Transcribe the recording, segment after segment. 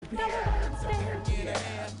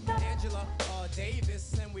Angela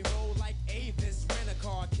Davis, and we roll like Avis. Rent a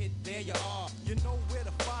car, kid, there you are. You know where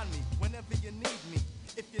to find me whenever you need me.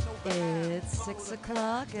 If you know the It's 6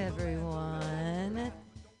 o'clock, everyone.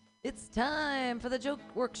 It's time for the Joke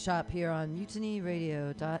Workshop here on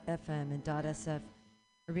MutinyRadio.fm and .sf.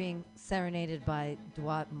 We're being serenaded by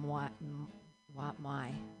Wow,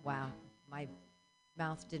 my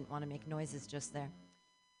mouth didn't want to make noises just there.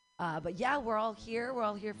 But yeah, we're all here. We're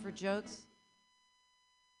all here for jokes.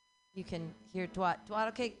 You can hear Dwat. Dwat,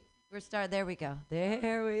 okay, we're started. There we go.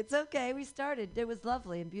 It's okay. We started. It was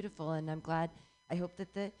lovely and beautiful, and I'm glad. I hope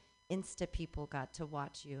that the Insta people got to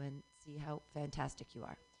watch you and see how fantastic you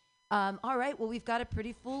are. All right. Well, we've got a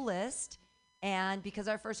pretty full list, and because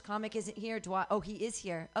our first comic isn't here, Dwat. Oh, he is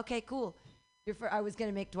here. Okay, cool. I was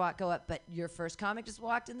gonna make Dwat go up, but your first comic just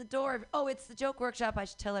walked in the door. Oh, it's the Joke Workshop. I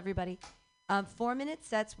should tell everybody. 4-minute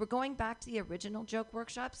sets. We're going back to the original Joke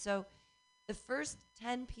Workshop, so. The first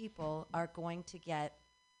 10 people are going to get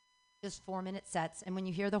just 4-minute sets. And when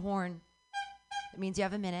you hear the horn, it means you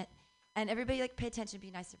have a minute. And everybody, pay attention,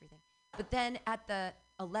 be nice to everything. But then at the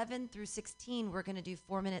 11 through 16, we're going to do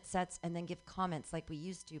 4-minute sets and then give comments like we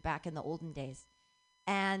used to back in the olden days.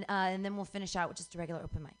 And then we'll finish out with just a regular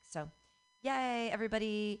open mic. So, yay,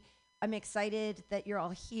 everybody. I'm excited that you're all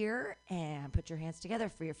here. And put your hands together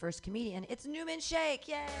for your first comedian. It's Newman Shake.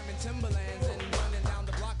 Yay. Timberlands and running down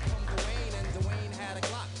the block from Dwayne, and Dwayne had a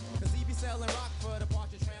Glock, 'cause he be selling rock for the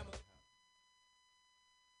Partridge Family.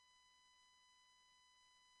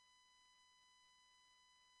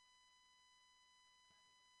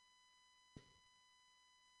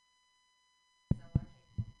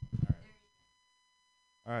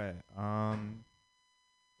 All right.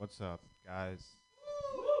 What's up, guys?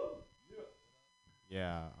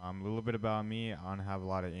 Yeah, a little bit about me. I don't have a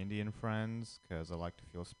lot of Indian friends because I like to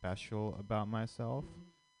feel special about myself.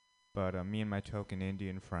 But me and my token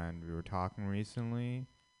Indian friend, we were talking recently,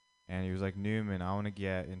 and he was like, Newman, I want to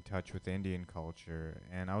get in touch with Indian culture.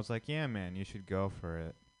 And I was like, yeah, man, you should go for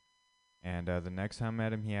it. And the next time I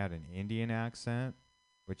met him, he had an Indian accent,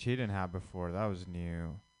 which he didn't have before. That was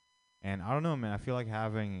new. And I don't know, man, I feel like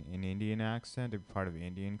having an Indian accent to be part of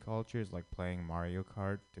Indian culture is like playing Mario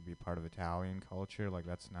Kart to be part of Italian culture. Like,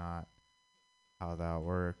 that's not how that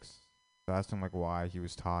works. So I asked him, like, why he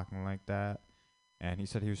was talking like that. And he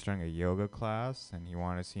said he was starting a yoga class, and he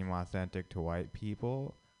wanted to seem authentic to white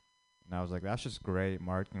people. And I was like, that's just great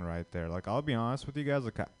marketing right there. Like, I'll be honest with you guys,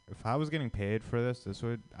 like, if I was getting paid for this,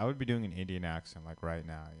 I would be doing an Indian accent, like, right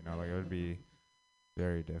now. You know, like, it would be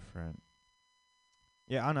very different.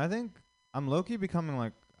 Yeah, and I think I'm low-key becoming,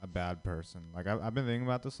 like, a bad person. Like, I've been thinking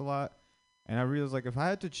about this a lot, and I realized, like, if I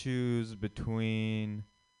had to choose between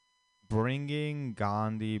bringing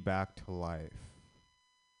Gandhi back to life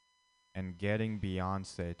and getting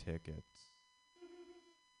Beyonce tickets,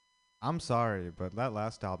 I'm sorry, but that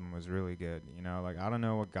last album was really good, you know? Like, I don't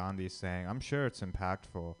know what Gandhi's saying. I'm sure it's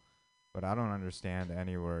impactful, but I don't understand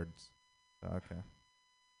any words. So, okay.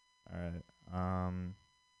 All right.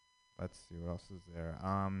 Let's see, what else is there?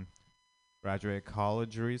 Graduated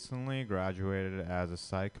college recently, graduated as a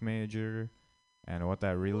psych major, and what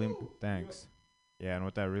that really, thanks. Yeah, and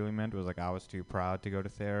what that really meant was, like, I was too proud to go to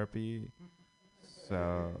therapy,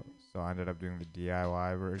 so I ended up doing the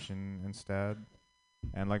DIY version instead.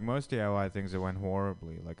 And like most DIY things, it went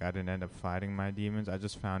horribly. Like, I didn't end up fighting my demons, I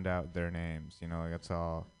just found out their names, you know, like, that's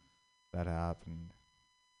all that happened.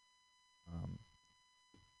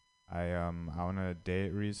 I went on a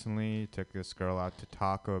date recently, took this girl out to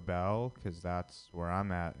Taco Bell, 'cause that's where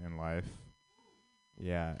I'm at in life.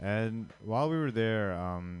 Yeah, and while we were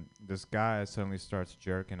there, this guy suddenly starts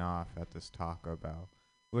jerking off at this Taco Bell,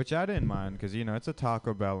 which I didn't mind, 'cause, you know, it's a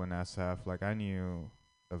Taco Bell in SF, like, I knew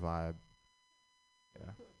the vibe.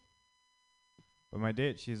 Yeah. But my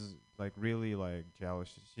date, she's, like, really, like,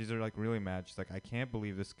 jealous. She's, like, really mad. She's like, I can't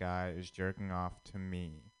believe this guy is jerking off to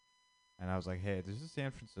me. And I was like, hey, this is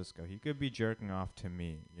San Francisco. He could be jerking off to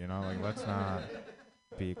me, you know? Like, let's not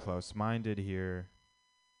be close-minded here.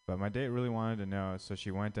 But my date really wanted to know, so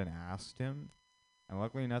she went and asked him. And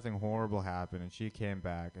luckily nothing horrible happened, and she came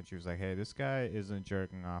back, and she was like, hey, this guy isn't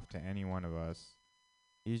jerking off to any one of us.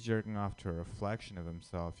 He's jerking off to a reflection of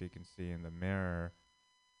himself he can see in the mirror.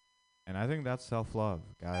 And I think that's self-love,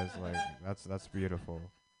 guys. Like, that's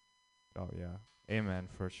beautiful. Oh, yeah. Amen,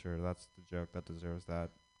 for sure. That's the joke that deserves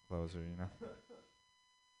that closer, you know.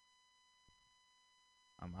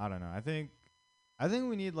 I don't know. I think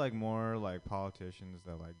we need, like, more, like, politicians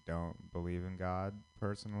that, like, don't believe in God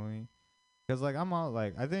personally. 'Cause, like, I'm all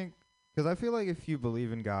like, I think, 'cause I feel like if you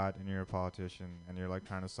believe in God and you're a politician and you're, like,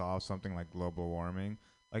 trying to solve something like global warming,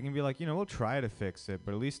 Like, and be like, we'll try to fix it,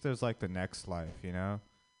 but at least there's like the next life.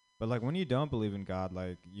 But like when you don't believe in God,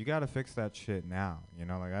 like you gotta fix that shit now.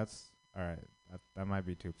 Like that's all right. That might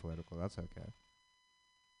be too political. That's okay.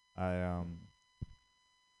 I'm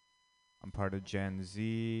part of Gen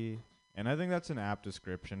Z, and I think that's an apt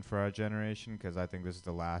description for our generation, because I think this is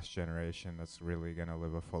the last generation that's really gonna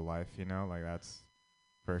live a full life. Like that's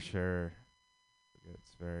for sure.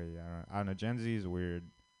 It's very I don't know. Gen Z is weird.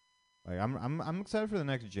 Like I'm excited for the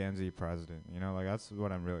next Gen Z president. Like that's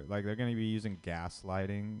what I'm really like. They're gonna be using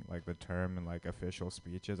gaslighting, like the term in like official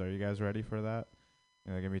speeches. Are you guys ready for that?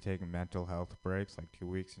 They're gonna be taking mental health breaks like 2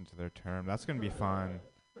 weeks into their term. That's gonna be fun.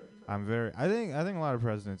 I think a lot of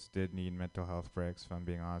presidents did need mental health breaks. If I'm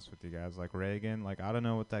being honest with you guys, like Reagan, like I don't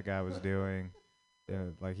know what that guy was doing.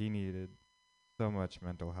 Like he needed so much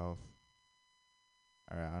mental health.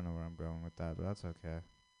 All right, I don't know where I'm going with that, but that's okay.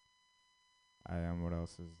 What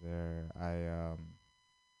else is there?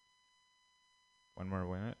 One more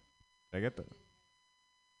minute. Did I get the?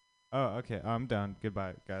 Oh, okay. I'm done.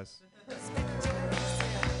 Goodbye, guys.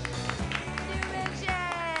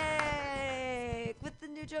 With the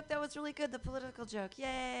new joke, that was really good. The political joke.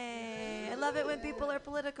 Yay! I love it when people are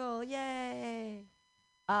political. Yay!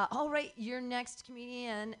 All right, your next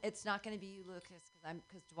comedian. It's not going to be you, Lucas,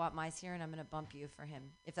 because Dwat Mai's here, and I'm going to bump you for him,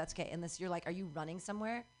 if that's okay. Unless you're like, are you running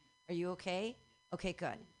somewhere? Are you okay? Okay,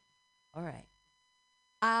 good. All right.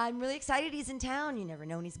 I'm really excited he's in town. You never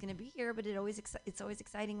know when he's going to be here, but it's always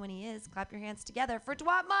exciting when he is. Clap your hands together for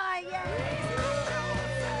Dwat Mai. Yay!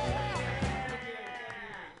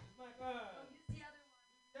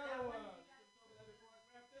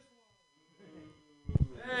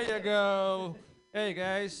 There you go. Hey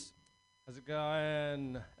guys, how's it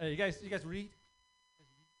going? Hey, you guys read?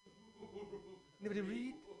 Anybody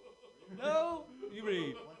read? No? You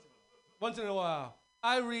read. Once in a while.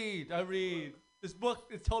 I read. This book,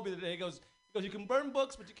 it told me today, it goes, you can burn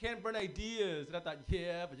books, but you can't burn ideas. And I thought,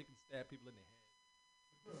 yeah, but you can stab people in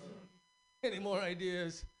the head. Any more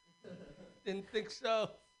ideas? Didn't think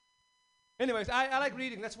so. Anyways, I like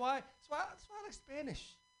reading. That's why I like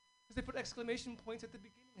Spanish. Because they put exclamation points at the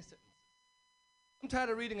beginning of sentences. I'm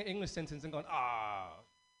tired of reading an English sentence and going,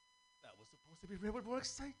 that was supposed to be read with more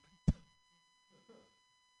excitement.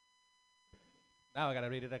 Now I gotta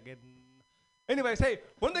read it again. Anyways, hey,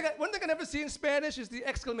 one thing I never see in Spanish is the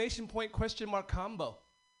exclamation point question mark combo.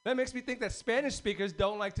 That makes me think that Spanish speakers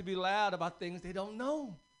don't like to be loud about things they don't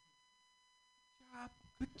know.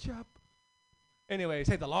 Good job. Anyways,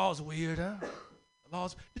 hey, the law's weird, huh? The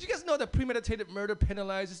law's. Did you guys know that premeditated murder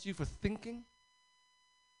penalizes you for thinking?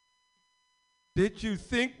 Did you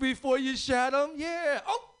think before you shot him? Yeah.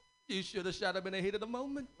 Oh, you should have shot him in the heat of the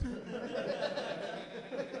moment.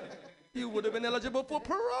 You would have been eligible for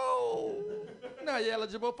parole. Now you're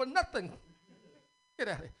eligible for nothing. Get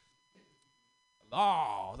out of here. The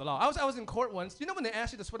law. I was in court once. You know when they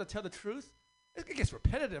ask you to swear to tell the truth? It gets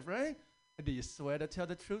repetitive, right? Do you swear to tell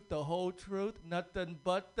the truth, the whole truth, nothing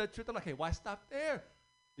but the truth? I'm like, hey, why stop there?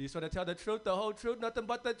 Do you swear to tell the truth, the whole truth, nothing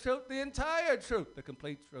but the truth, the entire truth, the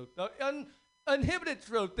complete truth, the uninhibited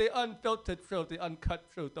truth, the unfiltered truth, the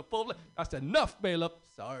uncut truth, the full? That's enough, bailiff.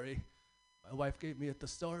 Sorry. My wife gave me a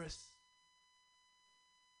thesaurus.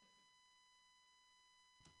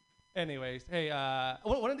 Anyways, hey,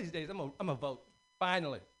 one of these days, I'm gonna vote.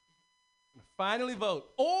 Finally. I'm gonna finally vote.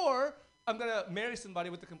 Or I'm gonna marry somebody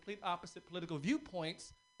with the complete opposite political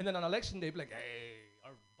viewpoints, and then on election day, be like, hey,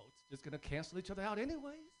 our vote's just gonna cancel each other out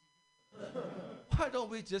anyways. Why don't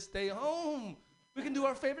we just stay home? We can do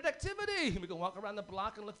our favorite activity. We can walk around the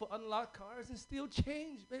block and look for unlocked cars and steal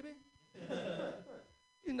change, baby.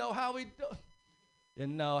 You know how we do. You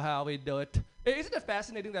know how we do it. Hey, isn't it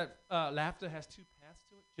fascinating that laughter has two paths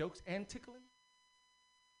to it? Jokes and tickling?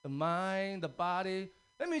 The mind, the body.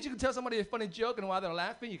 That means you can tell somebody a funny joke, and while they're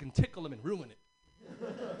laughing, you can tickle them and ruin it.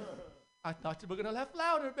 I thought you were going to laugh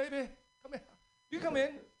louder, baby. Come here. You come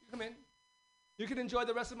in. You come in. You can enjoy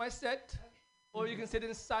the rest of my set, or you can sit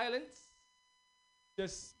in silence.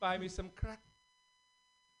 Just buy me some crack.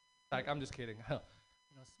 Like, I'm just kidding. Smoke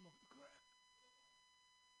the crack.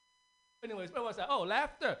 Anyways, where was I? Oh,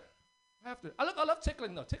 laughter. Laughter. I love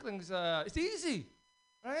tickling, though. Tickling's, it's easy,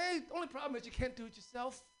 right? The only problem is you can't do it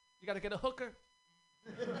yourself. You got to get a hooker.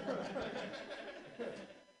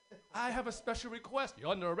 I have a special request. You're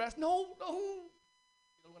under arrest. No. You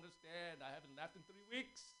don't understand. I haven't laughed in 3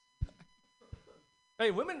 weeks. Hey,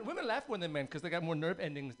 women laugh when they're men because they got more nerve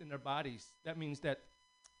endings in their bodies. That means that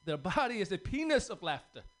their body is a penis of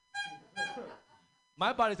laughter.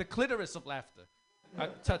 My body's a clitoris of laughter. I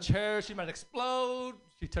touch her, she might explode.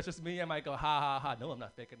 She touches me, I might go, ha, ha, ha. No, I'm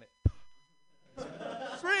not faking it.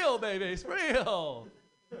 It's real, baby. It's real.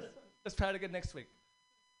 Let's try it again next week.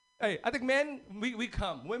 Hey, I think men, we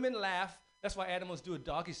come. Women laugh. That's why animals do a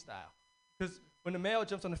doggy style. Because when the male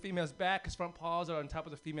jumps on the female's back, his front paws are on top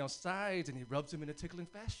of the female's sides, and he rubs them in a tickling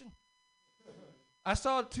fashion. I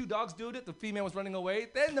saw 2 dogs do it. The female was running away.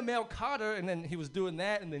 Then the male caught her, and then he was doing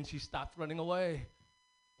that, and then she stopped running away.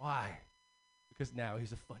 Why? Because now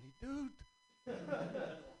he's a funny dude.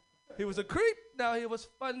 He was a creep. Now he was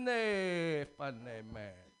funny. Funny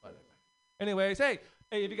man. Funny man. Anyways, hey,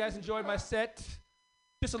 if you guys enjoyed my set,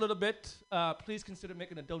 just a little bit, please consider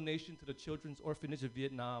making a donation to the Children's Orphanage of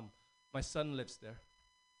Vietnam. My son lives there.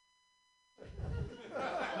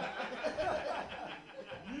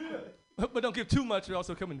 But don't give too much or else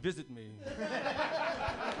he'll come and visit me.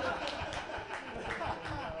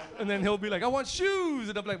 And then he'll be like, I want shoes.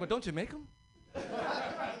 And I'm like, but don't you make them?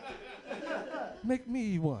 Make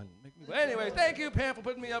me one. Make me one. Anyway, thank you, Pam, for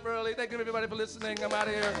putting me up early. Thank you, everybody, for listening. I'm out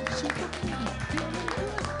of here.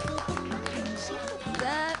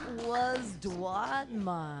 That was Dwad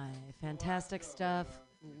Mai. Fantastic stuff.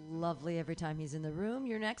 Lovely every time he's in the room.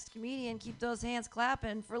 Your next comedian, keep those hands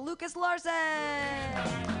clapping for Lucas Larson.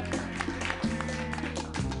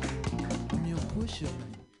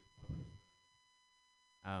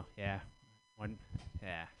 Oh, yeah.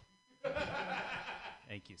 Yeah.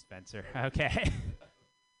 Thank you, Spencer. Okay.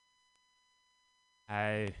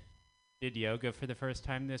 I did yoga for the first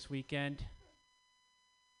time this weekend.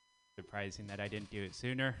 Surprising that I didn't do it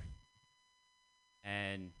sooner.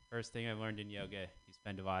 And first thing I learned in yoga, you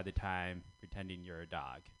spend a lot of the time pretending you're a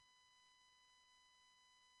dog.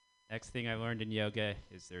 Next thing I learned in yoga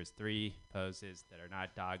is there's 3 poses that are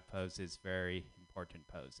not dog poses, very important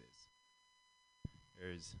poses.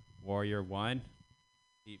 There's warrior 1,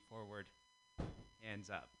 feet forward, hands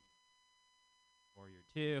up. Warrior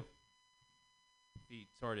 2, feet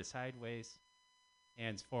sort of sideways,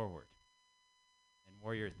 hands forward. And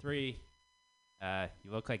warrior 3,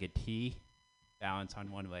 you look like a T, balance on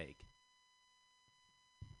one leg.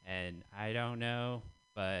 And I don't know,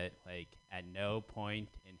 but like at no point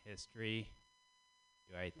in history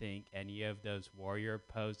do I think any of those warrior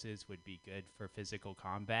poses would be good for physical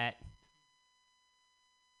combat.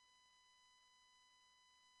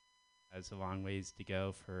 That's a long ways to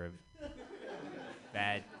go for a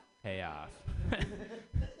bad payoff.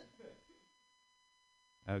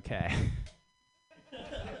 Okay.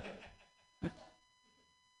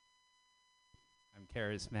 I'm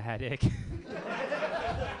charismatic.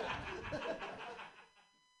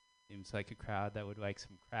 Seems like a crowd that would like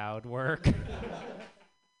some crowd work.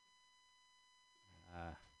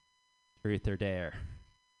 Truth or dare?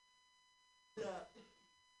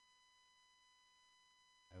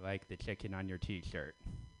 I like the chicken on your t-shirt.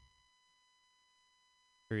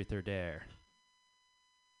 Truth or dare?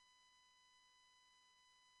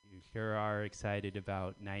 You sure are excited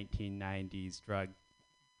about 1990s drug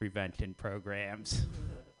prevention programs.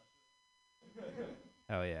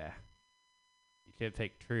 Hell yeah. You should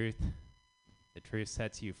pick truth. The truth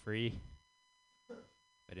sets you free.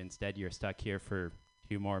 But instead you're stuck here for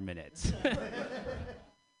 2 more minutes.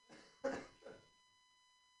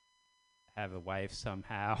 Have a wife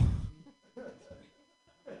somehow. It's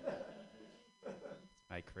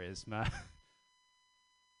my charisma.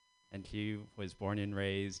 And she was born and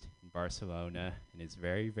raised in Barcelona and is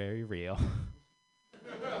very, very real.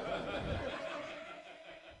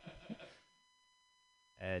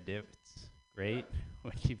 And it's great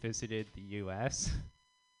when she visited the US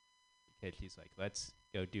because she's like, let's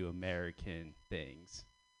go do American things.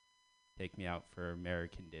 Take me out for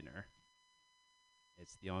American dinner.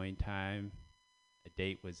 It's the only time a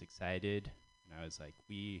date was excited, and I was like,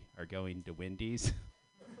 we are going to Wendy's.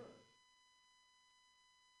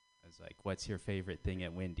 I was like, what's your favorite thing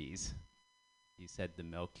at Wendy's? He said the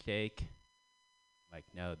milkshake. I'm like,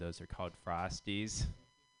 no, those are called Frosties.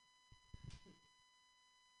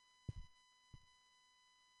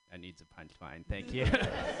 That needs a punchline, thank you.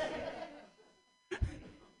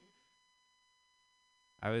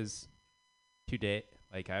 I was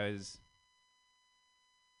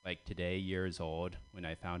today years old when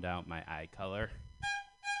I found out my eye color.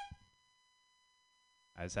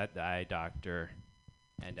 I was at the eye doctor,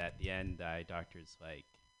 and at the end, the eye doctor's like,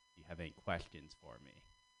 do you have any questions for me?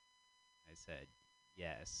 I said,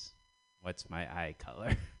 yes. What's my eye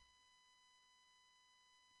color?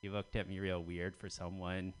 He looked at me real weird for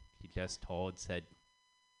someone he just told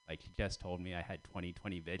me I had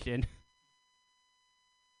 20/20 vision.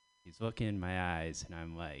 He's looking in my eyes, and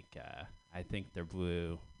I'm like, I think they're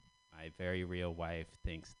blue. My very real wife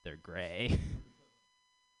thinks they're gray.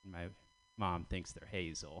 My mom thinks they're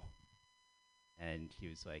hazel. And he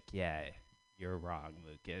was like, yeah, you're wrong,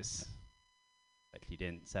 Lucas. but he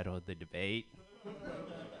didn't settle the debate.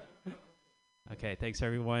 Okay, thanks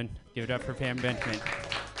everyone. Give it up for Pam Benjamin.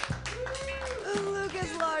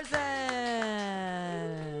 Lucas Larson.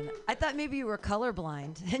 I thought maybe you were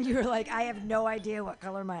colorblind, and you were like, I have no idea what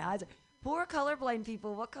color my eyes are. Poor colorblind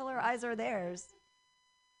people. What color eyes are theirs?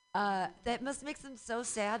 That must make them so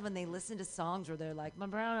sad when they listen to songs where they're like, my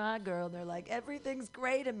brown-eyed girl, and they're like, everything's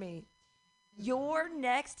gray to me. Your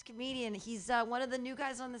next comedian, he's one of the new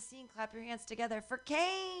guys on the scene. Clap your hands together for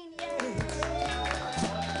Kane.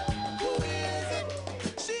 Yay!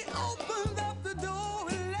 She opened up the door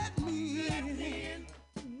and let me in.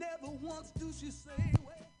 Never once do she say,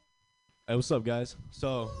 Hey, what's up, guys?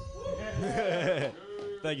 So,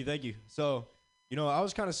 thank you. So, I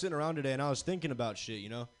was kind of sitting around today and I was thinking about shit,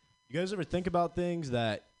 You guys ever think about things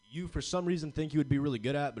that you, for some reason, think you would be really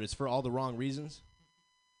good at, but it's for all the wrong reasons?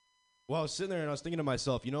 Well, I was sitting there and I was thinking to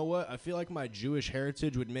myself, you know what? I feel like my Jewish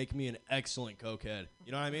heritage would make me an excellent cokehead.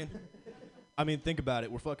 You know what I mean? I mean, think about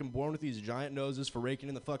it. We're fucking born with these giant noses for raking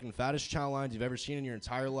in the fucking fattest chow lines you've ever seen in your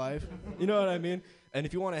entire life. You know what I mean? And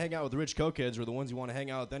if you want to hang out with rich cokeheads, or the ones you want to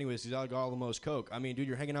hang out with anyways, because I got all the most coke. I mean, dude,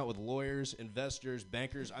 you're hanging out with lawyers, investors,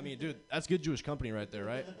 bankers. I mean, dude, that's good Jewish company right there,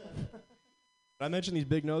 right? I mentioned these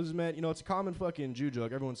big noses, man. It's a common fucking Jew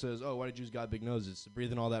joke. Everyone says, oh, why do Jews got big noses? It's to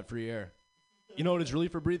breathe in all that free air. You know what it's really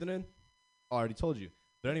for breathing in? Oh, I already told you.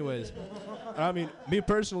 But anyways, I mean, me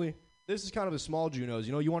personally, this is kind of a small Jew nose.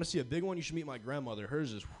 You want to see a big one? You should meet my grandmother.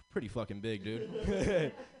 Hers is pretty fucking big,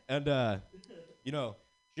 dude. And,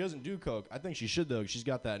 she doesn't do coke. I think she should, though, 'cause she's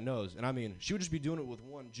got that nose. And, I mean, she would just be doing it with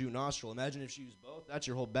one Jew nostril. Imagine if she used both. That's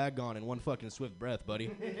your whole bag gone in one fucking swift breath, buddy.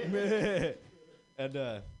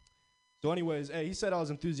 And, so anyways, hey, he said I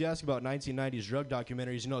was enthusiastic about 1990s drug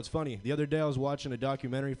documentaries. It's funny. The other day I was watching a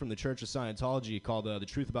documentary from the Church of Scientology called The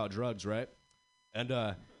Truth About Drugs, right? And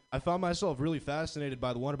I found myself really fascinated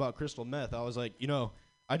by the one about crystal meth. I was like,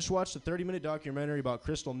 I just watched a 30-minute documentary about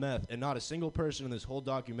crystal meth, and not a single person in this whole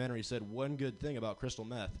documentary said one good thing about crystal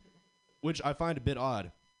meth, which I find a bit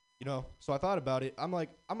odd. So I thought about it. I'm like,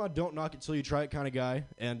 I'm a don't knock it till you try it kind of guy,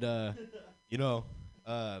 and,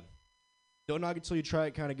 don't knock it till you try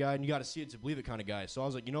it kind of guy, and you got to see it to believe it kind of guy. So I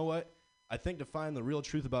was like, you know what? I think to find the real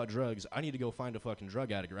truth about drugs, I need to go find a fucking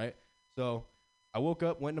drug addict, right? So I woke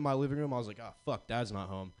up, went into my living room. I was like, oh, fuck, Dad's not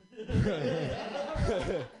home.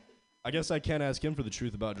 I guess I can't ask him for the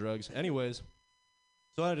truth about drugs. Anyways,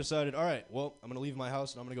 so I decided, all right, well, I'm going to leave my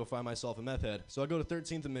house, and I'm going to go find myself a meth head. So I go to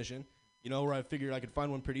 13th and Mission, where I figured I could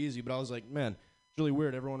find one pretty easy. But I was like, man, it's really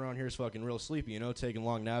weird. Everyone around here is fucking real sleepy, taking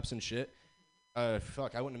long naps and shit.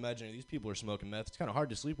 Fuck, I wouldn't imagine any of these people are smoking meth. It's kind of hard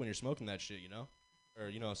to sleep when you're smoking that shit, Or,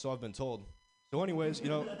 so I've been told. So anyways,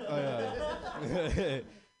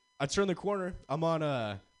 I turn the corner. I'm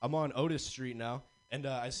on Otis Street now, and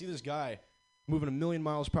I see this guy moving a million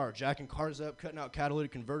miles per hour, jacking cars up, cutting out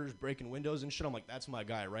catalytic converters, breaking windows and shit. I'm like, that's my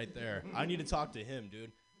guy right there. I need to talk to him,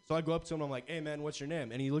 dude. So I go up to him. I'm like, hey, man, what's your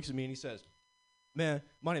name? And he looks at me and he says, man,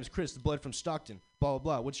 my name's Chris, the blood from Stockton, blah, blah,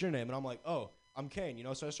 blah. What's your name? And I'm like, oh, I'm Kane,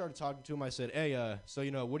 So I started talking to him. I said, hey, so,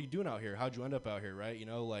 what are you doing out here? How'd you end up out here, right?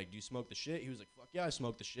 Do you smoke the shit? He was like, fuck yeah, I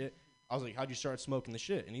smoke the shit. I was like, how'd you start smoking the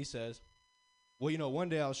shit? And he says, well, one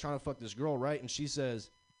day I was trying to fuck this girl, right? And she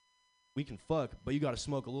says, we can fuck, but you got to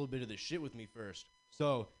smoke a little bit of this shit with me first.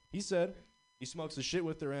 So he said he smokes the shit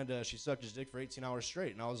with her, and she sucked his dick for 18 hours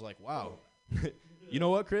straight. And I was like, wow. You know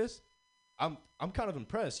what, Chris? I'm kind of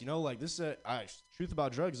impressed. This truth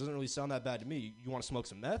about drugs doesn't really sound that bad to me. You want to smoke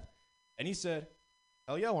some meth? And he said,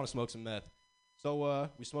 hell yeah, I want to smoke some meth. So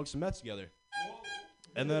we smoked some meth together.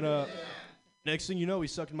 And then next thing you know,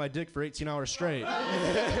 he's sucking my dick for 18 hours straight.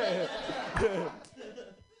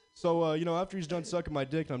 So, after he's done sucking my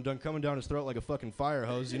dick and I'm done coming down his throat like a fucking fire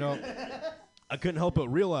hose, I couldn't help but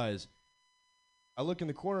realize. I look in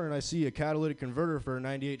the corner and I see a catalytic converter for a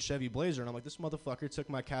 98 Chevy Blazer, and I'm like, this motherfucker took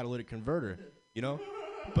my catalytic converter,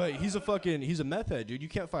 But he's a meth head, dude. You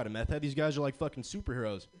can't fight a meth head. These guys are like fucking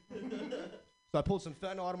superheroes. So I pulled some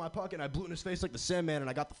fentanyl out of my pocket and I blew it in his face like the Sandman, and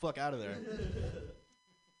I got the fuck out of there.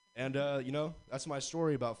 And, that's my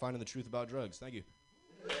story about finding the truth about drugs. Thank you.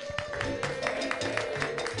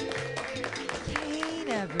 Kane,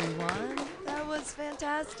 everyone. That was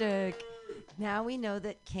fantastic. Now we know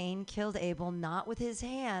that Cain killed Abel not with his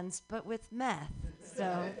hands, but with meth.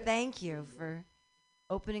 So thank you for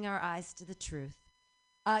opening our eyes to the truth.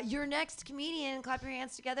 Your next comedian, clap your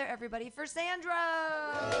hands together, everybody, for Sandra.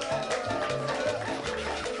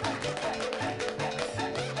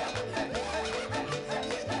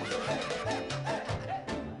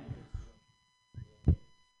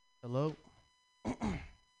 Hello.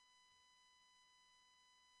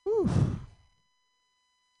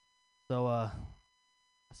 So, I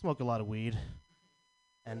smoke a lot of weed.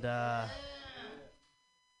 And I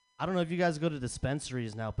don't know if you guys go to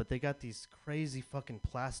dispensaries now, but they got these crazy fucking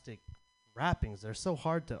plastic wrappings. They're so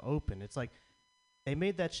hard to open. It's like they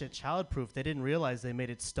made that shit child-proof. They didn't realize they made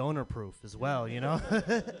it stoner-proof as well, you know?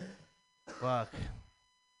 Fuck.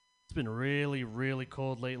 It's been really, really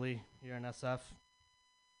cold lately here in SF.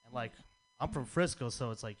 And, like, I'm from Frisco,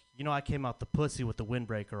 so it's like, you know, I came out the pussy with the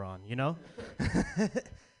windbreaker on, you know?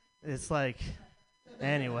 It's like,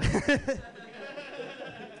 anyway.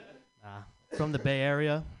 From the Bay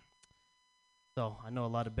Area. So I know a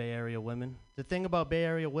lot of Bay Area women. The thing about Bay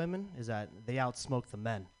Area women is that they outsmoke the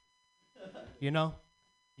men. You know?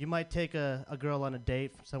 You might take a girl on a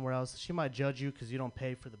date from somewhere else. She might judge you because you don't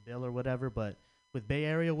pay for the bill or whatever, but with Bay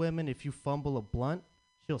Area women, if you fumble a blunt,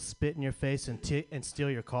 she'll spit in your face and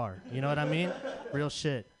steal your car. You know what I mean? Real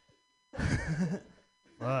shit.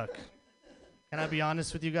 Fuck. Can I be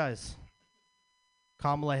honest with you guys?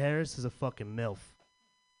 Kamala Harris is a fucking MILF.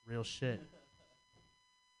 Real shit.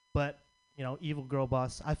 But, you know, evil girl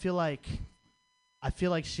boss. I feel like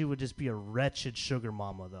she would just be a wretched sugar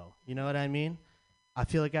mama, though. You know what I mean? I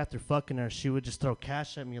feel like after fucking her, she would just throw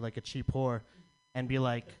cash at me like a cheap whore and be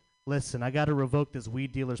like, listen, I got to revoke this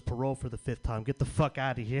weed dealer's parole for the 5th time. Get the fuck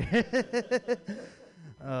out of here.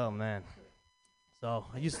 Oh, man. So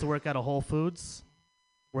I used to work at a Whole Foods.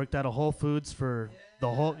 Worked at a Whole Foods for the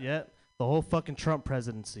whole fucking Trump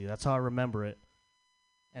presidency. That's how I remember it.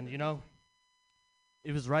 And, you know,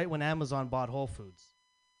 it was right when Amazon bought Whole Foods.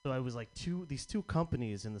 So it was like these two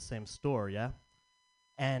companies in the same store, yeah?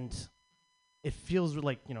 And it feels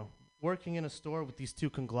like, you know, working in a store with these two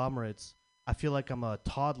conglomerates, I feel like I'm a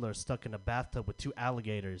toddler stuck in a bathtub with 2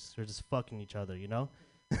 alligators. They're just fucking each other, you know?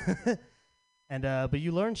 And but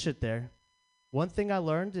you learn shit there. One thing I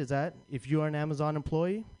learned is that if you are an Amazon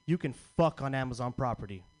employee, you can fuck on Amazon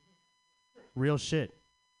property. Real shit.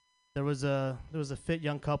 There was a fit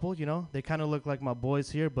young couple, you know? They kind of look like my boys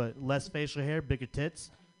here, but less facial hair, bigger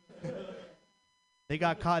tits. They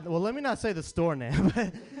got caught. Well, let me not say the store name.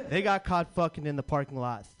 They got caught fucking in the parking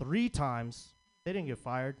lot 3 times. They didn't get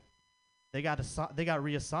fired. They got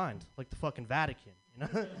reassigned, like the fucking Vatican, you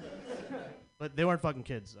know? But they weren't fucking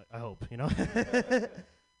kids, I hope, you know?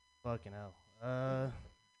 Fucking hell.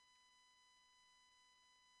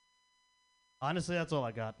 Honestly, that's all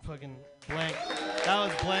I got. Fucking blank. That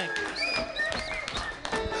was blank.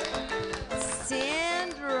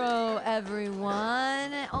 Sandro,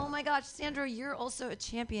 everyone. Oh my gosh, Sandro, you're also a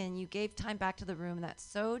champion. You gave time back to the room. That's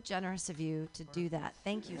so generous of you to do that.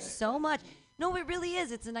 Thank you so much. No, it really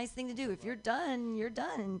is. It's a nice thing to do. If you're done, you're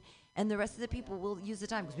done. And the rest of the people will use the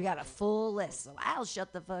time because we got a full list. So I'll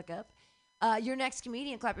shut the fuck up. Your next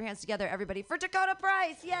comedian, clap your hands together, everybody, for Dakota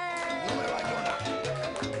Price. Yay!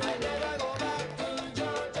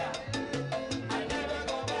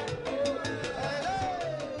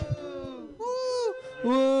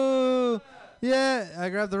 Woo! Yeah, I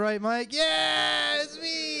grabbed the right mic. Yeah, it's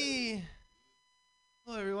me.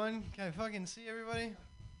 Hello, everyone. Can I fucking see everybody?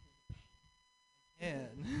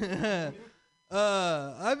 Man.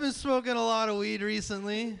 I've been smoking a lot of weed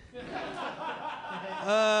recently.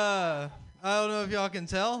 I don't know if y'all can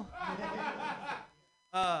tell.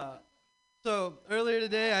 So earlier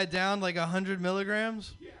today, I downed like 100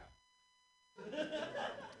 milligrams.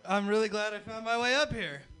 I'm really glad I found my way up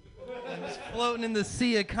here. I'm just floating in the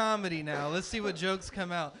sea of comedy now. Let's see what jokes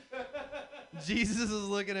come out. Jesus is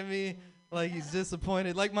looking at me like he's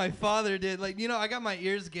disappointed, like my father did. Like, you know, I got my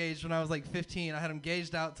ears gauged when I was like 15. I had them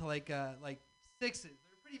gauged out to like 6s. They're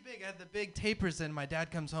pretty big. I had the big tapers in. My dad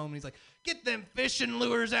comes home and he's like, "Get them fishing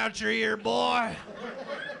lures out your ear, boy."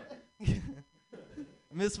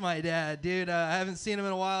 Miss my dad, dude. I haven't seen him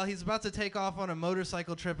in a while. He's about to take off on a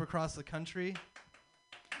motorcycle trip across the country.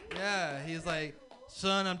 Yeah, he's like,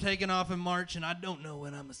 "Son, I'm taking off in March, and I don't know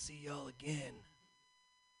when I'm going to see y'all again."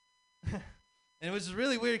 And it was just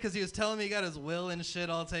really weird because he was telling me he got his will and shit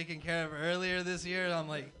all taken care of earlier this year. And I'm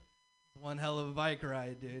like, one hell of a bike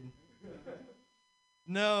ride, dude.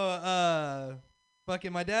 No,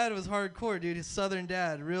 fucking my dad was hardcore, dude. His southern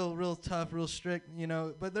dad, real tough, real strict, you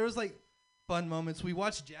know. But there was, like, fun moments. We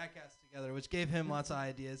watched Jackass together, which gave him lots of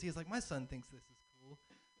ideas. He's like, my son thinks this is cool.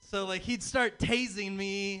 So, like, he'd start tasing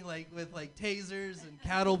me, like, with, like, tasers and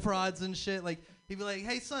cattle prods and shit. Like, he'd be like,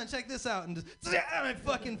 "Hey, son, check this out." And just, and I'd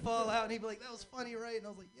fucking fall out. And he'd be like, "That was funny, right?" And I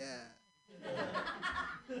was like, "Yeah."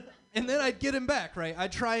 And then I'd get him back, right?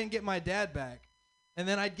 I'd try and get my dad back. And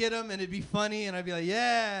then I'd get him, and it'd be funny. And I'd be like,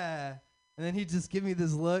 "Yeah." And then he'd just give me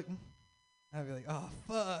this look. I'd be like, "Oh,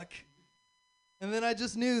 fuck." And then I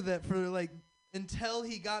just knew that for, like, until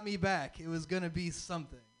he got me back, it was going to be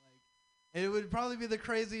something. Like, it would probably be the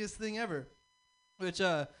craziest thing ever. Which,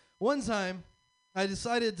 one time, I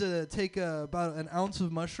decided to take about an ounce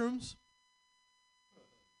of mushrooms.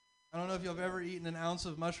 I don't know if you've ever eaten an ounce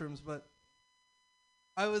of mushrooms, but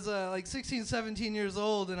I was like 16, 17 years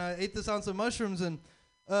old, and I ate this ounce of mushrooms, and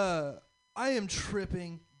I am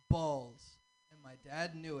tripping balls. And my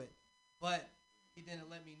dad knew it, but he didn't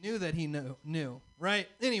let me know that he knew, right?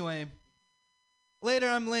 Anyway, later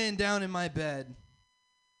I'm laying down in my bed,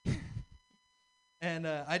 and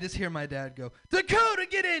I just hear my dad go, "Dakota,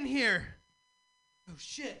 get in here!" Oh,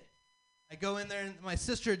 shit. I go in there, and my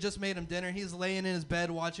sister had just made him dinner. He's laying in his bed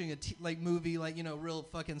watching a movie, like, you know, real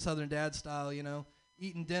fucking Southern dad style, you know,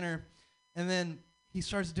 eating dinner. And then he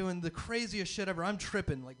starts doing the craziest shit ever. I'm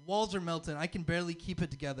tripping. Like, walls are melting. I can barely keep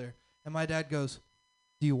it together. And my dad goes,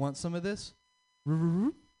 "Do you want some of this?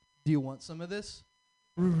 Do you want some of this?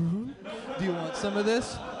 Do you want some of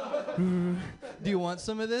this? Do you want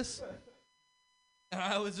some of this?" And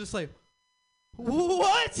I was just like,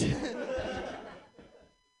 "What?"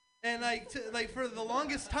 And like for the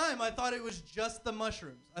longest time, I thought it was just the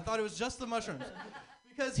mushrooms.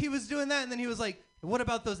 Because he was doing that, and then he was like, "What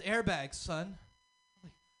about those airbags, son?" I'm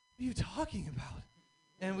like, "What are you talking about?"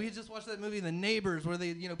 And we just watched that movie, The Neighbors, where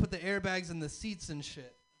they, you know, put the airbags in the seats and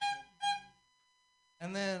shit.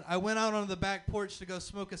 And then I went out on the back porch to go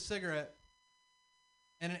smoke a cigarette,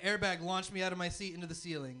 and an airbag launched me out of my seat into the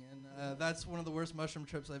ceiling. And that's one of the worst mushroom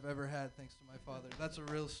trips I've ever had, thanks to my father. That's a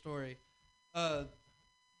real story.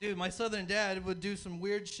 Dude, my Southern dad would do some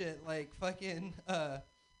weird shit, like fucking,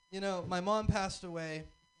 you know, my mom passed away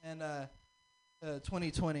in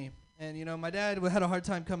 2020. And, you know, my dad had a hard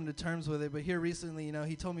time coming to terms with it, but here recently, you know,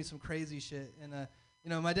 he told me some crazy shit. And, you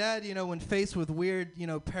know, my dad, you know, when faced with weird, you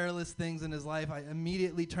know, perilous things in his life, I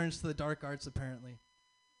immediately turns to the dark arts, apparently.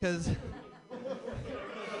 Because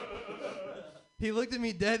he looked at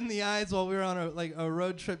me dead in the eyes while we were on a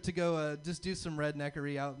road trip to go just do some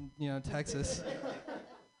redneckery out in, you know, Texas.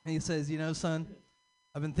 And he says, "You know, son,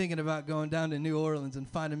 I've been thinking about going down to New Orleans and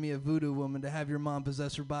finding me a voodoo woman to have your mom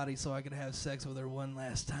possess her body so I could have sex with her one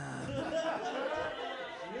last time."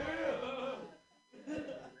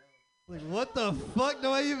 Like, what the fuck do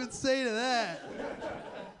I even say to that?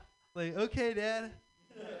 Like, okay, Dad.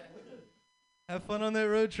 Have fun on that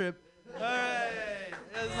road trip. All right,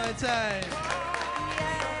 that's my time.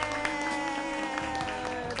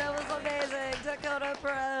 Yeah, that was amazing. Dakota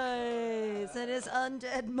Price and his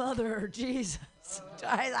undead mother. Jesus.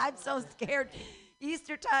 I'm so scared.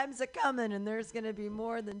 Easter time's a coming, and there's going to be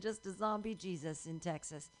more than just a zombie Jesus in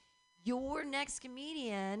Texas. Your next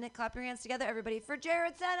comedian, clap your hands together, everybody, for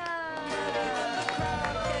Jared Senna. What's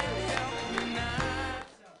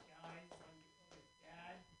up, guys? I'm Dakota's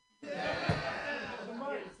dad. I'm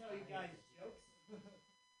here to tell you guys jokes.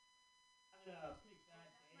 Having a pretty bad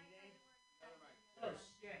day today. Oh,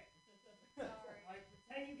 shit. Alright,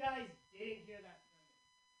 pretend you guys didn't hear that.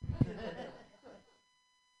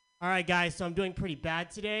 Alright, guys, so I'm doing pretty bad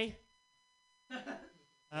today.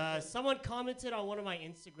 Someone commented on one of my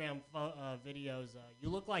Instagram videos, "You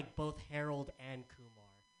look like both Harold and Kumar."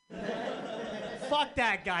 Fuck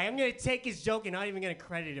that guy. I'm going to take his joke and not even going to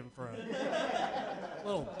credit him for it.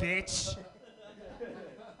 Little bitch.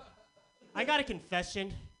 I got a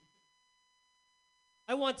confession.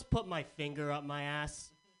 I once put my finger up my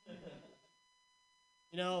ass.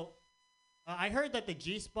 You know, I heard that the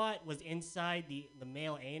G-spot was inside the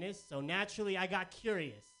male anus, so naturally I got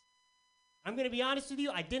curious. I'm going to be honest with you,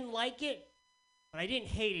 I didn't like it, but I didn't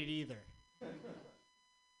hate it either.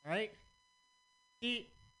 All right? See,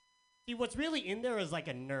 what's really in there is like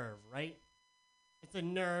a nerve, right? It's a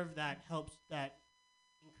nerve that helps, that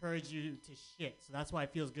encourages you to shit, so that's why it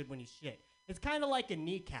feels good when you shit. It's kind of like a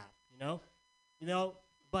kneecap, you know? You know,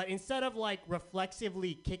 but instead of like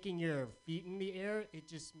reflexively kicking your feet in the air, it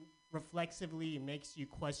just reflexively makes you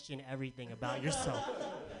question everything about yourself.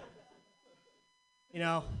 You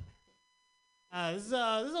know? This is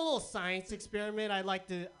a little science experiment I'd like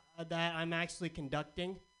to that I'm actually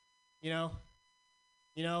conducting. You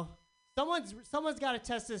know, someone's got to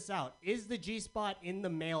test this out. Is the G-spot in the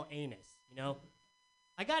male anus? You know,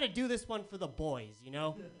 I got to do this one for the boys. You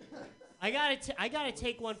know, I gotta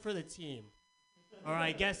take one for the team, or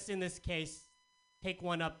I guess in this case, take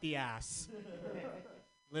one up the ass,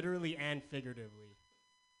 literally and figuratively.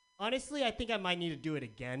 Honestly, I think I might need to do it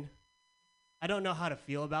again. I don't know how to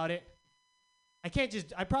feel about it. I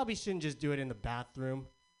probably shouldn't just do it in the bathroom.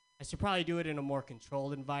 I should probably do it in a more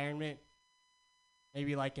controlled environment.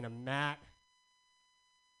 Maybe like in a mat.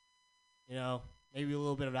 You know, maybe a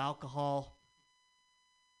little bit of alcohol.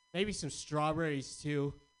 Maybe some strawberries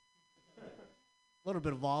too. A little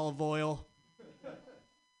bit of olive oil.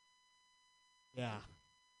 Yeah.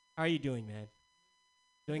 How are you doing, man?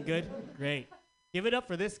 Doing good? Great. Give it up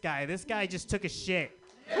for this guy. This guy just took a shit.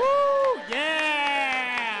 Woo!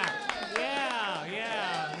 Yeah!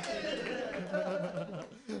 Yeah!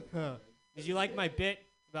 Did you like my bit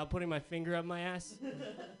about putting my finger up my ass? Did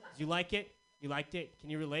you like it? You liked it? Can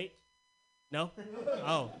you relate? No?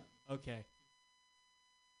 Oh, okay.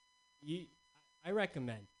 I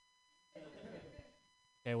recommend.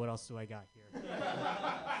 Okay, what else do I got here?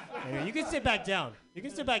 Anyway, you can sit back down. You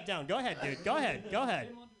can sit back down. Go ahead, dude. Go ahead. Go ahead.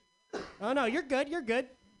 Oh, no, you're good. You're good.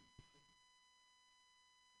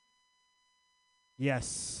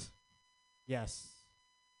 Yes. Yes.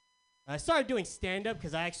 I started doing stand-up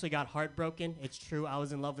because I actually got heartbroken. It's true. I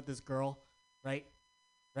was in love with this girl, right?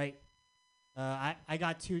 Right? I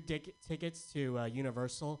got 2 tickets to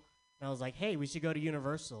Universal. And I was like, hey, we should go to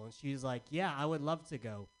Universal. And she's like, yeah, I would love to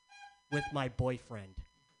go with my boyfriend.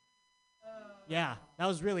 Yeah, that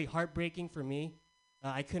was really heartbreaking for me.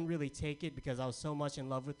 I couldn't really take it because I was so much in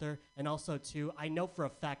love with her. And also, too, I know for a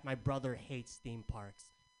fact my brother hates theme parks.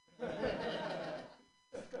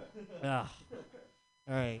 Ugh. All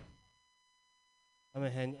right. I'm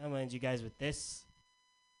gonna end you guys with this.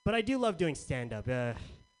 But I do love doing stand-up.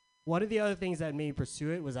 One of the other things that made me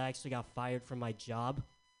pursue it was I actually got fired from my job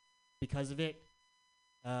because of it.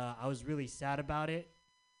 I was really sad about it.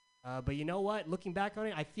 But you know what? Looking back on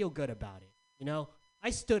it, I feel good about it. You know,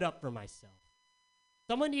 I stood up for myself.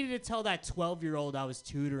 Someone needed to tell that 12-year-old I was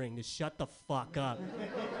tutoring to shut the fuck up.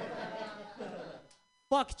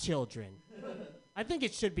 Fuck children. I think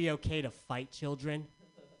it should be okay to fight children,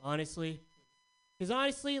 honestly. Because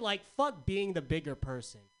honestly, like, fuck being the bigger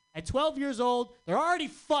person. At 12 years old, they're already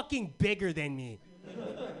fucking bigger than me.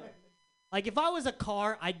 Like, if I was a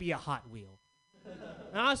car, I'd be a Hot Wheel.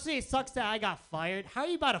 And honestly, it sucks that I got fired. How are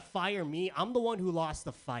you about to fire me? I'm the one who lost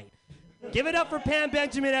the fight. Give it up for Pam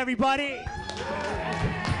Benjamin, everybody.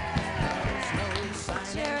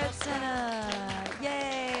 Jared Senna.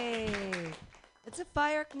 Yay. It's a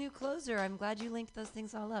fire new closer. I'm glad you linked those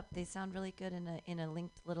things all up. They sound really good in a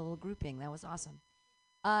linked little grouping. That was awesome.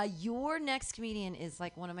 Your next comedian is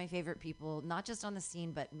like one of my favorite people, not just on the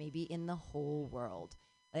scene, but maybe in the whole world.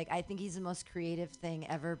 Like, I think he's the most creative thing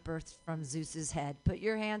ever birthed from Zeus's head. Put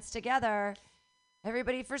your hands together.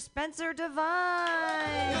 Everybody for Spencer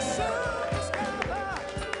Devine.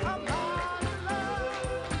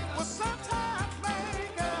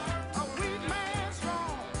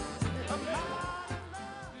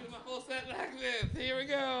 Here we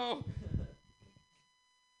go.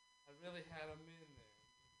 I really had him in there.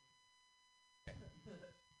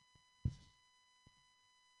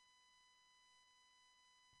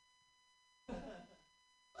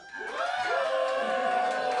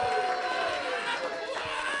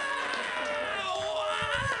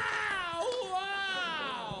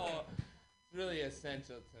 Wow! It's really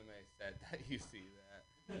essential to my set that you see that.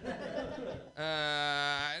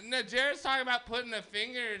 No, Jared's talking about putting the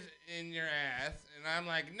fingers in your ass, and I'm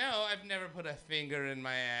like, no, I've never put a finger in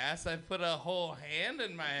my ass. I've put a whole hand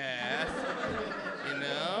in my ass, you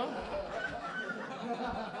know?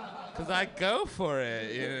 Because I go for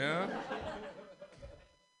it, you know?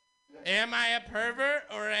 Am I a pervert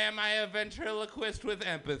or am I a ventriloquist with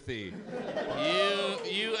empathy?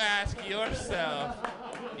 You ask yourself.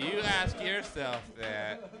 You ask yourself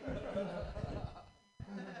that.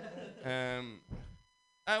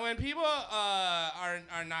 When people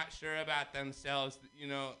are not sure about themselves, you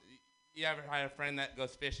know, you ever had a friend that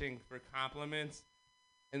goes fishing for compliments,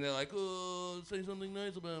 and they're like, "Oh, say something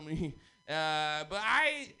nice about me." But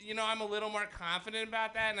I'm a little more confident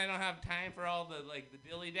about that, and I don't have time for all the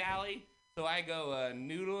dilly dally. So I go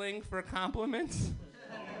noodling for compliments.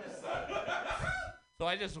 So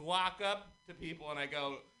I just walk up to people and I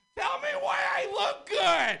go, "Tell me why I look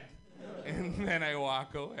good," and then I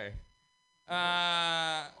walk away.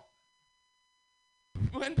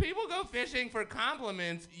 When people go fishing for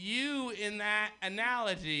compliments, you, in that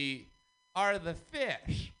analogy, are the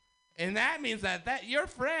fish. And that means that your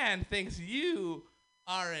friend thinks you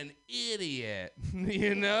are an idiot,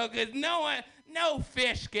 you know? Because no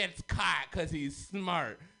fish gets caught because he's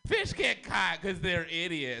smart. Fish get caught because they're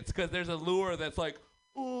idiots, because there's a lure that's like,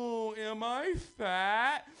 "Oh, am I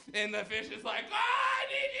fat?" And the fish is like, "Oh, I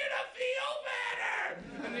need you to feel better."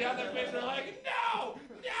 And the other fish are like, "No,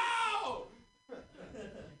 no."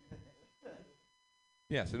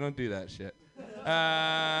 Yeah, so don't do that shit.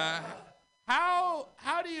 How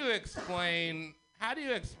do you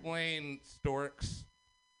explain storks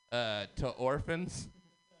to orphans?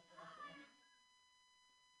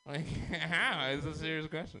 Like, how? It's a serious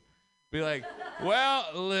question. Be like,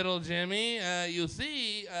 "Well, little Jimmy, you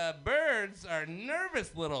see, birds are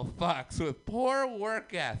nervous little fucks with poor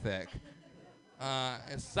work ethic.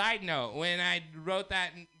 A side note, when I wrote that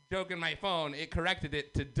joke in my phone, it corrected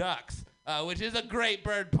it to ducks, which is a great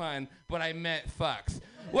bird pun, but I meant fucks.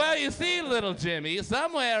 Well, you see, little Jimmy,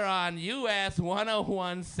 somewhere on US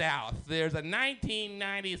 101 South, there's a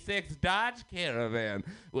 1996 Dodge Caravan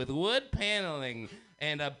with wood paneling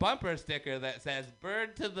and a bumper sticker that says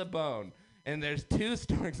 "Bird to the Bone." And there's two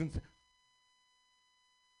storks inside.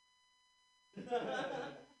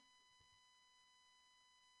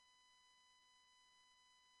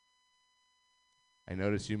 I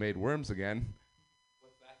noticed you made worms again.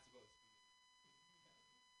 What's that supposed to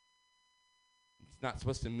mean? It's not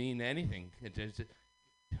supposed to mean anything.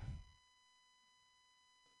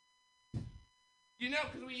 You know,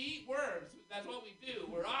 because we eat worms. That's what we do.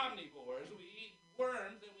 We're omnivores. We eat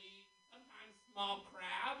worms and we eat sometimes small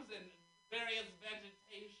crabs and various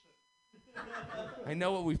vegetation. I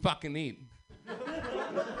know what we fucking eat.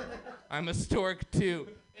 I'm a stork too.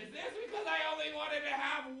 Is this because I only wanted to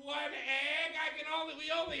have one egg?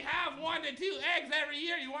 We only have 1 to 2 eggs every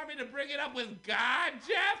year. You want me to bring it up with God,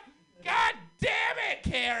 Jeff? God damn it,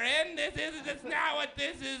 Karen. That's not what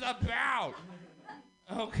this is about.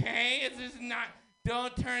 Okay? It's just not.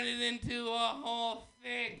 Don't turn it into a whole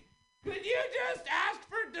thing. Could you just ask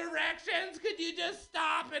for directions? Could you just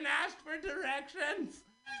stop and ask for directions?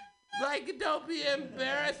 Like, don't be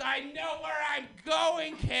embarrassed. I know where I'm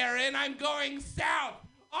going, Karen. I'm going south.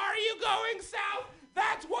 Are you going south?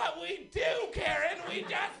 That's what we do, Karen. We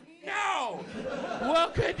just know. Well,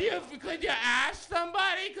 could you ask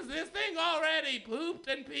somebody? Because this thing already pooped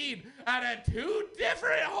and peed out of 2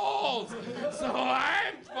 different holes. So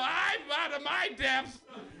I'm out of my depths.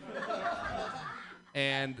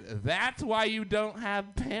 And that's why you don't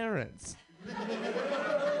have parents.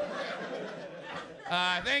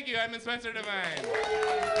 Thank you. I'm Spencer Devine.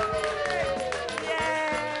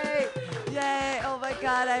 Yay! Yay! Oh my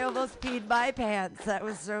God, I almost peed my pants. That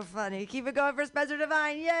was so funny. Keep it going for Spencer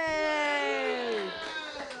Devine. Yay!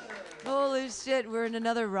 Holy shit, we're in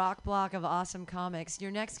another rock block of awesome comics.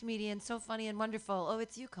 Your next comedian, so funny and wonderful. Oh,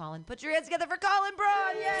 it's you, Colin. Put your hands together for Colin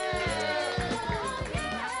Braun. Yay!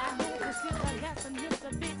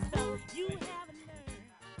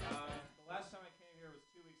 The last time I came here was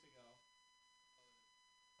 2 weeks ago.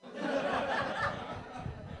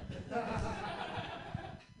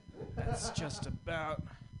 That's just about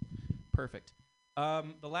perfect.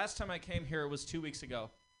 The last time I came here was 2 weeks ago.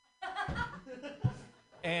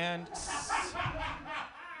 And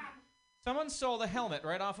someone stole the helmet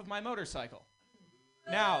right off of my motorcycle.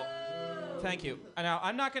 Now, thank you. Now,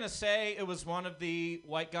 I'm not going to say it was one of the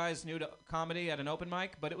white guys new to comedy at an open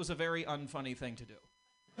mic, but it was a very unfunny thing to do.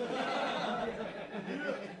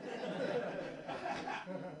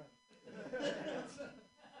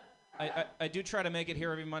 I do try to make it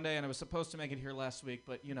here every Monday, and I was supposed to make it here last week,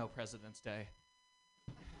 but you know President's Day.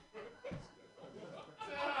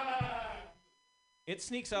 It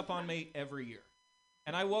sneaks up on me every year.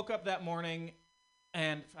 And I woke up that morning,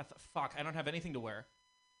 and I thought, fuck, I don't have anything to wear.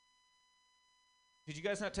 Did you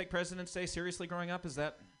guys not take President's Day seriously growing up? Is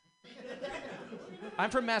that... I'm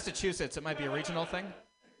from Massachusetts. It might be a regional thing.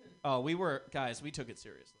 Oh, we took it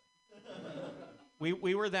seriously.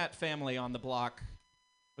 We were that family on the block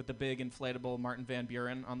with the big inflatable Martin Van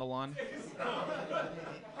Buren on the lawn.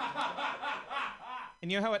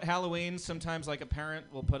 And you know how at Halloween sometimes like a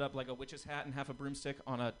parent will put up like a witch's hat and half a broomstick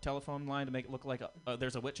on a telephone line to make it look like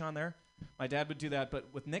there's a witch on there? My dad would do that,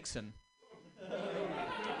 but with Nixon.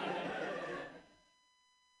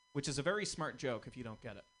 Which is a very smart joke if you don't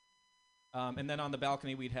get it. And then on the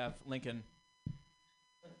balcony we'd have Lincoln.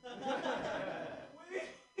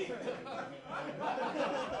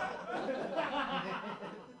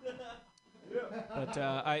 But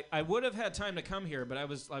I would have had time to come here, but I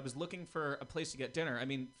was looking for a place to get dinner. I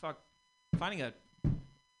mean, fuck, finding a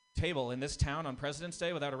table in this town on President's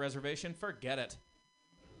Day without a reservation, forget it.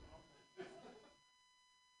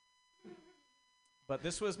 But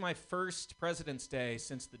this was my first President's Day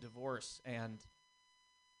since the divorce, and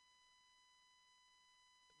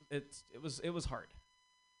it was hard.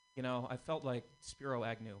 You know, I felt like Spiro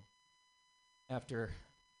Agnew after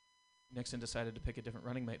Nixon decided to pick a different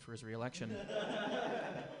running mate for his re-election.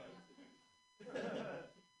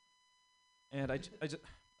 And I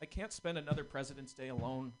can't spend another President's Day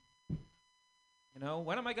alone. You know,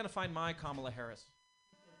 when am I going to find my Kamala Harris?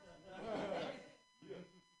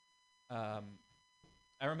 I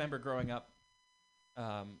remember growing up,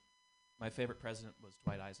 my favorite president was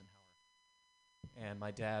Dwight Eisenhower. And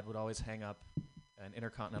my dad would always hang up an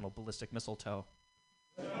intercontinental ballistic mistletoe.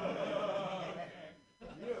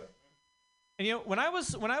 And you know, when I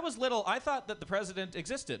was little, I thought that the president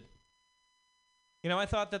existed. I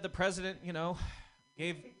thought that the president,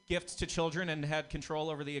 gave gifts to children and had control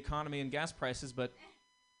over the economy and gas prices, but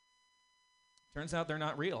turns out they're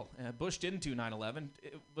not real. Bush didn't do 9/11.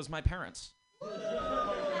 It was my parents.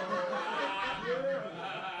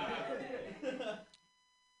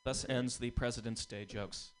 Thus ends the President's Day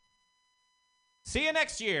jokes. See you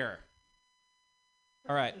next year.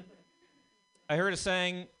 All right. I heard a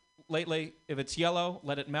saying lately, if it's yellow,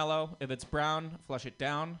 let it mellow. If it's brown, flush it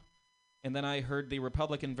down. And then I heard the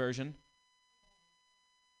Republican version.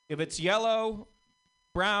 If it's yellow,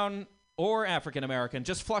 brown, or African American,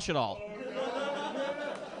 just flush it all.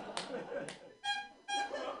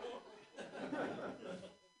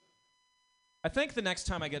 I think the next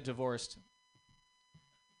time I get divorced,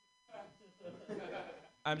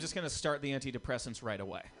 I'm just going to start the antidepressants right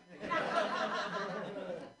away.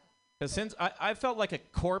 Because since I felt like a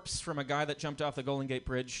corpse from a guy that jumped off the Golden Gate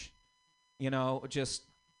Bridge, just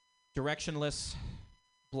directionless,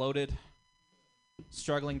 bloated,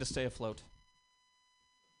 struggling to stay afloat.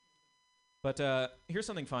 But here's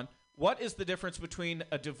something fun. What is the difference between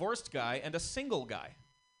a divorced guy and a single guy?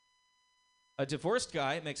 A divorced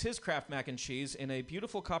guy makes his Kraft mac and cheese in a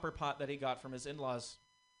beautiful copper pot that he got from his in-laws.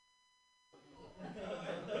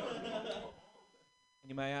 And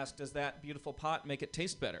you may ask, does that beautiful pot make it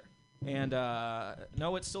taste better? And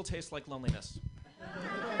no, it still tastes like loneliness.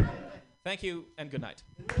 Thank you, and good night.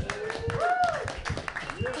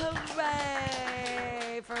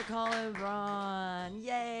 Hooray for Colin Braun.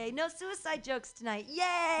 Yay. No suicide jokes tonight.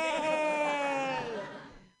 Yay.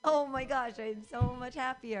 Oh my gosh, I'm so much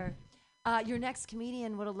happier. Your next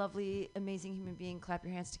comedian, what a lovely, amazing human being. Clap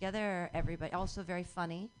your hands together, everybody. Also very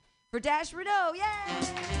funny. For Dash Rideau, yay!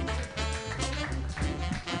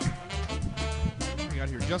 We got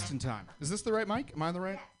here just in time. Is this the right mic? Am I on the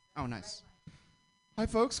right? Oh, nice. Hi,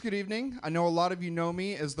 folks. Good evening. I know a lot of you know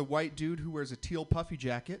me as the white dude who wears a teal puffy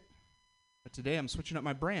jacket, but today I'm switching up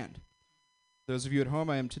my brand. Those of you at home,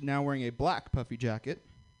 I am now wearing a black puffy jacket.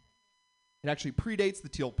 It actually predates the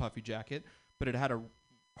teal puffy jacket, but it had a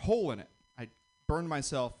hole in it. I burned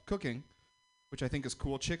myself cooking, which I think is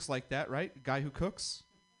cool. Chicks like that, right? A guy who cooks.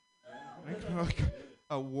 Like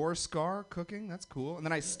a war scar cooking. That's cool. And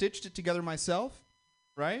then I stitched it together myself,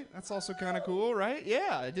 right? That's also kind of cool, right?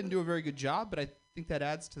 Yeah, I didn't do a very good job, but I think that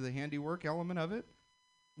adds to the handiwork element of it.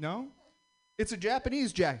 No? It's a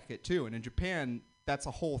Japanese jacket, too. And in Japan, that's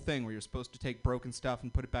a whole thing where you're supposed to take broken stuff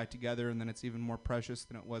and put it back together, and then it's even more precious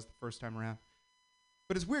than it was the first time around.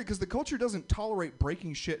 But it's weird because the culture doesn't tolerate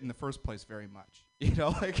breaking shit in the first place very much.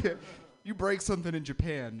 You break something in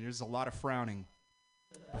Japan, there's a lot of frowning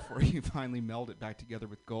before you finally meld it back together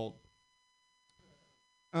with gold.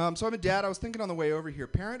 So I'm a dad. I was thinking on the way over here,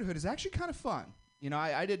 parenthood is actually kind of fun.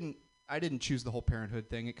 I didn't choose the whole parenthood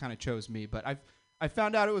thing. It kind of chose me. But I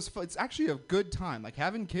found out it's actually a good time. Like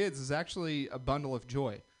having kids is actually a bundle of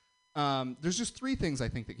joy. There's just 3 things I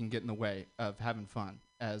think that can get in the way of having fun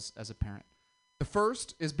as a parent. The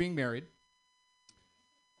first is being married.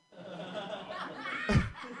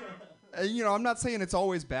 I'm not saying it's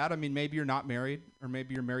always bad. I mean, maybe you're not married, or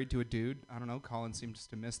maybe you're married to a dude. I don't know. Colin seems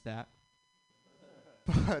to miss that.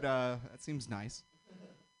 But that seems nice.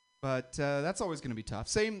 But that's always going to be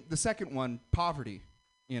tough. The second one, poverty.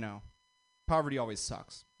 Poverty always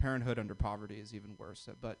sucks. Parenthood under poverty is even worse.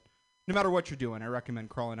 But no matter what you're doing, I recommend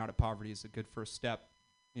crawling out of poverty is a good first step.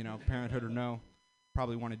 Parenthood or no,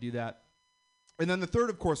 probably want to do that. And then the third,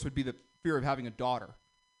 of course, would be the fear of having a daughter.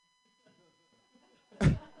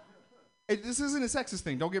 This isn't a sexist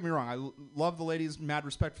thing. Don't get me wrong. I love the ladies, mad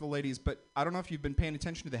respect for the ladies, but I don't know if you've been paying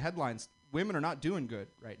attention to the headlines. Women are not doing good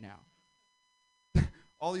right now.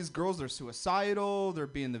 All these girls are suicidal. They're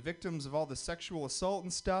being the victims of all the sexual assault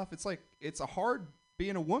and stuff. It's a hard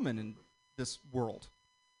being a woman in this world.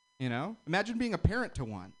 Imagine being a parent to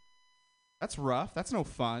one. That's rough. That's no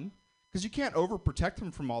fun. Because you can't overprotect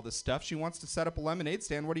them from all this stuff. She wants to set up a lemonade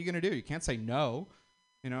stand. What are you going to do? You can't say no.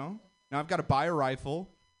 Now I've got to buy a rifle,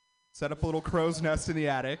 set up a little crow's nest in the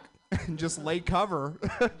attic, and just lay cover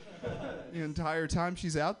the entire time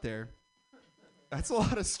she's out there. That's a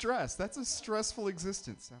lot of stress. That's a stressful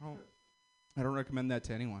existence. I don't recommend that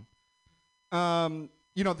to anyone.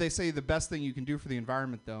 They say the best thing you can do for the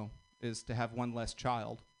environment, though, is to have one less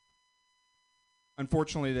child.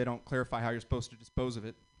 Unfortunately, they don't clarify how you're supposed to dispose of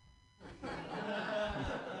it.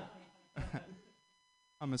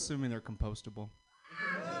 I'm assuming they're compostable.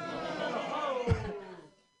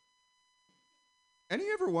 Any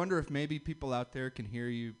ever wonder if maybe people out there can hear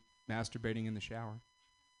you masturbating in the shower?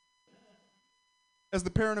 As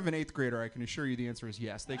the parent of an 8th grader, I can assure you the answer is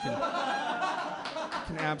yes. They can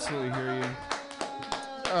absolutely hear you.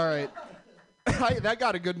 All right. That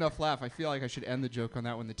got a good enough laugh. I feel like I should end the joke on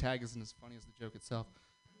that one. The tag isn't as funny as the joke itself.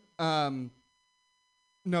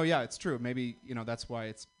 No, yeah, it's true. Maybe, that's why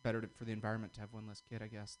it's better for the environment to have one less kid, I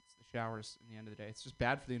guess. It's the showers in the end of the day. It's just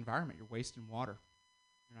bad for the environment. You're wasting water.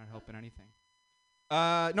 You're not helping anything.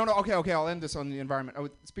 Okay, I'll end this on the environment.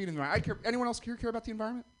 Speaking of the environment, anyone else here care about the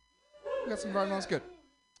environment? We got some environment. That's good.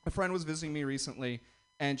 A friend was visiting me recently,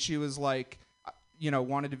 and she was like,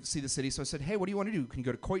 wanted to see the city. So I said, hey, what do you want to do? You can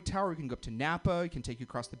go to Coit Tower. We can go up to Napa. We can take you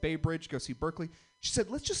across the Bay Bridge, go see Berkeley. She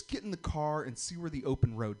said, let's just get in the car and see where the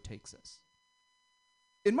open road takes us.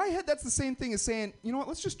 In my head, that's the same thing as saying, you know what,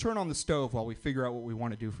 let's just turn on the stove while we figure out what we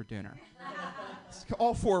want to do for dinner.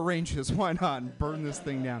 All 4 ranges, why not? Burn this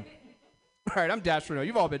thing down. All right, I'm Dash Renault.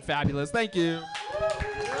 You've all been fabulous. Thank you.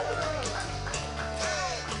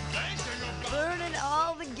 Burning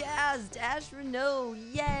all the gas, Dash Renault.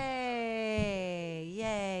 Yay.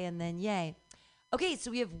 Yay, and then yay. Okay,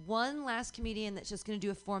 so we have one last comedian that's just going to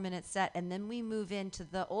do a 4-minute set, and then we move into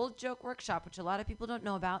the old joke workshop, which a lot of people don't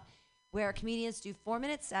know about, where comedians do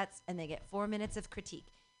 4-minute sets and they get 4 minutes of critique.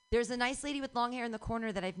 There's a nice lady with long hair in the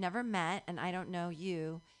corner that I've never met, and I don't know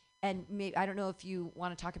you. And I don't know if you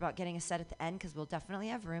want to talk about getting a set at the end, because we'll definitely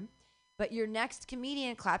have room. But your next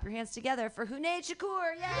comedian, clap your hands together for Hunaid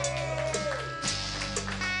Shakur. Yay!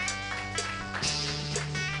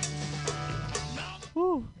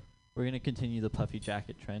 Woo. We're going to continue the puffy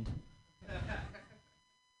jacket trend.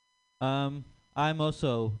 I'm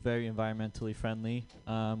also very environmentally friendly,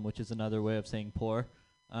 which is another way of saying poor.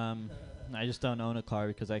 I just don't own a car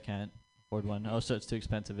because I can't afford one. Also, it's too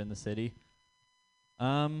expensive in the city.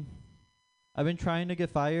 I've been trying to get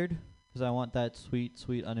fired because I want that sweet,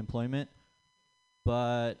 sweet unemployment.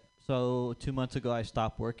 But so 2 months ago, I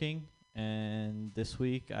stopped working, and this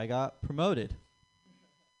week I got promoted,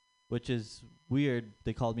 which is weird.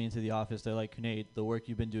 They called me into the office. They're like, Hunaid, the work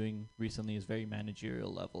you've been doing recently is very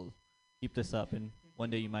managerial level. Keep this up, and one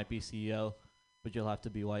day you might be CEO, but you'll have to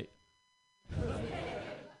be white.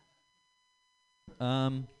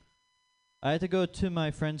 I had to go to my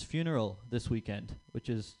friend's funeral this weekend, which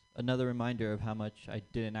is another reminder of how much I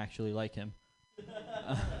didn't actually like him.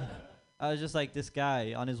 I was just like, this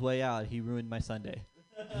guy, on his way out, he ruined my Sunday.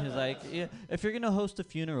 He was like, yeah, if you're going to host a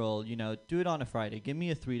funeral, do it on a Friday. Give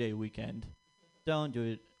me a 3-day weekend. Don't do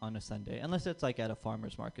it on a Sunday, unless it's like at a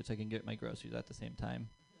farmer's market so I can get my groceries at the same time.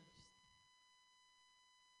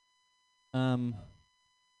 A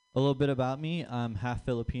little bit about me. I'm half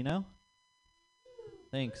Filipino.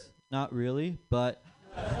 Thanks. Not really, but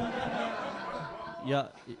yeah,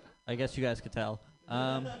 I guess you guys could tell.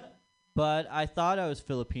 But I thought I was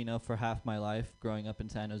Filipino for half my life growing up in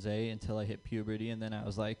San Jose until I hit puberty, and then I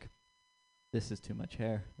was like, this is too much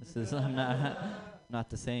hair. This is not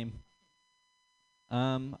the same.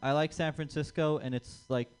 I like San Francisco, and it's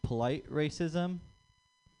like polite racism.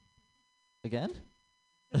 Again?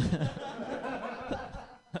 I had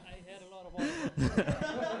a lot of water.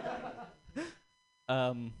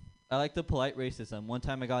 I like the polite racism. One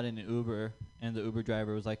time I got in an Uber, and the Uber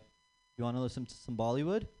driver was like, you want to listen to some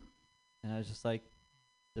Bollywood? And I was just like,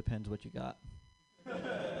 depends what you got.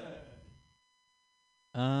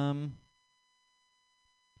 I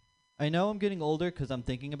know I'm getting older because I'm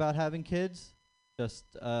thinking about having kids.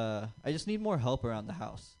 I just need more help around the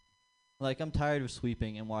house. Like, I'm tired of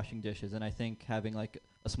sweeping and washing dishes, and I think having like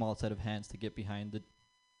a small set of hands to get behind the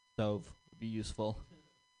stove would be useful.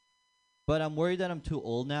 But I'm worried that I'm too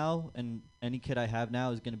old now, and any kid I have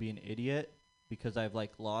now is going to be an idiot because I've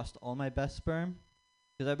like lost all my best sperm.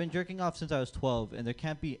 Because I've been jerking off since I was 12, and there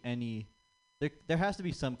can't be any. There has to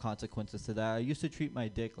be some consequences to that. I used to treat my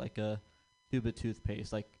dick like a tube of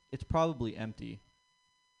toothpaste. Like, it's probably empty.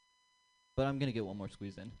 But I'm going to get one more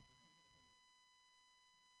squeeze in.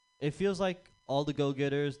 It feels like all the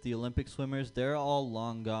go-getters, the Olympic swimmers, they're all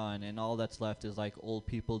long gone, and all that's left is like old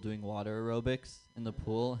people doing water aerobics in the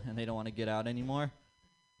pool, and they don't want to get out anymore.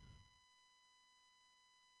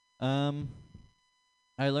 I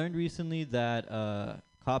learned recently that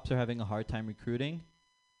cops are having a hard time recruiting,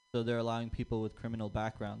 so they're allowing people with criminal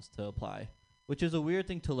backgrounds to apply, which is a weird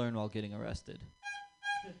thing to learn while getting arrested.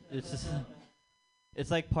 It's just it's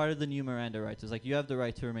like part of the new Miranda rights. It's like, you have the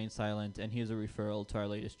right to remain silent, and here's a referral to our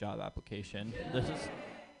latest job application. This is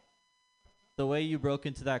the way you broke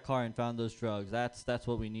into that car and found those drugs. That's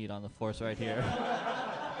what we need on the force right here.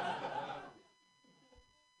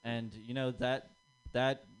 And you know, that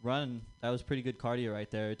run, that was pretty good cardio right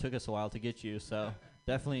there. It took us a while to get you, so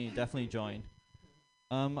definitely join.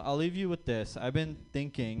 I'll leave you with this. I've been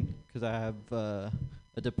thinking, because I have a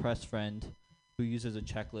depressed friend who uses a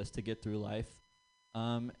checklist to get through life.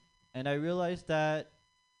 And I realized that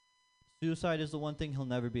Suicide is the one thing he'll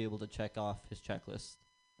never be able to check off his checklist,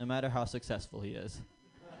 no matter how successful he is.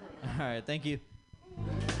 All right, thank you.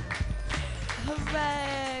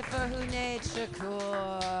 Hooray for Hunaid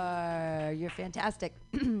Shakur. You're fantastic.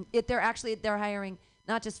 They're hiring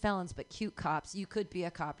not just felons, but cute cops. You could be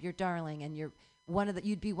a cop. You're darling, and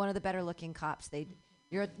you'd be one of the better looking cops.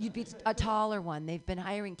 You'd be a taller one. They've been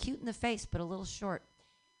hiring cute in the face, but a little short.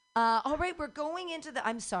 All right, we're going into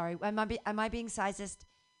I'm sorry. Am I being sizist?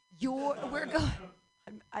 We're going.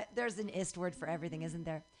 There's an ist word for everything, isn't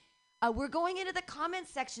there? We're going into the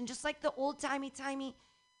comments section, just like the old timey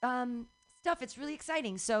stuff. It's really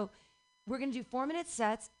exciting. So we're going to do 4-minute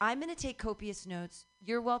sets. I'm going to take copious notes.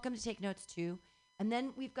 You're welcome to take notes too. And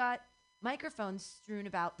then we've got microphones strewn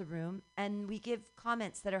about the room, and we give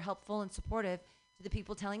comments that are helpful and supportive to the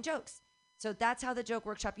people telling jokes. So that's how the Joke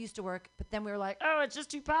Workshop used to work. But then we were like, oh, it's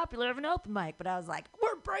just too popular of an open mic. But I was like,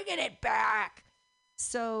 we're bringing it back.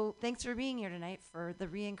 So thanks for being here tonight for the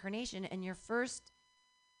reincarnation. And your first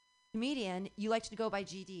comedian, you like to go by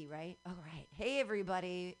GD, right? All right. Hey,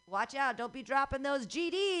 everybody. Watch out. Don't be dropping those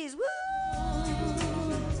GDs. Woo!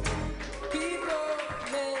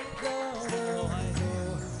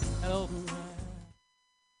 Hello.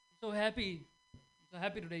 So happy. So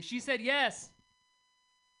happy today. She said yes.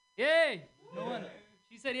 Yay! No one.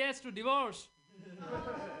 She said yes to divorce.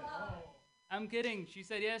 I'm kidding. She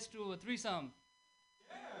said yes to a threesome.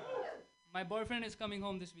 My boyfriend is coming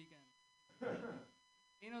home this weekend.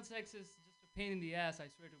 Anal sex is just a pain in the ass, I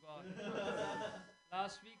swear to God.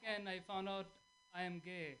 Last weekend, I found out I am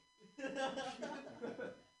gay.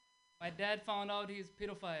 My dad found out he's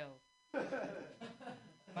pedophile.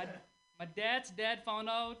 My dad's dad found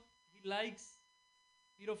out he likes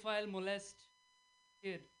pedophile molest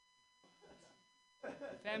kid.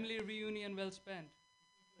 Family reunion well spent.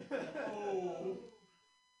 Had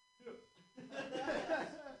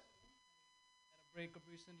a breakup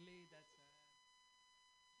recently. That's sad.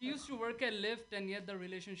 She used to work at Lyft, and yet the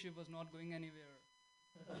relationship was not going anywhere.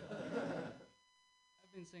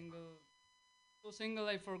 I've been single. So single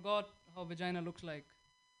I forgot how vagina looks like.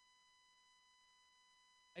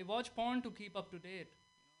 I watch porn to keep up to date.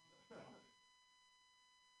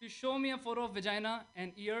 If you show me a photo of vagina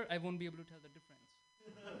and ear, I won't be able to tell the difference.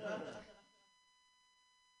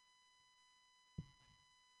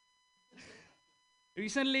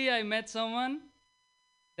 Recently, I met someone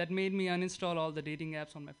that made me uninstall all the dating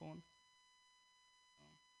apps on my phone.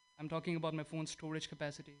 I'm talking about my phone's storage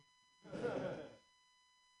capacity.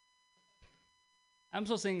 I'm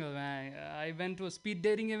so single, man. I went to a speed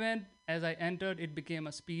dating event. As I entered, it became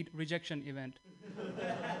a speed rejection event.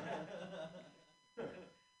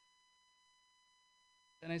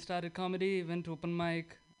 Then I started comedy, went to open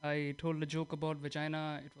mic. I told a joke about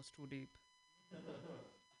vagina. It was too deep.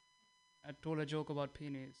 I told a joke about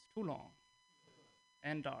penis. Too long.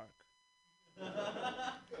 And dark.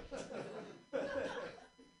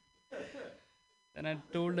 Then I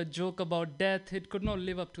told a joke about death. It could not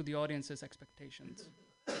live up to the audience's expectations.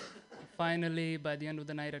 Finally, by the end of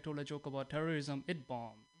the night, I told a joke about terrorism. It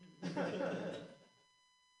bombed.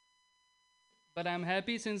 But I'm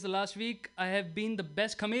happy since the last week, I have been the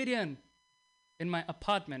best comedian in my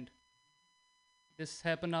apartment. This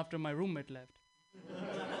happened after my roommate left.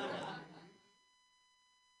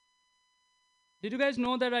 Did you guys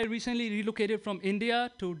know that I recently relocated from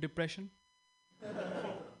India to depression?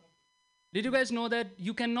 Did you guys know that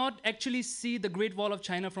you cannot actually see the Great Wall of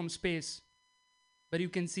China from space, but you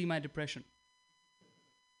can see my depression?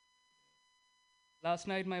 Last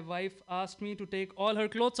night, my wife asked me to take all her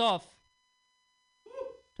clothes off.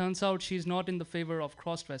 Turns out she's not in the favor of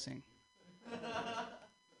cross-dressing.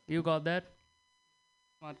 You got that?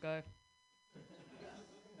 Smart guy.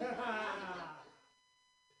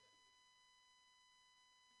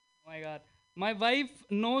 Oh my God. My wife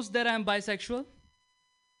knows that I'm bisexual.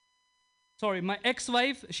 Sorry, my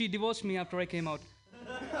ex-wife, she divorced me after I came out.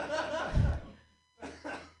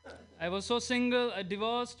 I was so single, I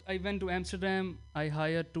divorced. I went to Amsterdam. I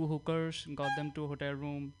hired 2 hookers, got them to a hotel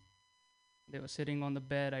room. They were sitting on the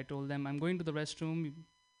bed. I told them, I'm going to the restroom.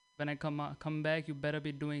 When I come back, you better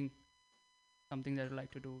be doing something that you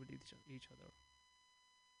like to do with each other.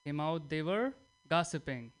 Came out, they were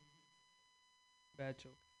gossiping. Bad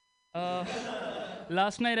joke.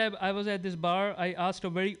 Last night, I was at this bar. I asked a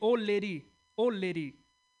very old lady,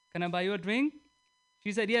 can I buy you a drink?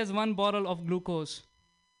 She said, yes, 1 bottle of glucose.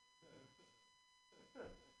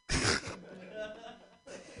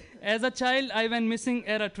 As a child, I went missing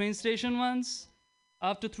at a train station once.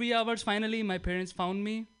 After 3 hours, finally, my parents found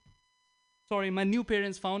me. Sorry, my new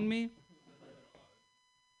parents found me.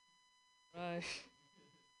 Right.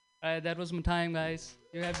 That was my time, guys.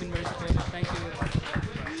 You have been very supportive. Thank you.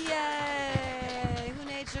 Yay!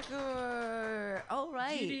 Hune Shakur. All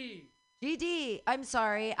right. GD. GD. I'm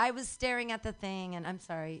sorry. I was staring at the thing, and I'm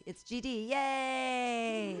sorry. It's GD.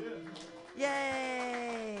 Yay!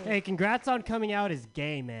 Yay! Hey, congrats on coming out as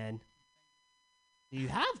gay, man. You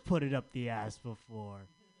have put it up the ass before.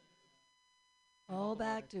 All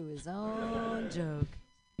back to his own joke.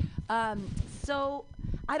 So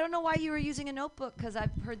I don't know why you were using a notebook, because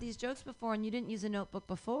I've heard these jokes before, and you didn't use a notebook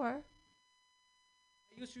before.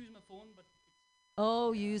 I used to use my phone, but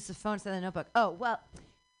Oh, you used the phone instead of the notebook. Oh, well,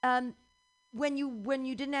 when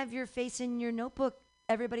you didn't have your face in your notebook,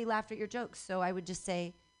 everybody laughed at your jokes. So I would just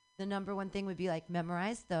say the number one thing would be like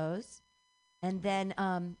memorize those. And then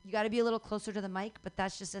you got to be a little closer to the mic, but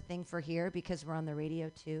that's just a thing for here because we're on the radio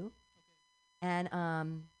too. And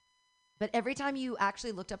but every time you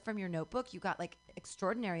actually looked up from your notebook, you got like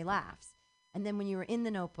extraordinary laughs. And then when you were in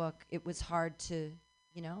the notebook, it was hard to,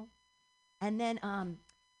 you know. And then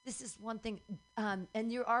this is one thing,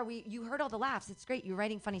 and you heard all the laughs. It's great. You're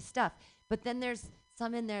writing funny stuff. But then there's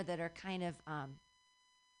some in there that are kind of,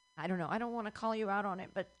 I don't know. I don't want to call you out on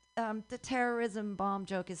it, but the terrorism bomb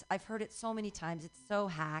joke is, I've heard it so many times. It's so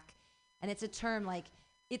hack. And it's a term like,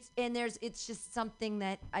 it's just something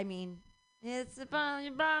that, I mean, it's a bomb, you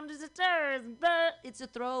bombed is a terrorism, but it's a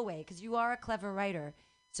throwaway because you are a clever writer.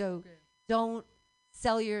 So don't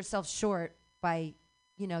sell yourself short by,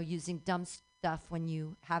 you know, using dumb stuff when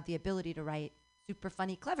you have the ability to write super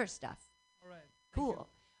funny, clever stuff. all right. Cool.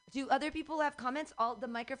 Do other people have comments? All the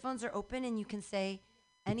microphones are open and you can say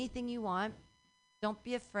anything you want. Don't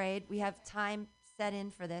be afraid. We have time set in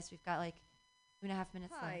for this. We've got like 2.5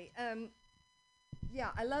 minutes Hi. left. Yeah,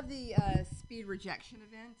 I love the speed rejection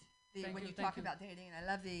event. When you talk about dating, and I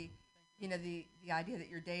love the idea that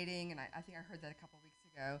you're dating, and I think I heard that a couple weeks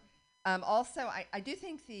ago. Also, I do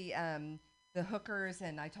think the hookers,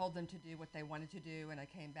 and I told them to do what they wanted to do, and I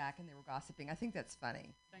came back and they were gossiping. I think that's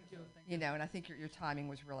funny. Thank you. You know, and I think your timing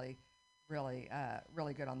was really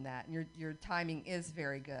good on that, and your timing is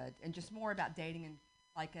very good, and just more about dating and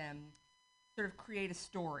like sort of create a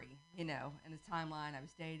story, you know, and the timeline. I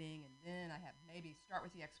was dating, and then I have maybe start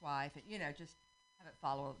with the ex-wife, and you know, just have it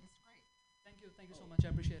follow. It's great. Thank you. Thank you so much. I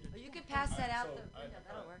appreciate it. Oh, you could pass that out the window.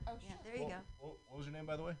 That'll work. Oh, yeah, sure. there you go. What was your name,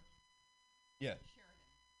 by the way? Yeah.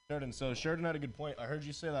 Sheridan. So Sheridan had a good point. I heard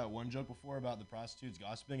you say that one joke before about the prostitutes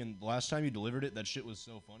gossiping, and the last time you delivered it, that shit was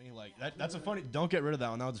so funny. Like that's a funny. Don't get rid of that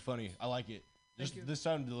one. That was funny. I like it. Just this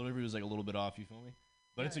time the delivery was like a little bit off. You feel me?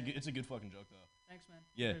 But it's a good fucking joke though. Thanks, man.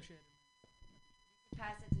 Yeah. Appreciate it.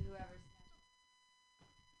 Pass it to whoever's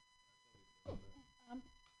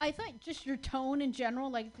I thought just your tone in general,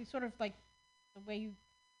 like the sort of like the way you,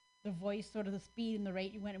 the voice, sort of the speed and the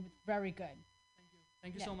rate you went, it was very good.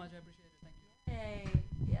 Thank you so much. I appreciate it. Thank you. Hey,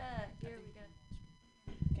 yeah, here we go.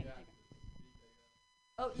 Okay.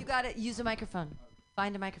 Oh, you got to use a microphone.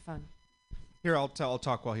 Find a microphone. Here, I'll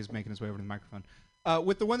talk while he's making his way over to the microphone.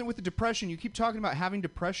 With the one with the depression, you keep talking about having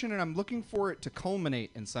depression, and I'm looking for it to culminate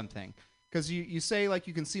in something. Because you say, like,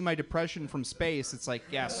 you can see my depression from space. It's like,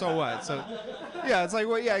 yeah, so what? So, yeah, it's like,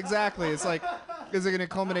 well, yeah, exactly. It's like, is it going to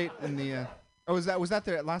culminate in the... oh, was that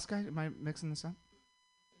the last guy? Am I mixing this up?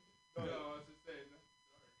 No, I was just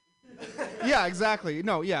saying. Yeah, exactly.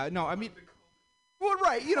 No, I mean... Well,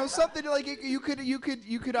 right, you know, something like you could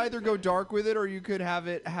either go dark with it or you could have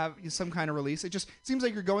it have some kind of release. It just seems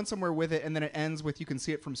like you're going somewhere with it, and then it ends with you can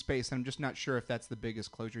see it from space. And I'm just not sure if that's the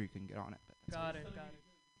biggest closure you can get on it. But Got it.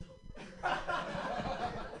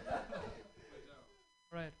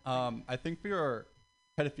 Right. I think for your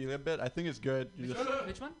pedophilia bit, I think it's good.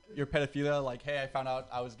 Which one? Your pedophilia, like, hey, I found out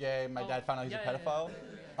I was gay. My dad found out he's a pedophile.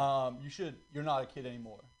 You're not a kid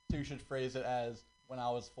anymore. So you should phrase it as, when I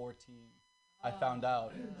was 14, I found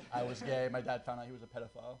out I was gay. My dad found out he was a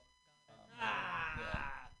pedophile.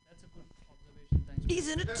 That's a good observation. Thanks. He's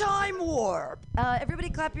in a time warp. Everybody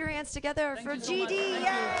clap your hands together for you so GD. much.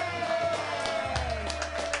 Thank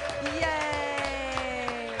Yay!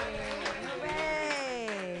 Yay!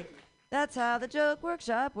 Hooray! That's how the joke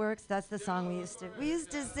workshop works. That's the song we used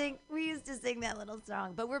to sing that little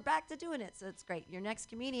song. But we're back to doing it, so it's great. Your next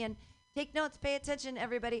comedian. Take notes, pay attention,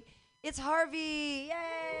 everybody. It's Harvey. Yay!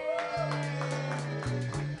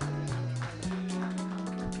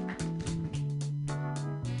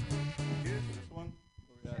 Here's this one.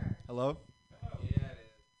 Hello? Yeah, it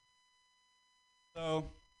is. So,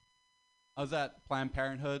 I was at Planned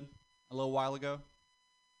Parenthood a little while ago.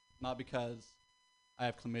 Not because I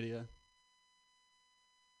have chlamydia.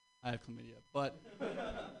 But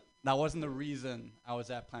that wasn't the reason I was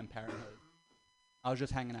at Planned Parenthood. I was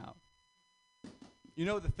just hanging out. You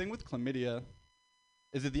know, the thing with chlamydia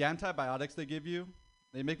is that the antibiotics they give you,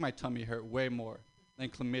 they make my tummy hurt way more than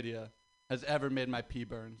chlamydia has ever made my pee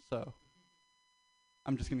burn. So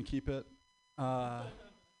I'm just gonna keep it. My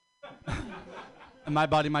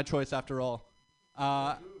body, my choice after all.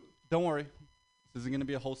 Don't worry, this isn't gonna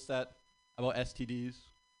be a whole set about STDs.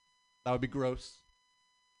 That would be gross.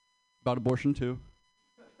 About abortion too.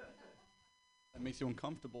 That makes you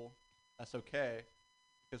uncomfortable. That's okay,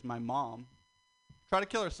 because my mom tried to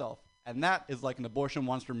kill herself, and that is like an abortion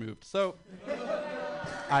once removed. So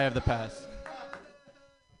I have the pass.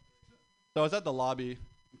 So I was at the lobby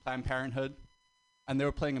in Planned Parenthood, and they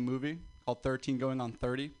were playing a movie called 13 Going on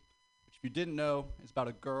 30, which if you didn't know, is about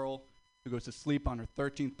a girl who goes to sleep on her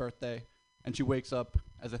 13th birthday, and she wakes up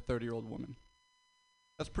as a 30-year-old woman.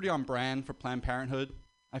 That's pretty on brand for Planned Parenthood,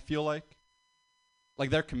 I feel like. Like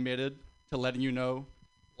they're committed to letting you know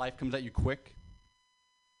life comes at you quick.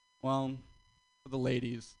 Well, for the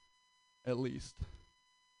ladies, at least.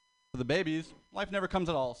 For the babies, life never comes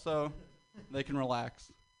at all, so they can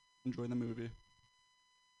relax, enjoy the movie.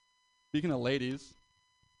 Speaking of ladies,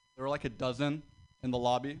 there were like a dozen in the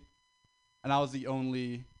lobby, and I was the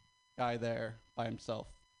only guy there by himself.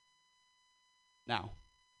 Now,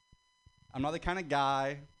 I'm not the kind of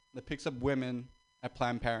guy that picks up women at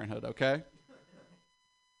Planned Parenthood, okay?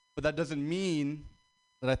 But that doesn't mean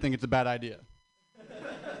that I think it's a bad idea.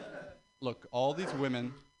 Look, all these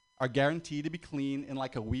women are guaranteed to be clean in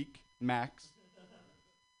like a week max.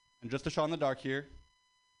 And just a shot in the dark here,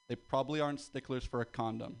 they probably aren't sticklers for a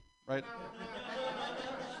condom, right?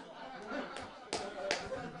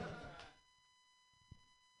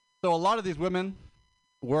 So a lot of these women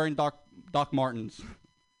wearing Doc Martens.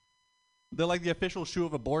 They're like the official shoe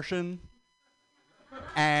of abortion.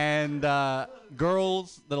 And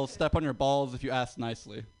girls that'll step on your balls if you ask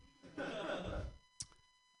nicely.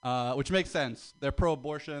 Which makes sense. They're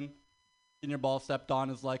pro-abortion. Getting your balls stepped on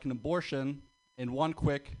is like an abortion in one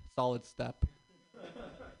quick, solid step.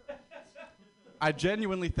 I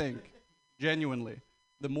genuinely think,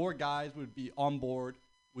 the more guys would be on board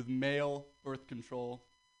with male birth control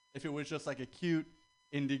if it was just like a cute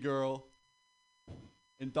indie girl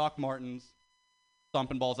in Doc Martens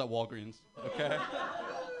stomping balls at Walgreens, okay?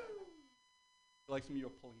 Like some of you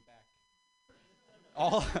are pulling back.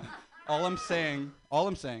 All I'm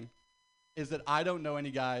saying is that I don't know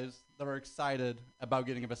any guys that are excited about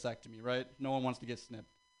getting a vasectomy, right? No one wants to get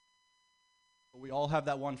snipped. But we all have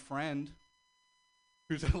that one friend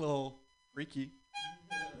who's a little freaky.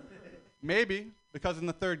 Maybe because in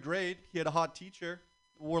the 3rd grade, he had a hot teacher,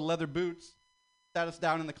 wore leather boots, sat us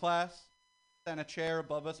down in the class, sat in a chair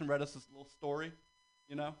above us and read us this little story,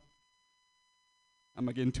 you know? Am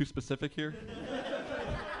I getting too specific here?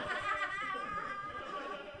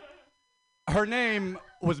 Her name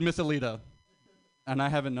was Miss Alita, and I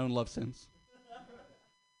haven't known love since.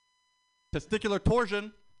 Testicular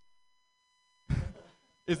torsion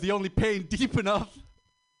is the only pain deep enough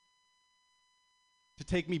to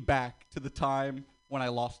take me back to the time when I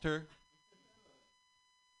lost her,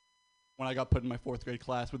 when I got put in my 4th grade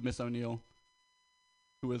class with Miss O'Neill,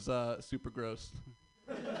 who was super gross.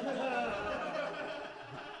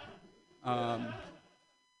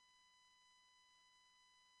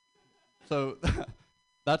 So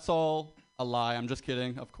that's all a lie. I'm just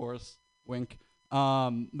kidding, of course. Wink.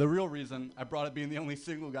 The real reason I brought up being the only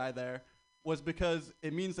single guy there was because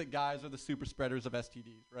it means that guys are the super spreaders of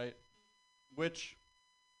STDs, right? Which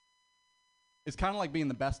is kind of like being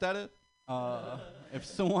the best at it. If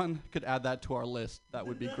someone could add that to our list, that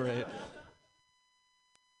would be great.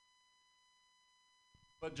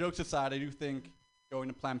 But jokes aside, I do think going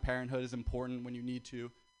to Planned Parenthood is important when you need to,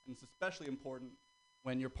 and it's especially important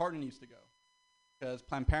when your partner needs to go, because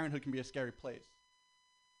Planned Parenthood can be a scary place.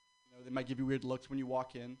 You know, they might give you weird looks when you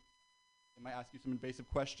walk in. They might ask you some invasive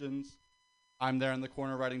questions. I'm there in the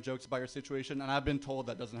corner writing jokes about your situation, and I've been told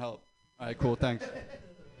that doesn't help. All right, cool, thanks.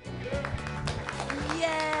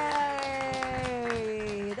 Yay!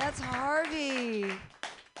 That's Harvey.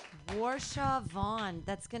 Warshaw Vaughn.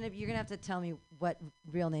 You're gonna have to tell me what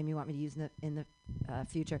real name you want me to use in the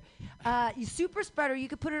future. You super spreader. You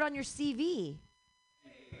could put it on your CV.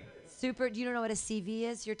 Super. You don't know what a CV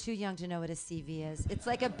is? You're too young to know what a CV is. It's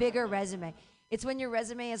like a bigger resume. It's when your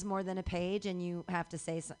resume is more than a page and you have to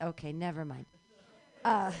say, okay, never mind.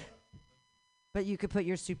 But you could put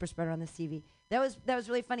your super spreader on the CV. That was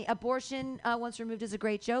really funny. Abortion once removed is a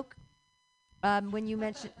great joke. When you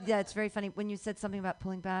mentioned, yeah, it's very funny. When you said something about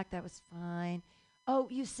pulling back, that was fine. Oh,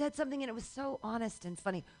 you said something and it was so honest and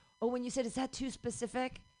funny. Oh, when you said, is that too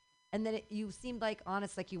specific? And then you seemed like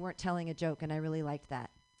honest, like you weren't telling a joke, and I really liked that.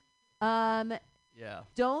 Yeah.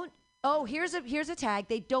 Don't Oh, here's a tag.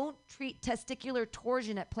 They don't treat testicular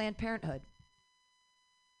torsion at Planned Parenthood.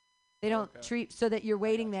 They don't treat so that you're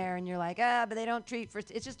waiting there and you're like, but they don't treat for.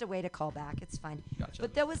 It's just a way to call back. It's fine. Gotcha.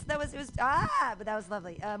 But but that was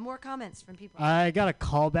lovely. More comments from people. I got a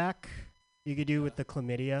callback you could do with the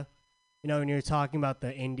chlamydia. You know, when you're talking about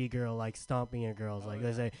the indie girl like stomping your girls, like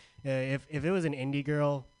they say, if it was an indie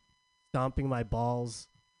girl stomping my balls,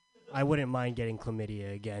 I wouldn't mind getting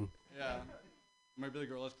chlamydia again. Yeah. Maybe the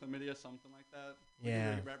girl has chlamydia, something like that.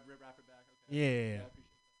 Yeah. Wrap it back. Okay. Yeah. I appreciate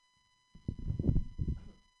that.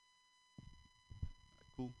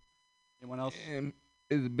 Cool. Anyone else?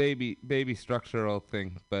 It's a baby structural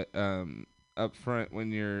thing, but up front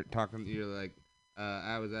when you're talking, you're like,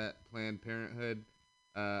 I was at Planned Parenthood.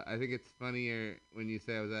 I think it's funnier when you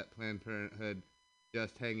say I was at Planned Parenthood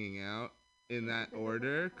just hanging out in that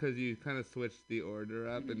order, because you kind of switched the order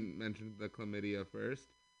up and mentioned the chlamydia first.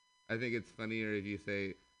 I think it's funnier if you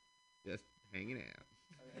say just hanging out.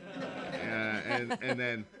 And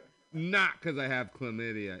then not because I have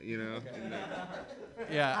chlamydia, you know?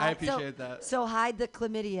 Yeah, I appreciate that. So hide the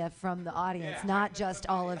chlamydia from the audience, not just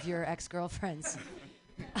all of your ex-girlfriends.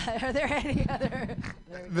 Are there any other?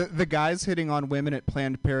 The guys hitting on women at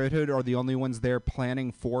Planned Parenthood are the only ones there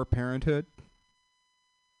planning for parenthood?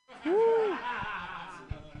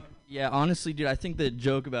 Yeah, honestly, dude, I think the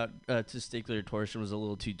joke about testicular torsion was a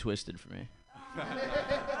little too twisted for me.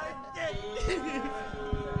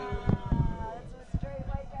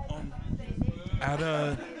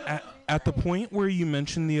 At the point where you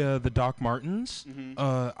mentioned the Doc Martens,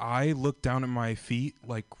 I looked down at my feet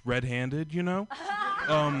like red-handed, you know,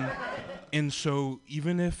 and so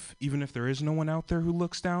even if there is no one out there who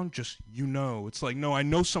looks down, just it's like no, I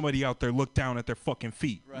know somebody out there looked down at their fucking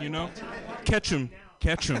feet, you know, catch them.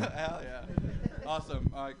 Hell yeah, awesome.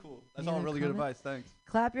 All right, cool. That's all really good advice. Thanks.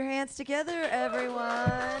 Clap your hands together,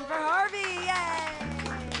 everyone, for Harvey! Yay!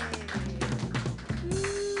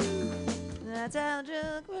 That's how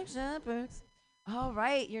Joke Workshop works. All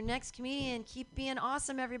right, your next comedian. Keep being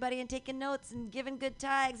awesome, everybody, and taking notes and giving good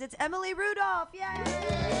tags. It's Emily Rudolph. Yay!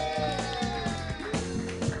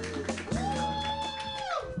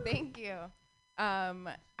 Thank you. How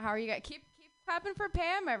are you guys? Keep clapping for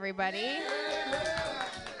Pam, everybody.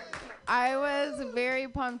 I was very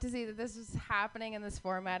pumped to see that this was happening in this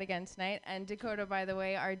format again tonight. And Dakota, by the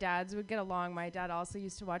way, our dads would get along. My dad also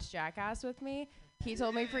used to watch Jackass with me. He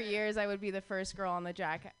told me for years I would be the first girl on the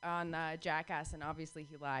Jackass, and obviously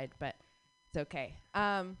he lied, but it's okay.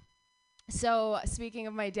 So speaking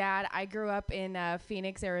of my dad, I grew up in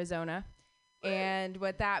Phoenix, Arizona, and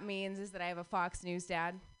what that means is that I have a Fox News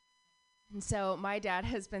dad. And so my dad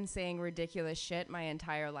has been saying ridiculous shit my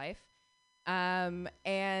entire life.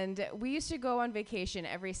 And we used to go on vacation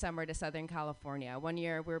every summer to Southern California. One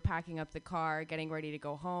year we were packing up the car, getting ready to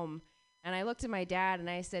go home. And I looked at my dad and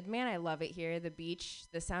I said, man, I love it here. The beach,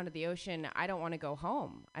 the sound of the ocean. I don't want to go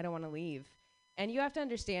home. I don't want to leave. And you have to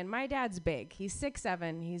understand, my dad's big. He's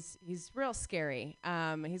 6'7". He's real scary.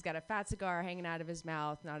 He's got a fat cigar hanging out of his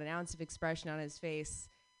mouth, not an ounce of expression on his face.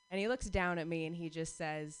 And he looks down at me and he just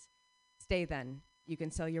says, stay then. You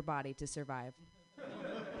can sell your body to survive.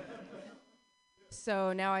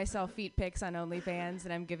 So now I sell feet pics on OnlyFans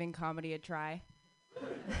and I'm giving comedy a try.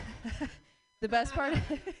 The best part...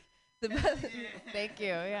 Thank you,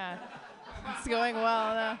 yeah. It's going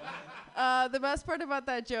well now. The best part about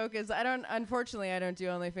that joke is unfortunately I don't do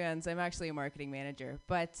OnlyFans. I'm actually a marketing manager.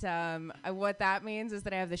 But what that means is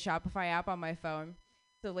that I have the Shopify app on my phone.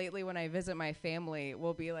 So lately when I visit my family,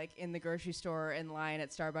 we'll be like in the grocery store in line at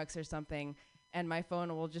Starbucks or something, and my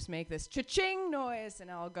phone will just make this cha-ching noise, and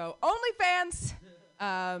I'll go, OnlyFans!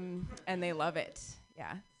 And they love it,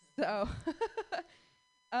 yeah. So,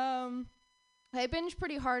 I binge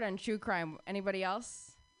pretty hard on true crime. Anybody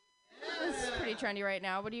else? This is pretty trendy right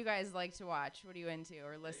now. What do you guys like to watch? What are you into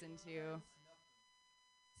or listen to?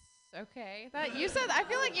 Okay. I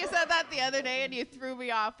feel like you said that the other day and you threw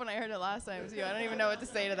me off when I heard it last time too. I don't even know what to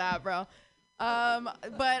say to that, bro.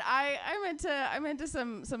 But I'm into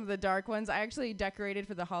some of the dark ones. I actually decorated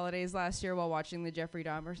for the holidays last year while watching the Jeffrey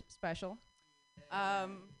Dahmer special.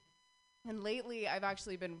 And lately, I've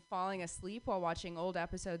actually been falling asleep while watching old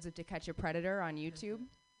episodes of To Catch a Predator on YouTube.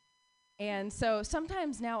 And so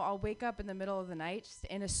sometimes now I'll wake up in the middle of the night just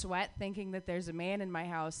in a sweat thinking that there's a man in my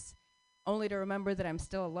house, only to remember that I'm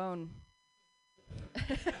still alone.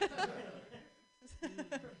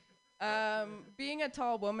 Being a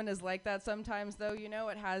tall woman is like that sometimes, though. You know,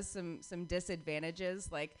 it has some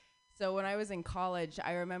disadvantages. Like, so when I was in college,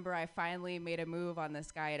 I remember I finally made a move on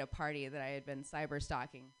this guy at a party that I had been cyber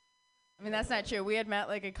stalking. I mean, that's not true. We had met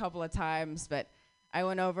like a couple of times, but I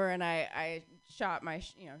went over and I shot my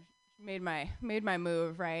made my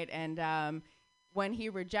move, right? And when he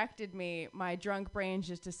rejected me, my drunk brain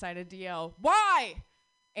just decided to yell, "Why?"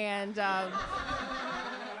 And to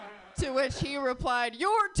which he replied,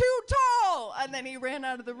 "You're too tall!" And then he ran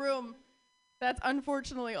out of the room. That's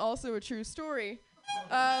unfortunately also a true story.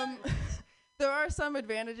 There are some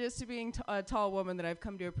advantages to being a tall woman that I've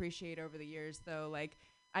come to appreciate over the years, though. Like,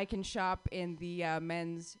 I can shop in the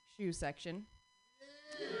men's shoe section.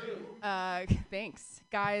 Thanks.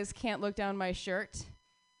 Guys can't look down my shirt.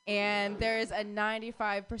 And there is a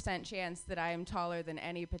 95% chance that I am taller than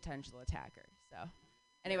any potential attacker. So,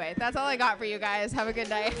 anyway, that's all I got for you guys. Have a good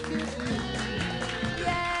night.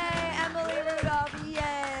 Yay, Emily Rudolph,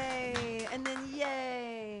 yay. And then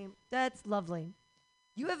yay. That's lovely.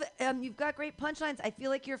 You have, you've got great punchlines. I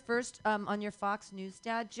feel like you're first on your Fox News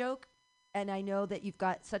dad joke, and I know that you've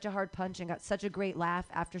got such a hard punch and got such a great laugh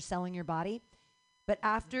after selling your body. But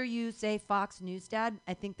after you say Fox News dad,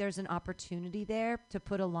 I think there's an opportunity there to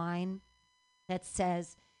put a line that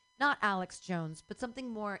says, not Alex Jones, but something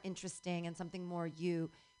more interesting and something more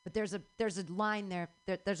you. But there's a line there,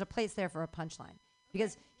 there's a place there for a punchline.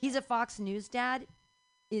 Because he's a Fox News dad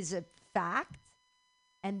is a fact,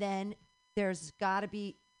 and then there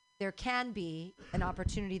can be an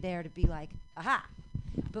opportunity there to be like, aha,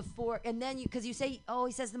 before, and then because you say, oh,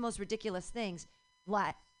 he says the most ridiculous things,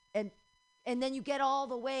 and then you get all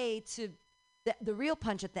the way to the real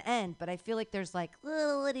punch at the end, but I feel like there's like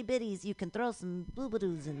little itty bitties, you can throw some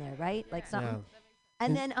boo-ba-doos in there, right? Like something. Yeah.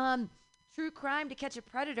 And then True Crime to Catch a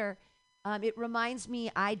Predator, it reminds me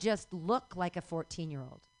I just look like a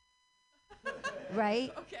 14-year-old.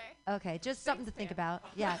 Right? Okay, just something to think about.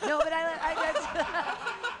 Yeah. No, but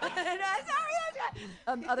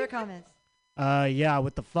sorry. Other comments? Yeah,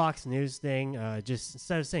 with the Fox News thing, just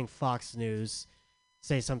instead of saying Fox News,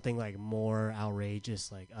 say something like more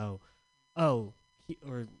outrageous, like or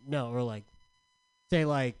like say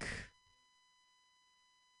like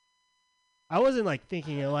I wasn't like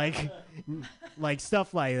thinking of like like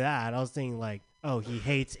stuff like that. I was thinking like, oh, he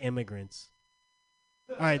hates immigrants.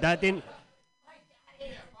 All right, that didn't.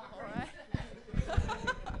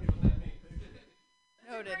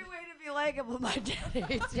 Noted. Great way to be likable. My dad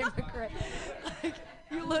hates immigrants. Like,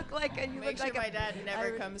 you look like, and you Make look sure like my dad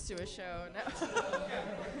never comes to a show.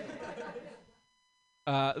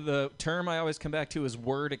 No. The term I always come back to is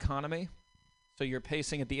word economy. So you're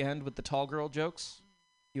pacing at the end with the tall girl jokes.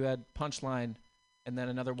 You had punchline, and then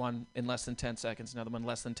another one in less than 10 seconds, another one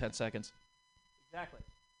less than 10 seconds. Exactly.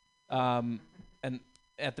 And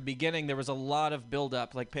at the beginning, there was a lot of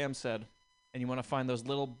build-up, like Pam said, and you want to find those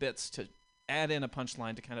little bits to add in a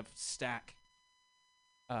punchline to kind of stack,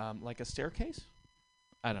 like a staircase?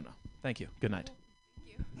 I don't know. Thank you. Good night.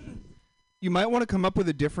 You might want to come up with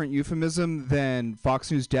a different euphemism than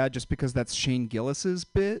Fox News Dad, just because that's Shane Gillis's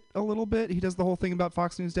bit a little bit. He does the whole thing about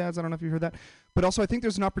Fox News Dads. I don't know if you heard that. But also, I think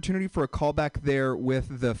there's an opportunity for a callback there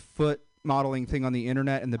with the foot modeling thing on the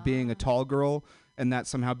internet and the being a tall girl and that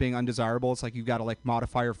somehow being undesirable. It's like you've got to like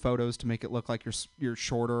modify your photos to make it look like you're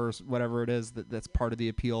shorter or whatever it is. That's part of the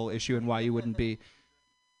appeal issue and why you wouldn't be.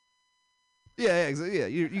 Yeah, exactly. Yeah,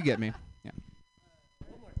 you get me. Yeah.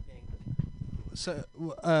 So,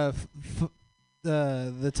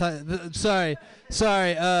 sorry.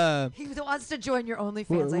 He wants to join your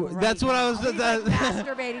OnlyFans. Like, right that's what I now. was. He's like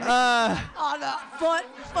masturbating on the foot,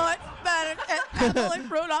 Emily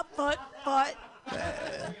Rudolph, foot.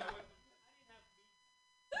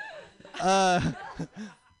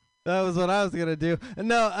 That was what I was gonna do.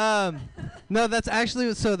 No, that's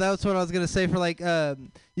actually so. That's what I was gonna say for like.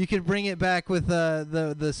 You could bring it back with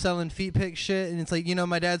the selling feet pic shit, and it's like,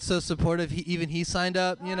 my dad's so supportive. He signed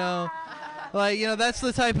up. Like that's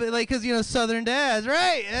the type of like, cause Southern dads,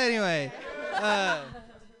 right? Anyway,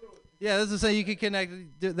 yeah, this is so you could connect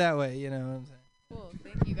that way. You know what I'm saying? Cool.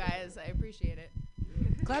 Thank you guys. I appreciate it.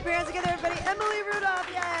 Clap your hands together, everybody. Emily Rudolph,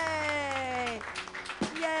 yay!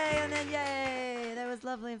 Yay, and then yay. That was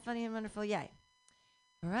lovely and funny and wonderful, yay.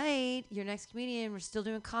 All right, your next comedian. We're still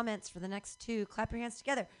doing comments for the next two. Clap your hands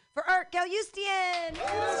together for Art Galustian.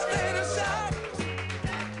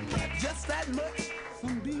 Just that much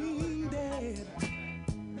from being dead.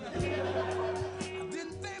 I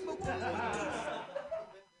didn't think my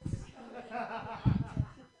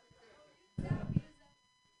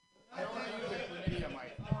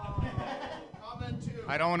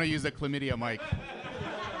I don't want to use the chlamydia mic.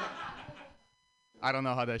 I don't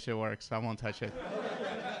know how that shit works. I won't touch it.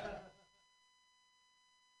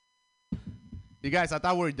 You guys, I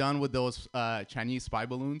thought we were done with those Chinese spy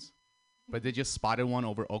balloons, but they just spotted one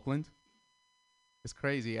over Oakland. It's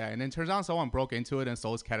crazy, yeah. And then turns out someone broke into it and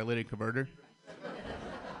stole his catalytic converter.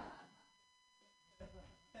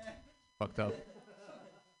 Fucked up.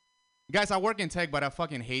 Guys, I work in tech, but I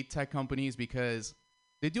fucking hate tech companies because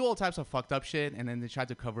they do all types of fucked up shit, and then they try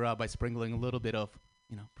to cover up by sprinkling a little bit of,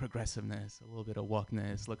 progressiveness, a little bit of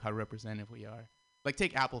wokeness. Look how representative we are. Like,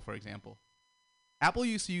 take Apple, for example. Apple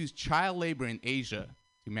used to use child labor in Asia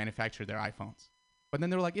to manufacture their iPhones. But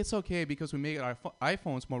then they were like, it's okay because we made our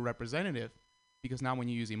iPhones more representative because now when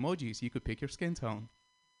you use emojis, you could pick your skin tone.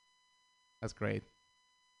 That's great.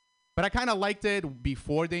 But I kind of liked it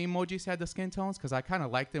before the emojis had the skin tones because I kind of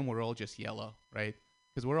liked them. We're all just yellow, right?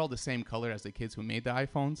 Because we're all the same color as the kids who made the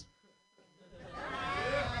iPhones.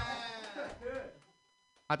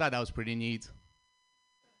 I thought that was pretty neat.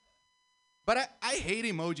 But I hate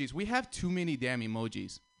emojis. We have too many damn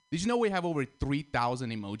emojis. Did you know we have over 3,000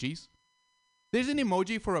 emojis? There's an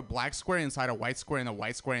emoji for a black square inside a white square and a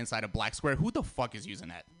white square inside a black square. Who the fuck is using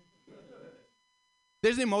that?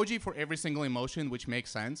 There's an emoji for every single emotion, which makes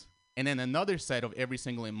sense. And then another set of every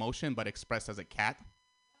single emotion, but expressed as a cat.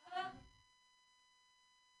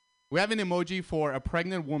 We have an emoji for a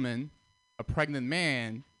pregnant woman, a pregnant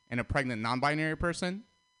man, and a pregnant non-binary person.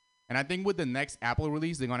 And I think with the next Apple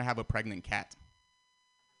release, they're going to have a pregnant cat.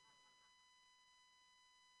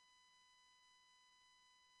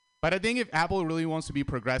 But I think if Apple really wants to be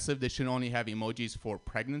progressive, they should only have emojis for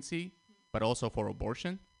pregnancy, but also for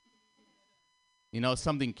abortion.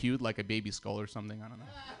 Something cute like a baby skull or something. I don't know.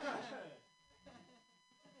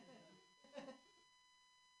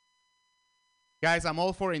 Guys, I'm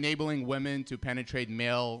all for enabling women to penetrate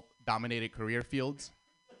male-dominated career fields.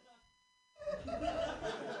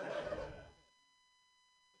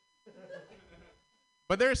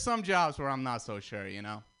 But there's some jobs where I'm not so sure,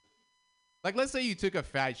 Like, let's say you took a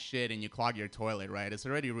fat shit and you clog your toilet, right? It's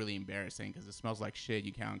already really embarrassing because it smells like shit.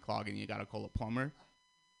 You can't clog and you got to call a plumber.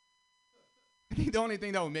 I think the only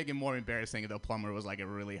thing that would make it more embarrassing if the plumber was like a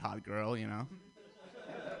really hot girl,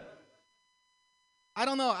 I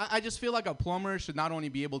don't know. I just feel like a plumber should not only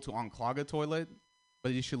be able to unclog a toilet,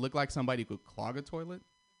 but he should look like somebody who could clog a toilet.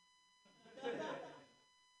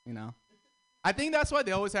 I think that's why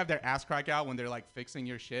they always have their ass crack out when they're like fixing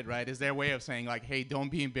your shit, right? Is their way of saying like, hey, don't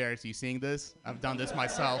be embarrassed. You seeing this? I've done this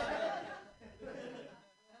myself.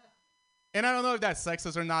 And I don't know if that's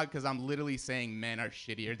sexist or not because I'm literally saying men are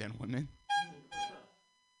shittier than women.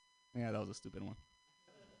 Yeah, that was a stupid one.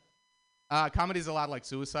 Comedy's a lot like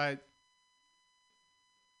suicide.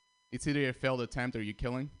 It's either a failed attempt or you're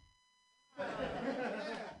killing.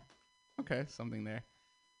 Okay, something there.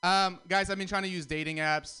 Guys, I've been trying to use dating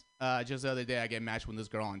apps. Just the other day, I get matched with this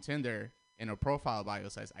girl on Tinder, and her profile bio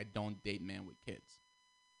says, I don't date men with kids.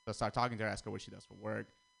 So I start talking to her, ask her what she does for work.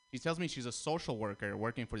 She tells me she's a social worker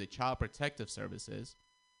working for the Child Protective Services,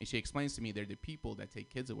 and she explains to me they're the people that take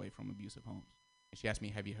kids away from abusive homes. And she asked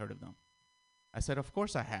me, have you heard of them? I said, of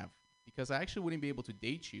course I have, because I actually wouldn't be able to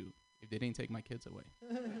date you if they didn't take my kids away.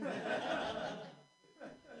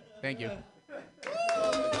 Thank you.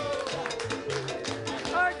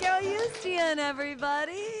 Arkel Eustian,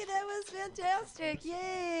 everybody. That was fantastic.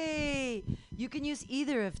 Yay. You can use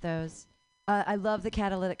either of those. I love the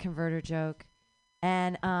catalytic converter joke.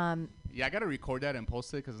 And yeah, I got to record that and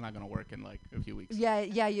post it because it's not going to work in like a few weeks.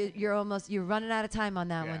 yeah, you're running out of time on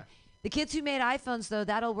that one. The kids who made iPhones, though,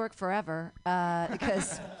 that'll work forever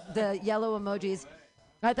because the yellow emojis.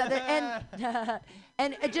 I thought that,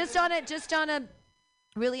 and just on a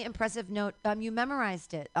really impressive note, you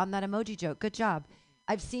memorized it on that emoji joke. Good job.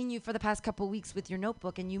 I've seen you for the past couple weeks with your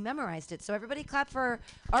notebook, and you memorized it. So everybody clap for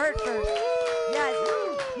Art for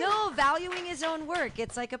valuing his own work.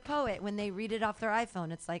 It's like a poet when they read it off their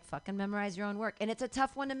iPhone. It's like fucking memorize your own work, and it's a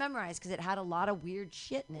tough one to memorize because it had a lot of weird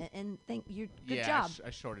shit in it. And good job. I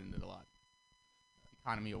shortened it a lot.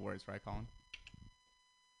 Economy of words, right, Colin?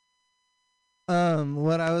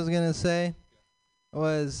 What I was gonna say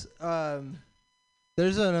was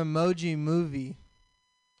there's an emoji movie.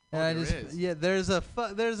 And there's a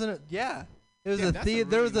theater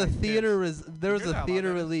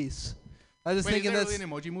release. I just thinking that's really an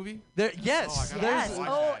emoji movie. Yes.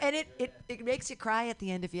 And it makes you cry at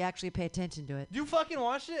the end if you actually pay attention to it. You fucking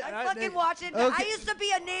watched it? I fucking watched it. Okay. I used to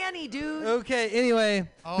be a nanny, dude. Okay. Anyway,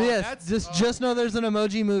 just know there's an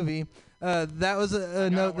emoji movie. That was a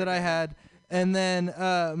note that I had. And then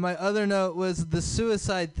my other note was the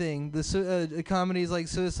suicide thing. The comedies like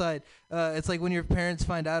suicide. It's like when your parents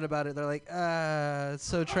find out about it, they're like, it's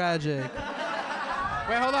so tragic.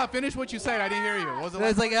 Wait, hold on. Finish what you said. I didn't hear you. What was it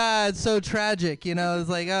It's like, it's so tragic. It's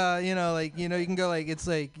like, you can go like, it's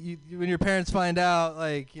like when your parents find out,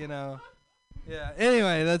 like, Yeah.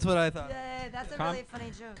 Anyway, that's what I thought. Yeah, that's a really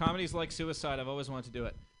funny joke. Comedies like suicide. I've always wanted to do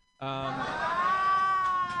it.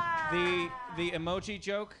 The emoji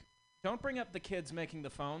joke. Don't bring up the kids making the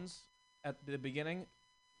phones. at the beginning.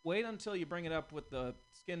 Wait until you bring it up with the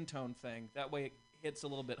skin tone thing. That way it hits a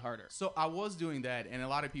little bit harder. So I was doing that, and a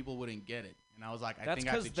lot of people wouldn't get it. And I was like, I That's think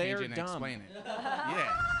I have to 'cause change they're it and dumb. explain it.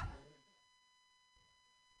 Yeah.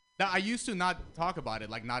 Now, I used to not talk about it,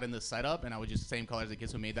 like not in the setup, and I would just same color as the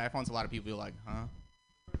kids who made the iPhones. A lot of people were like, huh?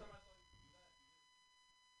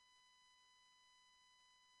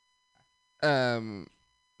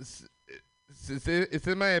 It's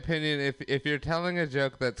in my opinion, if you're telling a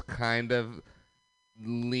joke that's kind of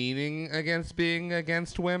leaning against being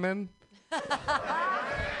against women,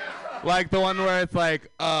 like the one where it's like,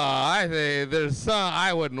 I think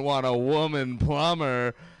I wouldn't want a woman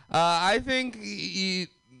plumber. I think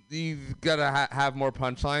you've got to have more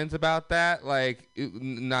punchlines about that, like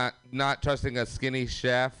not trusting a skinny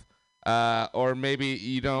chef, or maybe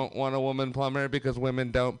you don't want a woman plumber because women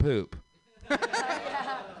don't poop.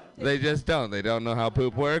 They just don't. They don't know how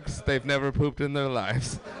poop works. They've never pooped in their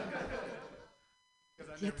lives.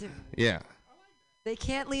 Yeah. They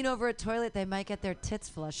can't lean over a toilet. They might get their tits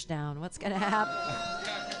flushed down. What's going to happen?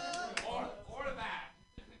 Or that.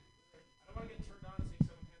 I don't want to get turned on to see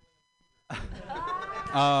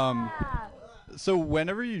someone So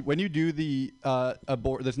when you do the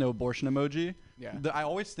there's no abortion emoji. Yeah. I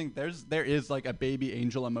always think there is like a baby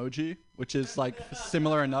angel emoji, which is like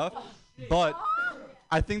similar enough, but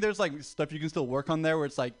I think there's like stuff you can still work on there where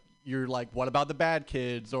it's like you're like, what about the bad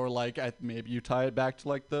kids, or like maybe you tie it back to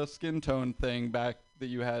like the skin tone thing back that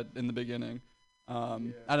you had in the beginning. I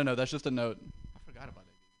don't know. That's just a note. I forgot about it.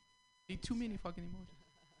 Need too many fucking emojis.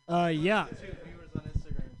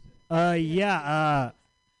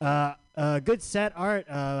 Good set art.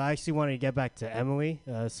 I actually wanted to get back to Emily.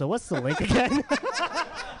 So what's the link again?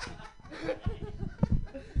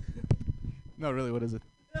 No, really, what is it?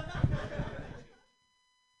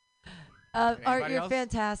 Art, you're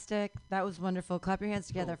fantastic. That was wonderful. Clap your hands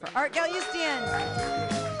together for Art Galustian.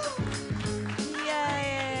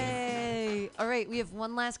 Yay! All right, we have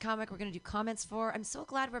one last comic we're going to do comments for. I'm so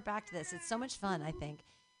glad we're back to this. It's so much fun, I think.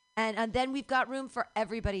 And then we've got room for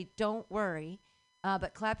everybody. Don't worry.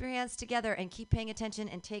 But clap your hands together and keep paying attention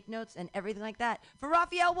and take notes and everything like that for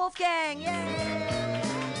Raphael Wolfgang. Yay!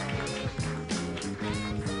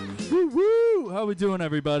 Woo woo! How we doing,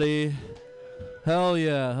 everybody? Hell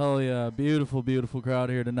yeah. Beautiful, beautiful crowd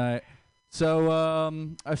here tonight. So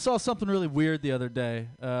I saw something really weird the other day.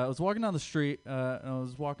 I was walking down the street, and I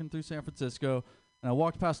was walking through San Francisco, and I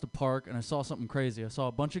walked past a park, and I saw something crazy. I saw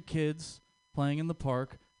a bunch of kids playing in the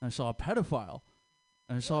park, and I saw a pedophile.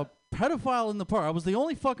 And I saw a pedophile in the park. I was the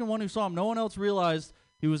only fucking one who saw him. No one else realized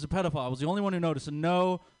he was a pedophile. I was the only one who noticed. And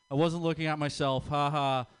no, I wasn't looking at myself. Ha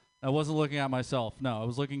ha. I wasn't looking at myself. No, I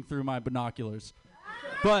was looking through my binoculars.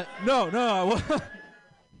 But no,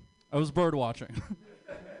 I was bird watching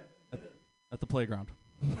at the playground,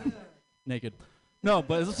 naked. No,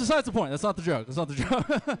 but it's besides the point. That's not the joke. I saw the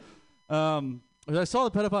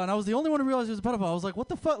pedophile, and I was the only one who realized he was a pedophile. I was like, what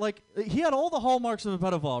the fuck? Like, he had all the hallmarks of a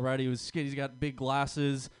pedophile, right? He was skinny. He's got big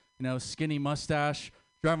glasses, skinny mustache,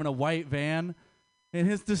 driving a white van. And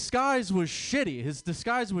his disguise was shitty. His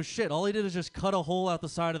disguise was shit. All he did is just cut a hole out the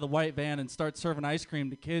side of the white van and start serving ice cream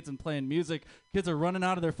to kids and playing music. Kids are running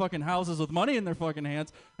out of their fucking houses with money in their fucking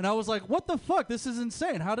hands. And I was like, what the fuck? This is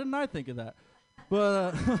insane. How didn't I think of that?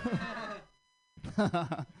 But,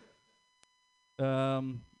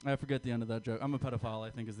 I forget the end of that joke. I'm a pedophile, I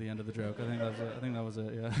think, is the end of the joke. I think that was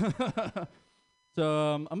it, yeah. So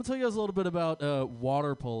I'm gonna tell you guys a little bit about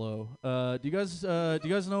water polo. Do you guys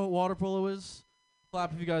know what water polo is?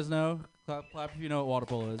 Clap if you guys know. Clap if you know what water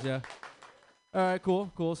polo is. Yeah. All right.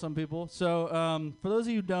 Cool. Some people. So for those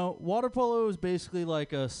of you who don't, water polo is basically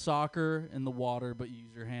like a soccer in the water, but you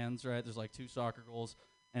use your hands. Right. There's like 2 soccer goals,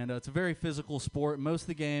 and it's a very physical sport. Most of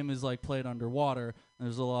the game is like played underwater.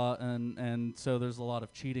 There's a lot, and so there's a lot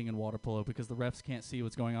of cheating in water polo because the refs can't see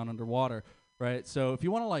what's going on underwater. Right. So if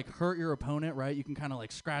you want to like hurt your opponent, right, you can kind of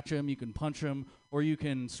like scratch him, you can punch him, or you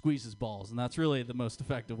can squeeze his balls, and that's really the most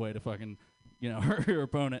effective way to fucking hurt your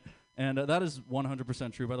opponent. And that is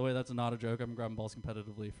 100% true. By the way, that's not a joke. I've been grabbing balls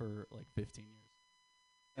competitively for like 15 years.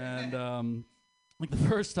 And like the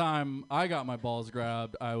first time I got my balls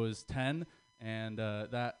grabbed, I was 10, and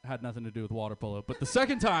that had nothing to do with water polo. But the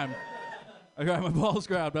second time I got my balls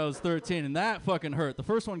grabbed, I was 13, and that fucking hurt. The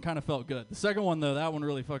first one kind of felt good. The second one, though, that one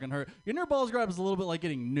really fucking hurt. Getting your balls grabbed is a little bit like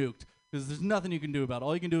getting nuked, because there's nothing you can do about it.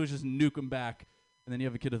 All you can do is just nuke them back, and then you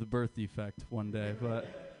have a kid with a birth defect one day. But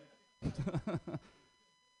I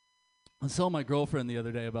was telling my girlfriend the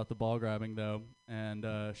other day about the ball grabbing, though,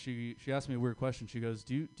 and she asked me a weird question. She goes,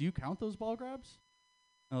 do you count those ball grabs?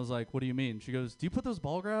 And I was like, what do you mean? She goes, do you put those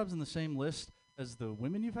ball grabs in the same list as the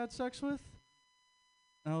women you've had sex with?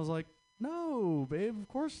 And I was like, No, babe, of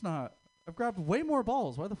course not. I've grabbed way more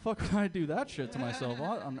balls. Why the fuck would I do that shit to myself?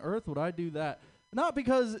 Why on earth would I do that? Not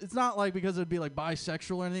because it's not like because it'd be like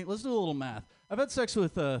bisexual or anything. Let's do a little math. I've had sex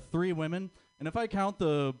with 3 women, and if I count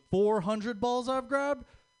the 400 balls I've grabbed,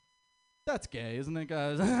 that's gay, isn't it,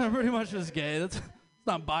 guys? Pretty much just gay. That's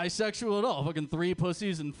not bisexual at all. Fucking 3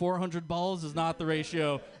 pussies and 400 balls is not the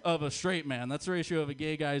ratio of a straight man. That's the ratio of a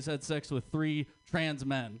gay guy who's had sex with 3 trans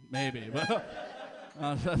men, maybe. But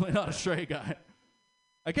definitely not a straight guy.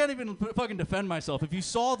 I can't even fucking defend myself. If you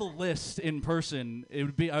saw the list in person, I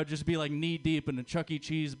would just be like knee deep in a Chuck E.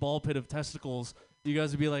 Cheese ball pit of testicles. You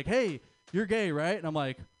guys would be like, "Hey, you're gay, right?" And I'm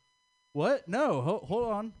like, "What? No, hold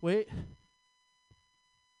on, wait.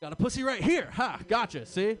 Got a pussy right here. Ha, gotcha.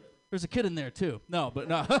 See, there's a kid in there too. No, but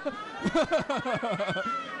no."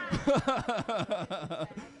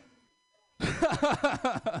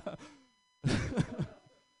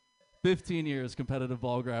 15 years competitive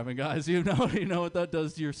ball grabbing, guys. You know what that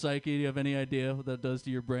does to your psyche? Do you have any idea what that does to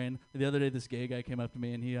your brain? The other day, this gay guy came up to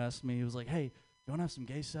me and he asked me, he was like, "Hey, you want to have some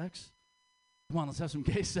gay sex? Come on, let's have some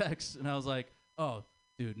gay sex." And I was like, "Oh,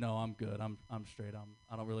 dude, no, I'm good. I'm straight.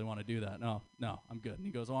 I don't really want to do that. No, I'm good." And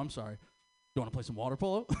he goes, "Oh, I'm sorry. You want to play some water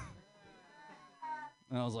polo?"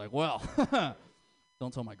 And I was like, "Well,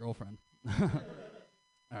 don't tell my girlfriend." All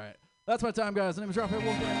right, that's my time, guys. My name is Raphael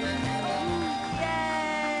Wolfgang.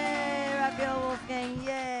 Yay, Raphael Wolfgang!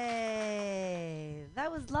 Yay,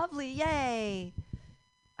 that was lovely. Yay,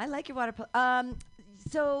 I like your water polo.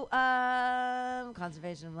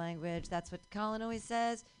 Conservation of language. That's what Colin always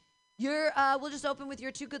says. We'll just open with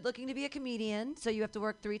you're too good looking to be a comedian, so you have to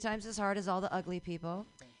work 3 times as hard as all the ugly people.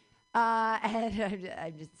 And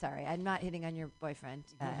I'm just sorry, I'm not hitting on your boyfriend.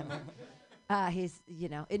 He's,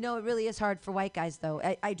 it really is hard for white guys, though.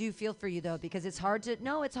 I do feel for you, though, because it's hard to,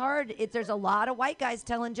 it's hard. There's a lot of white guys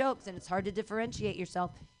telling jokes, and it's hard to differentiate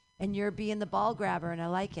yourself, and you're being the ball grabber, and I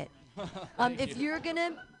like it. If you're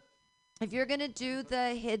gonna do the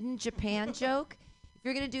hidden Japan joke,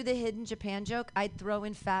 I'd throw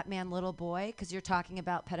in Fat Man Little Boy, because you're talking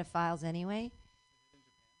about pedophiles anyway.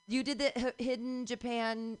 You did the hidden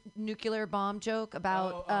Japan nuclear bomb joke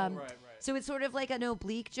about, right. So it's sort of like an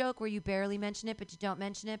oblique joke where you barely mention it, but you don't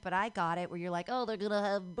mention it. But I got it, where you're like, "Oh, they're gonna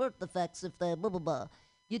have birth effects if they blah blah blah."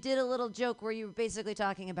 You did a little joke where you were basically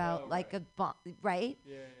talking about like a bomb, right?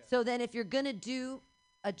 Yeah. So then, if you're gonna do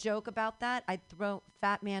a joke about that, I'd throw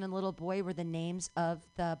Fat Man and Little Boy were the names of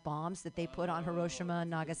the bombs that they put on Hiroshima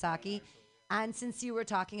and Nagasaki. And since you were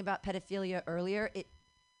talking about pedophilia earlier,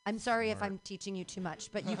 I'm sorry if I'm teaching you too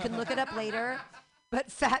much, but you can look it up later. But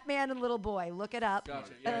Fat Man and Little Boy, look it up.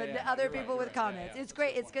 Gotcha. Other people with comments. It's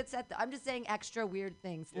great. It's good set. I'm just saying extra weird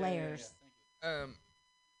things, layers.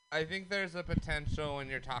 I think there's a potential when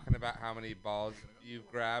you're talking about how many balls you've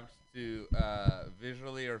grabbed to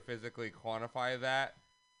visually or physically quantify that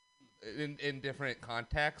in different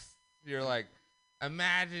contexts. You're like,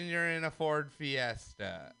 imagine you're in a Ford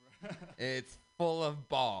Fiesta. It's full of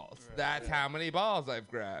balls. That's how many balls I've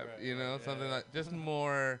grabbed. Something like just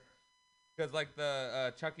more. Because like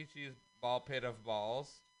the Chuck E. Cheese ball pit of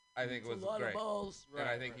balls, I think was great. And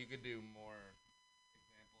I think you could do more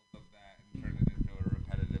examples of that and turn it into a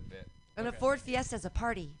repetitive bit. And a Ford Fiesta's a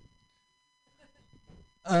party.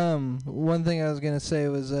 One thing I was gonna say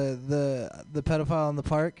was the pedophile in the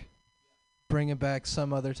park. Bring it back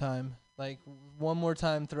some other time, like one more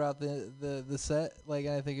time throughout the set. Like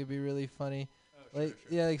I think it'd be really funny.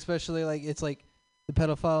 Yeah, especially like it's like the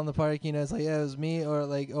pedophile in the park. It's like, yeah, it was me,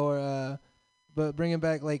 but bring it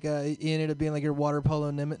back like it ended up being like your water polo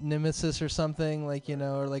nemesis or something, like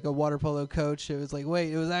or like a water polo coach. It was like,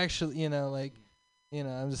 wait, it was actually I'm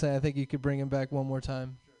just saying I think you could bring him back one more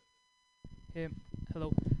time. Hey,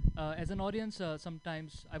 hello. As an audience,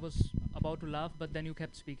 sometimes I was about to laugh, but then you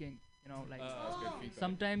kept speaking.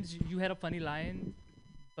 Sometimes you had a funny line,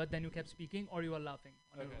 but then you kept speaking, or you were laughing.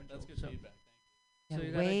 On your own that's joke. good feedback. Yeah, So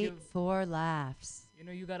you wait for laughs.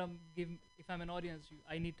 You gotta give. If I'm an audience,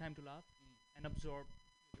 I need time to laugh and absorb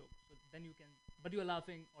the joke. So then you can. But you're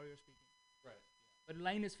laughing or you're speaking. Right. But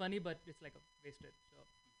line is funny, but it's like a wasted. So,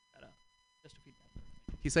 just a feedback.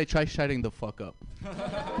 He said, "Try shutting the fuck up." I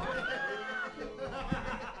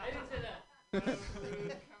didn't say that.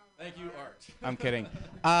 Thank you, Art. I'm kidding.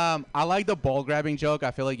 I like the ball grabbing joke.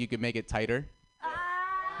 I feel like you could make it tighter.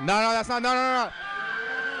 No, that's not. No.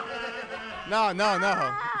 No.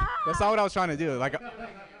 That's not what I was trying to do.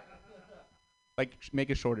 Make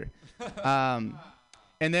it shorter. And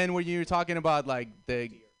then when you're talking about like the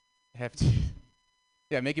hefty,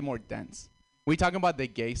 make it more dense. When you're talking about the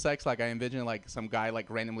gay sex, like I envision like some guy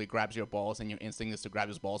like randomly grabs your balls and your instinct is to grab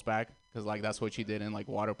his balls back because like that's what you did in like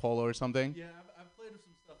water polo or something. Yeah, I've played with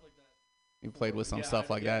some stuff like that. You played with some stuff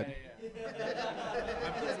like that.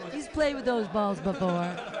 He's played with those balls before.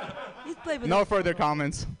 He's played with No those further balls.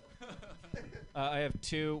 comments. I have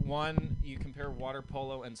two. One, you compare water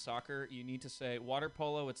polo and soccer. You need to say water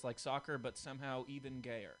polo, it's like soccer, but somehow even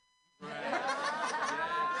gayer.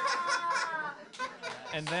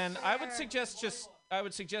 And then I would suggest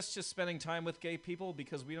just spending time with gay people,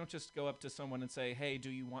 because we don't just go up to someone and say, "Hey, do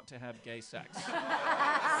you want to have gay sex?" Come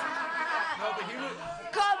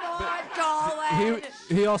on, Colin.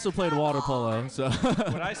 He also played water polo, so.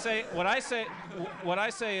 What I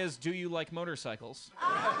say is, do you like motorcycles?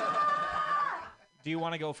 Do you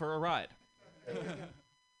want to go for a ride?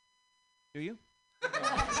 Do you?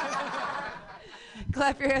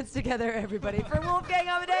 Clap your hands together, everybody, for Wolfgang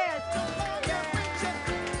Amadeus.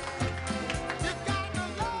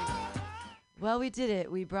 Well, we did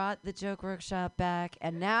it. We brought the Joke Workshop back,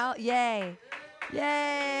 and now, yay,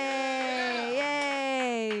 yay,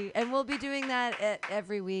 yay. And we'll be doing that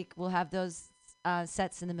every week. We'll have those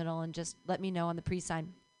sets in the middle, and just let me know on the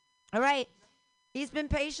pre-sign. All right. He's been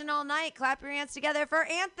patient all night. Clap your hands together for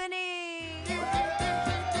Anthony.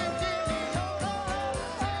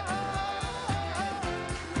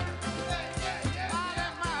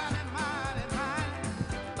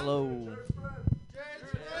 Hello.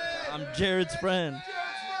 I'm Jared's friend.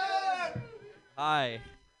 Hi.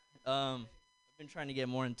 I've been trying to get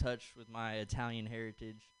more in touch with my Italian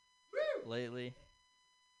heritage lately.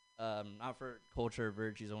 Not for culture or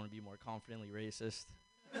virtues. I want to be more confidently racist.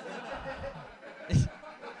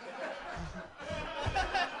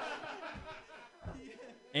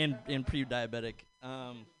 and pre-diabetic.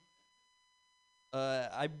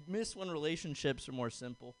 I miss when relationships are more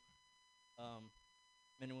simple.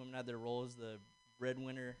 Men and women had their roles. The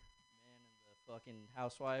breadwinner man and the fucking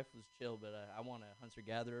housewife was chill, but I want a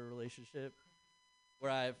hunter-gatherer relationship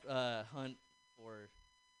where I hunt for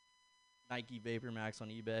Nike Vapor Max on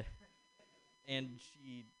eBay, and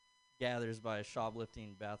she gathers by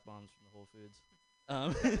shoplifting bath bombs from the Whole Foods.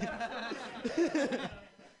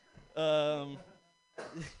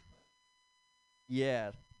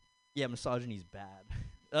 Yeah, misogyny's bad.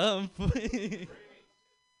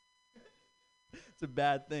 It's a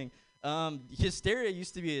bad thing. Hysteria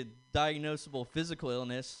used to be a diagnosable physical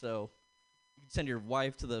illness, so you could send your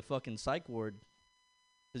wife to the fucking psych ward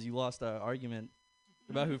because you lost an argument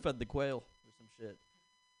about who fed the quail or some shit.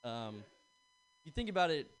 You think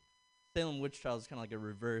about it, Salem witch trials is kind of like a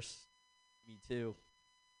reverse Me Too.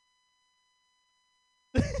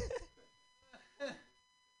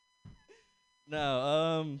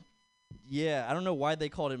 No, yeah, I don't know why they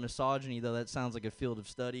called it misogyny, though. That sounds like a field of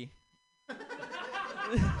study.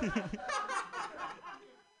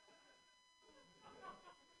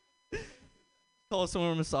 Call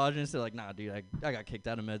someone a misogynist, they're like, nah, dude, I got kicked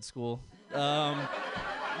out of med school. For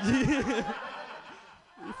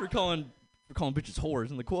calling bitches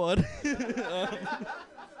whores in the quad.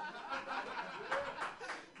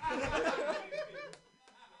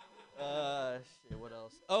 Shit, what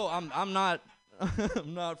else? Oh, I'm not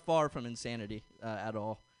I'm not far from insanity at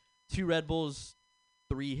all. 2 Red Bulls,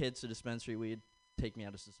 3 hits of dispensary weed take me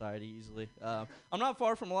out of society easily. I'm not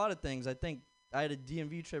far from a lot of things. I think I had a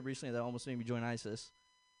DMV trip recently that almost made me join ISIS.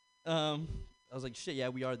 I was like, shit, yeah,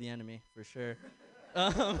 we are the enemy for sure.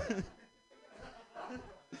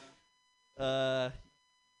 Yeah,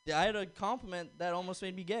 I had a compliment that almost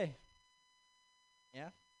made me gay. Yeah,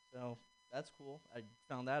 so that's cool. I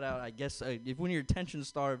found that out. I guess if when you're attention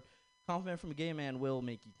starved, compliment from a gay man will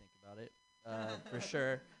make you think about it, for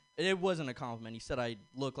sure. It wasn't a compliment. He said I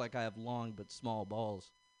look like I have long but small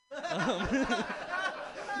balls. Hey,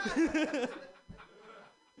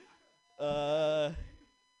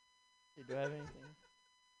 do I have anything?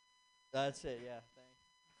 That's it, yeah,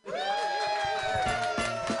 thanks.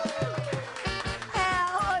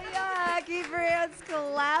 Hell yeah, keep your hands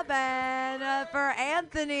clapping for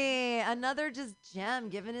Anthony. Another just gem,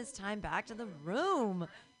 giving his time back to the room.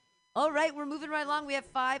 All right, we're moving right along. We have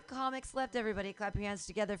 5 comics left. Everybody clap your hands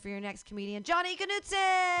together for your next comedian, Johnny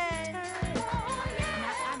Knutson.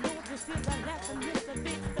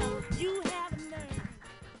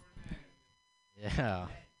 Yeah,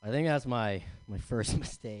 I think that's my first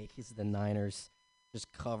mistake. He's the Niners, just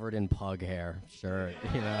covered in pug hair shirt,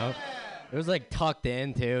 you know. It was like tucked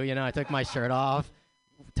in too, you know. I took my shirt off.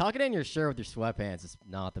 Tucking in your shirt with your sweatpants is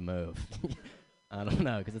not the move. I don't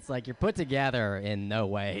know, because it's like you're put together in no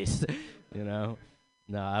ways, you know.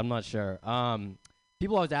 No, I'm not sure.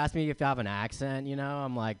 People always ask me if I have an accent, you know.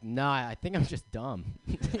 I'm like, no, I think I'm just dumb.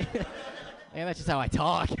 And that's just how I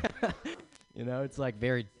talk. You know, it's like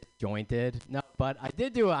very disjointed. No, but I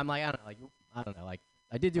did do. I'm like, I don't know, like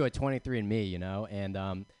I did do a 23andMe, you know, and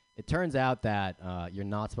It turns out that you're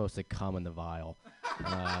not supposed to cum in the vial.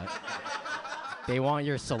 They want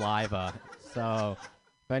your saliva. So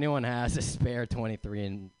if anyone has a spare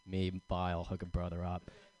 23andMe vial, hook a brother up.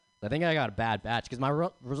 I think I got a bad batch because my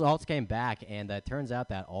results came back, and it turns out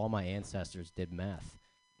that all my ancestors did meth.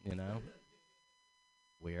 You know?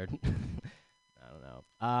 Weird. I don't know.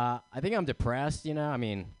 I think I'm depressed, you know? I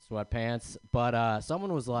mean, sweatpants. But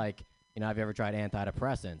someone was like, you know, have you ever tried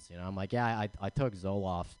antidepressants? You know, I'm like, yeah, I took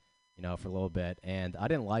Zoloft, you know, for a little bit, and I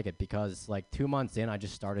didn't like it because, like, 2 months in, I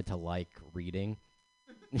just started to like reading.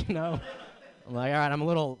 You know? I'm like, all right, I'm a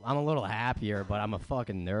little happier, but I'm a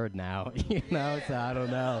fucking nerd now. You know? So I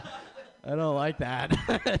don't know. I don't like that.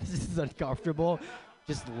 It's just uncomfortable.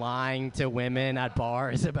 Just lying to women at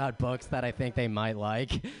bars about books that I think they might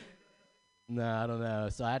like. No, I don't know.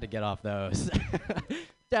 So I had to get off those.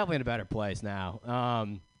 Definitely in a better place now. A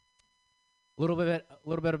little bit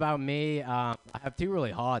about me. I have two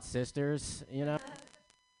really hot sisters. You know,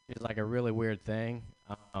 it's like a really weird thing.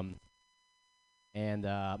 And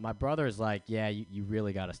my brother's like, yeah, you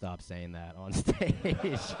really got to stop saying that on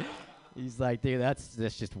stage. He's like, dude, that's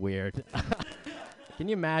just weird. Can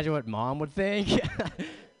you imagine what Mom would think?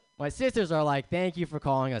 My sisters are like, thank you for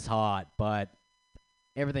calling us hot, but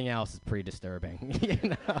everything else is pretty disturbing, you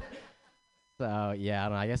know? So, yeah, I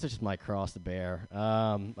don't know. I guess it's just my cross to bear.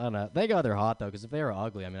 I don't know. Thank God they're hot, though, because if they were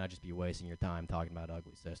ugly, I mean, I'd just be wasting your time talking about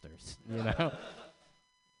ugly sisters, you know? I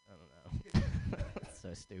don't know. That's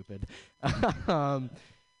so stupid.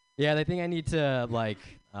 Yeah, they think I need to, like,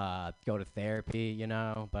 go to therapy, you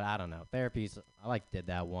know? But I don't know. I, like, did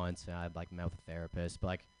that once, and I, like, met with a therapist. But,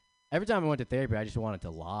 like, every time I went to therapy, I just wanted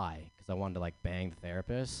to lie because I wanted to, like, bang the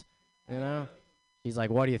therapist, you know? He's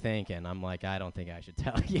like, what are you thinking? I'm like, I don't think I should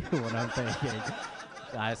tell you what I'm thinking.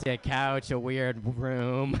 I see a couch, a weird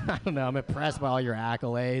room. I don't know. I'm impressed by all your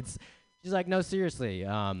accolades. She's like, no, seriously.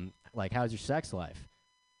 Like, how's your sex life?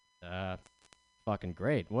 Fucking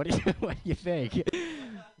great. What do you think?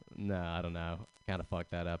 No, I don't know. Kind of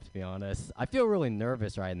fucked that up, to be honest. I feel really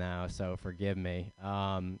nervous right now, so forgive me.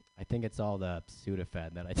 I think it's all the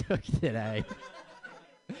Sudafed that I took today.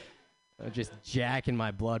 Just jacking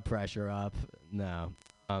my blood pressure up. No.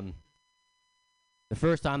 The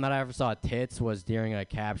first time that I ever saw tits was during a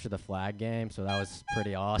Capture the Flag game, so that was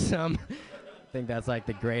pretty awesome. I think that's like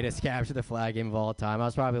the greatest Capture the Flag game of all time. I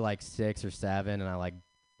was probably like 6 or 7, and I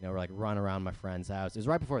we're like run around my friend's house. It was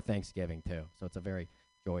right before Thanksgiving too, so it's a very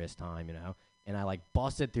joyous time, you know. And I like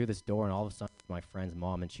busted through this door, and all of a sudden, my friend's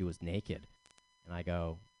mom, and she was naked. And I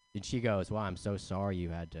go, and she goes, "Wow, I'm so sorry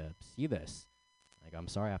you had to see this." I go, I'm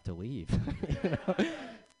sorry I have to leave. You know?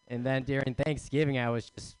 And then during Thanksgiving, I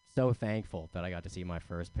was just so thankful that I got to see my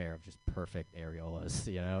first pair of just perfect areolas,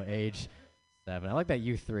 you know, age 7. I like that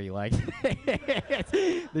you 3 like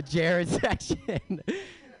the Jared section.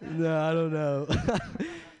 No, I don't know.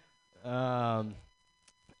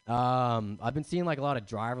 I've been seeing like a lot of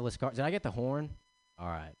driverless cars. Did I get the horn? All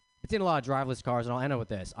right. I've been seeing a lot of driverless cars, and I'll end up with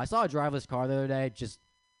this. I saw a driverless car the other day just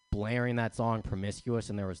blaring that song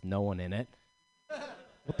Promiscuous, and there was no one in it.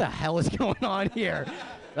 What the hell is going on here?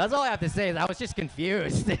 That's all I have to say. I was just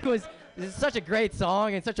confused. It's such a great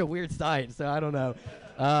song and such a weird sight, so I don't know.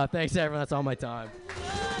 Thanks, everyone. That's all my time.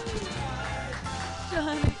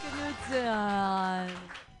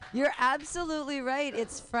 You're absolutely right.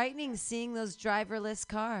 It's frightening seeing those driverless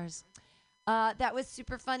cars. That was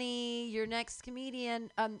super funny. Your next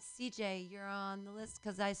comedian, CJ, you're on the list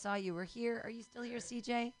because I saw you were here. Are you still here,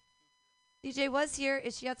 CJ? CJ was here.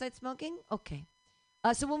 Is she outside smoking? Okay.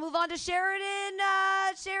 So we'll move on to Sheridan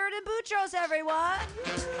Boutros, everyone.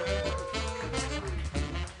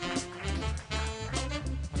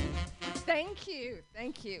 Thank you.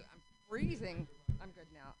 Thank you. I'm freezing. I'm good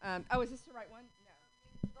now. Oh, is this the right one?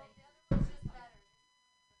 No.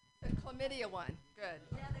 The chlamydia one. Good.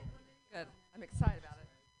 Good. I'm excited about it.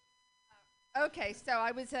 Okay, so I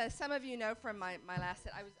was. Some of you know from my last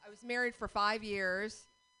set. I was married for 5 years.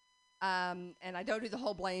 And I don't do the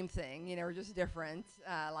whole blame thing, you know, we're just different.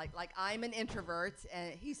 Like I'm an introvert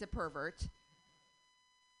and he's a pervert.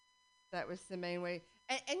 That was the main way.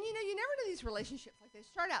 And you know, you never know these relationships. Like they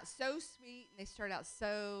start out so sweet and they start out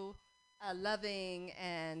so loving.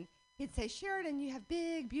 And he'd say, Sheridan, you have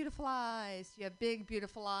big, beautiful eyes. You have big,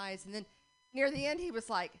 beautiful eyes. And then near the end, he was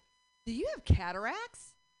like, do you have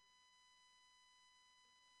cataracts?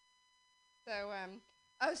 So,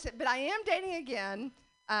 but I am dating again.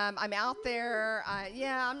 I'm out there.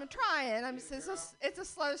 Yeah, I'm trying. It's a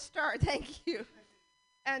slow start. Thank you.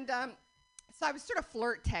 And so I was sort of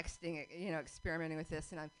flirt texting, you know, experimenting with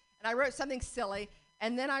this. And I wrote something silly.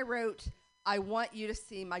 And then I wrote, I want you to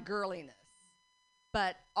see my girliness.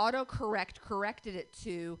 but autocorrect corrected it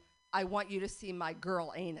to, I want you to see my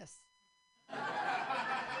girl anus.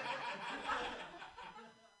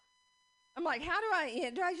 I'm like, how do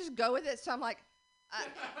I just go with it? So I'm like,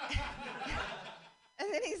 and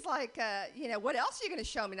then he's like, what else are you going to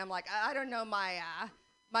show me? And I'm like, I don't know, my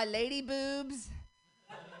lady boobs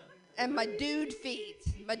and my dude feet,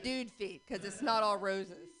 because it's not all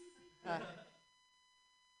roses.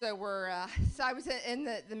 So I was in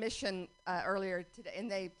the mission earlier today,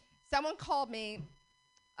 and someone called me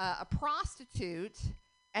a prostitute,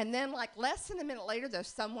 and then like less than a minute later, though,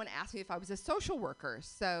 someone asked me if I was a social worker.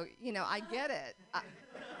 So, I get it.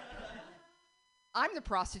 I'm the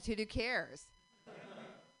prostitute who cares.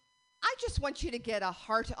 I just want you to get a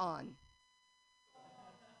heart on.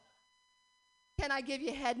 Can I give you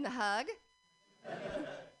a head and a hug?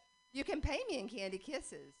 You can pay me in candy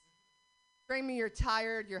kisses. Bring me you're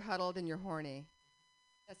tired, you're huddled, and you're horny.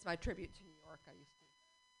 That's my tribute to New York. I used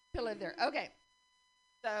to live there. Okay.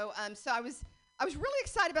 So I was really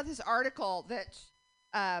excited about this article that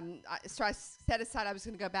so I set aside I was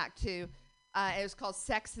going to go back to. It was called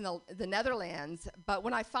Sex in the Netherlands. But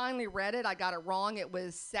when I finally read it, I got it wrong. It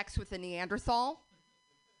was Sex with a Neanderthal.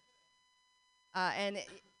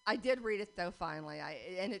 I did read it, though, finally.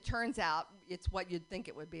 And it turns out it's what you'd think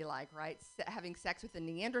it would be like, right? Having sex with a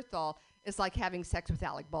Neanderthal is like having sex with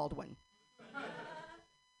Alec Baldwin.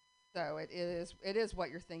 So it is what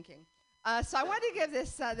you're thinking. So I wanted to give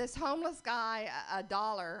this homeless guy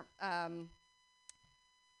 $1.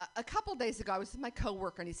 A couple days ago, I was with my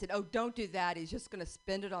coworker, and he said, "Oh, don't do that. He's just going to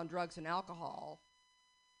spend it on drugs and alcohol."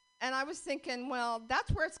 And I was thinking, well, that's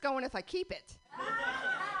where it's going if I keep it.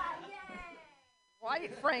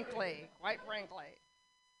 Quite frankly.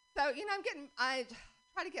 So, I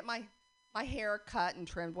try to get my hair cut and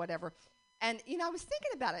trimmed, whatever. And, I was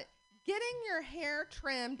thinking about it. Getting your hair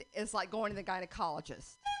trimmed is like going to the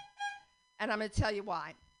gynecologist. And I'm going to tell you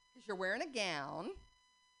why. Because you're wearing a gown.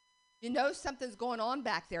 You know something's going on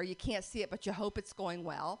back there. You can't see it, but you hope it's going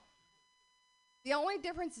well. The only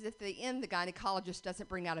difference is at the end, the gynecologist doesn't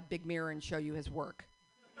bring out a big mirror and show you his work.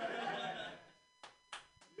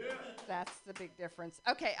 That's the big difference.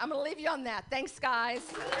 Okay, I'm going to leave you on that. Thanks, guys.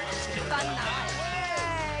 Fun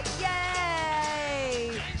night.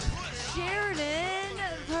 Yay! Sheridan,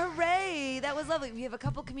 hooray! That was lovely. We have a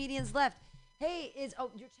couple comedians left. Hey, your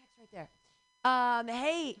check's right there.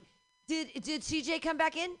 Hey, did CJ come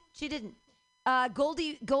back in? She didn't.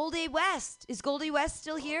 Goldie West. Is Goldie West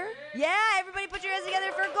still here? Yeah, everybody put your hands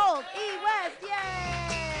together for Gold E. West. Yay!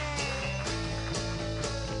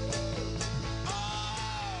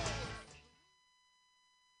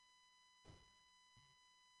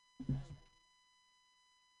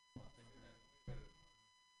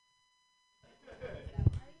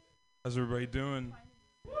 How's everybody doing?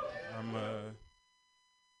 I'm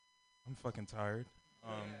fucking tired.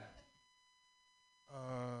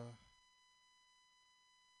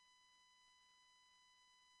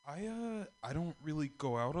 I don't really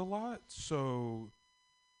go out a lot, so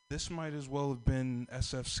this might as well have been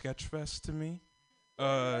SF Sketchfest to me.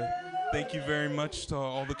 Thank you very much to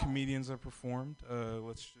all the comedians that performed.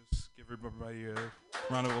 Let's just give everybody a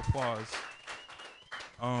round of applause.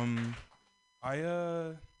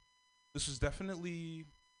 This was definitely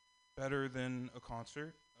better than a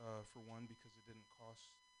concert, for one, because it didn't cost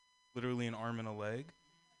literally an arm and a leg.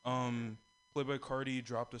 Playboy Cardi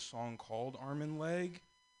dropped a song called Arm and Leg,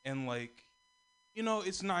 and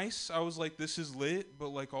it's nice. I was like, this is lit, but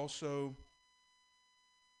also,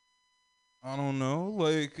 I don't know.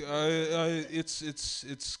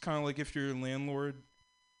 It's kind of like if your landlord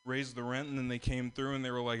raised the rent and then they came through and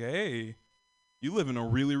they were like, hey, you live in a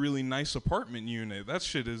really, really nice apartment unit. That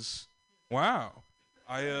shit is, wow.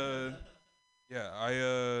 I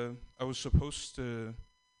was supposed to,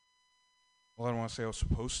 well, I don't want to say I was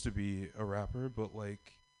supposed to be a rapper, but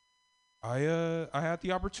I had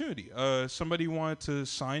the opportunity. Somebody wanted to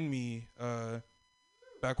sign me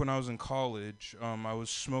back when I was in college. I was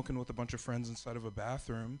smoking with a bunch of friends inside of a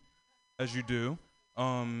bathroom, as you do.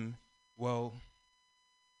 Well,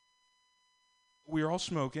 we were all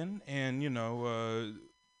smoking, and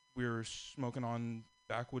we were smoking on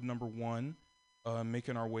backwood number 1,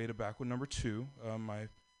 making our way to backwood number 2. My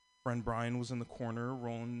friend Brian was in the corner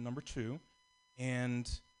rolling number 2,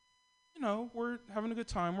 and we're having a good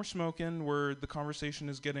time. We're smoking. The conversation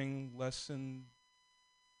is getting less and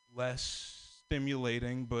less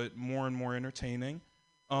stimulating, but more and more entertaining.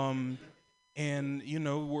 And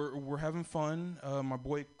we're having fun. My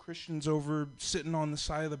boy Christian's over sitting on the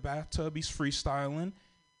side of the bathtub. He's freestyling,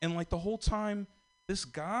 and the whole time, this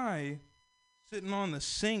guy sitting on the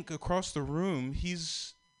sink across the room,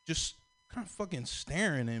 he's just kind of fucking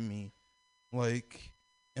staring at me, like,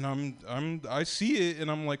 and I see it, and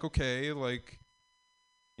I'm like, okay, like,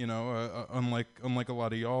 you know, unlike a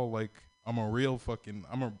lot of y'all, like, I'm a real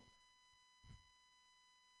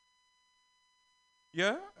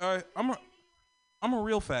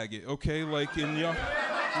real faggot, okay, like, and y'all,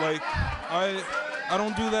 like, I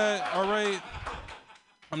don't do that, all right.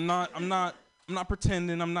 I'm not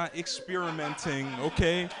pretending. I'm not experimenting.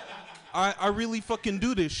 Okay, I really fucking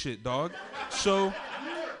do this shit, dog. So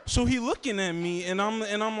he looking at me, and I'm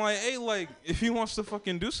like, hey, like, if he wants to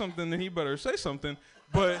fucking do something, then he better say something.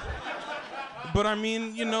 But I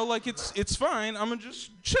mean, you know, like, it's fine. I'ma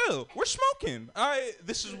just chill. We're smoking.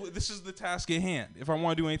 This is the task at hand. If I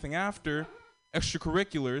want to do anything after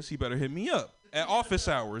extracurriculars, he better hit me up at office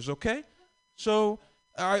hours. Okay, so.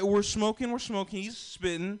 All right, we're smoking. He's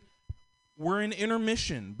spitting. We're in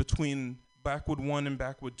intermission between Backwood 1 and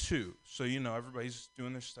Backwood 2. So, you know, everybody's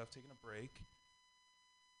doing their stuff, taking a break.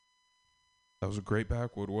 That was a great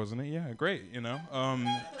Backwood, wasn't it? Yeah, great, you know.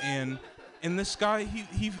 And this guy,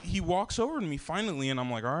 he walks over to me finally, and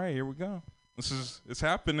I'm like, all right, here we go. It's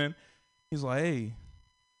happening. He's like, hey,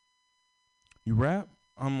 you rap?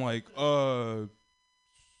 I'm like,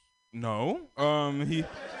 no.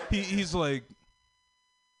 He's like,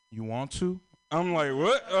 you want to? I'm like,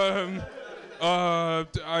 what?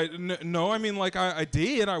 No, I mean, like, I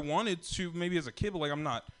did. I wanted to, maybe as a kid, but, like, I'm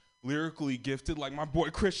not lyrically gifted like my boy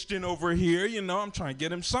Christian over here, you know? I'm trying to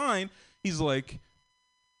get him signed. He's like,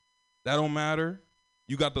 that don't matter.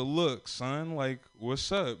 You got the look, son. Like,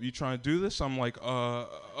 what's up? You trying to do this? I'm like,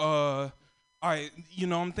 I'm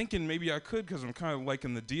thinking maybe I could because I'm kind of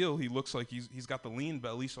liking the deal. He looks like he's got the lean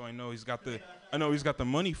belly, so I know he's got the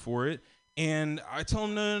money for it. And I tell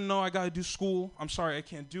him, no, I got to do school. I'm sorry, I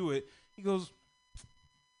can't do it. He goes,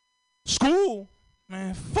 school?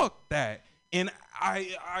 Man, fuck that. And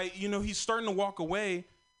he's starting to walk away.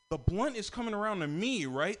 The blunt is coming around to me,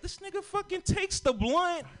 right? This nigga fucking takes the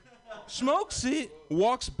blunt, smokes it,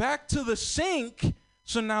 walks back to the sink.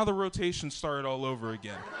 So now the rotation started all over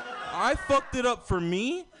again. I fucked it up for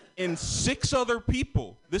me and 6 other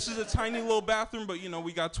people. This is a tiny little bathroom, but, you know,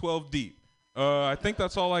 we got 12 deep. I think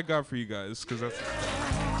that's all I got for you guys, because that's...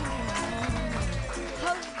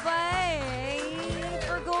 Hooray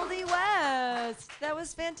for Goldie West. That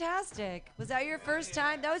was fantastic. Was that your first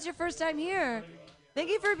time? That was your first time here. Thank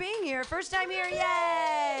you for being here. First time here,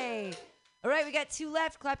 yay! All right, we got 2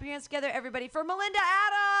 left. Clap your hands together, everybody, for Melinda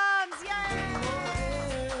Adams, yay!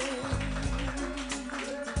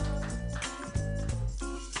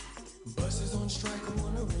 Buses on strike, I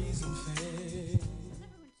wanna raise and fare.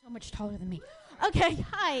 So much taller than me. Okay,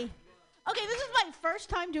 hi. Okay, this is my first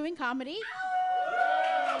time doing comedy.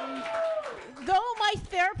 Though my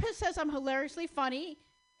therapist says I'm hilariously funny,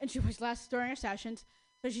 and she always laughs during our sessions,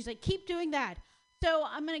 so she's like, keep doing that. So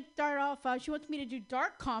I'm going to start off, she wants me to do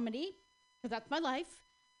dark comedy, because that's my life,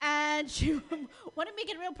 and she wanted me to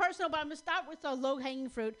get real personal, but I'm going to start with the low-hanging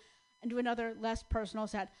fruit and do another less personal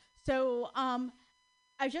set. So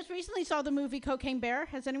I just recently saw the movie Cocaine Bear.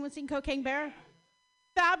 Has anyone seen Cocaine Bear?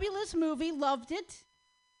 Fabulous movie, loved it.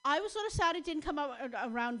 I was sort of sad it didn't come out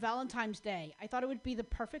around Valentine's Day. I thought it would be the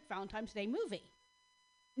perfect Valentine's Day movie.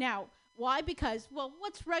 Now, why? Because, well,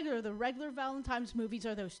 what's regular? The regular Valentine's movies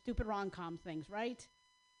are those stupid rom-com things, right?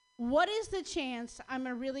 What is the chance I'm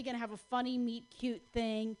really going to have a funny, meet-cute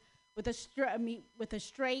thing with a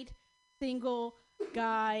straight, single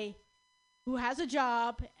guy who has a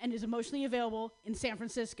job and is emotionally available in San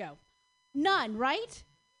Francisco? None, right?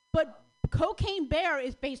 But Cocaine Bear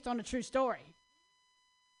is based on a true story.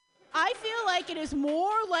 I feel like it is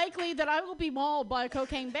more likely that I will be mauled by a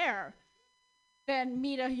cocaine bear than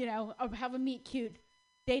have a meet-cute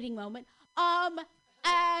dating moment. And,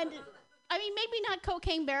 I mean, maybe not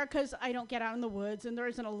Cocaine Bear because I don't get out in the woods, and there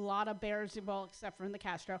isn't a lot of bears, well, except for in the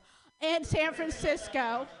Castro, and San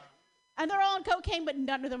Francisco. And they're all on cocaine, but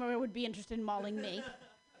none of them would be interested in mauling me.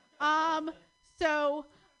 But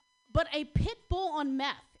a pit bull on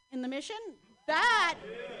meth in the Mission, that...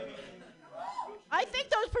 I think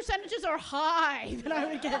those percentages are high that I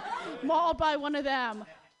would get mauled by one of them.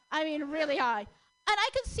 I mean, really high. And I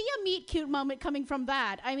could see a meet-cute moment coming from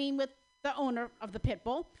that. I mean, with the owner of the pit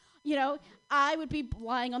bull, I would be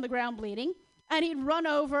lying on the ground bleeding, and he'd run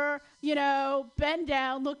over, bend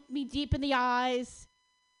down, look me deep in the eyes,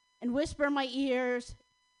 and whisper in my ears,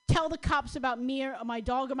 tell the cops about me or my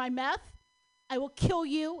dog or my meth. I will kill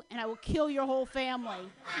you, and I will kill your whole family.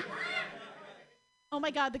 Oh my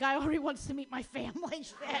God, the guy already wants to meet my family.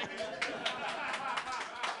 Shit.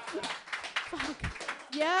 Fuck.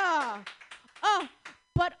 Yeah. Oh,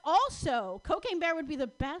 but also, Cocaine Bear would be the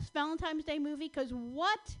best Valentine's Day movie because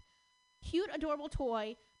what cute, adorable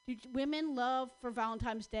toy do women love for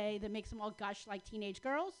Valentine's Day that makes them all gush like teenage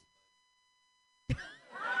girls?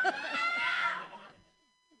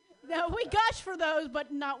 No, we gush for those,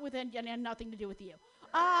 but not with and nothing to do with you.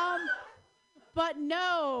 But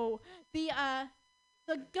no, the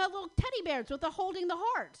little teddy bears with the holding the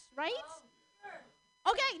hearts, right?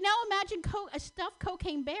 Okay, now imagine a stuffed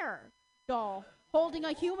cocaine bear doll holding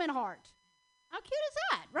a human heart. How cute is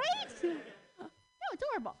that, right? No,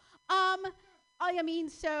 adorable. I mean,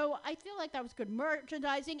 so I feel like that was good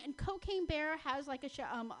merchandising, and Cocaine Bear has like a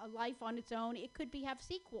life on its own. It could have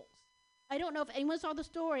sequels. I don't know if anyone saw the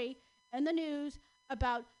story in the news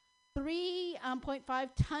about 3.5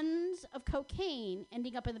 tons of cocaine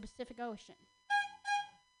ending up in the Pacific Ocean.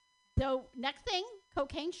 So next thing,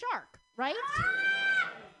 cocaine shark, right?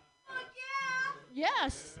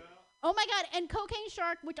 Yes. Oh my God, and Cocaine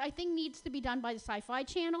Shark, which I think needs to be done by the Sci-Fi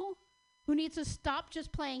Channel, who needs to stop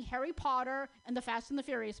just playing Harry Potter and the Fast and the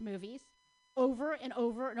Furious movies over and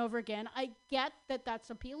over and over again. I get that that's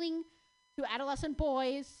appealing to adolescent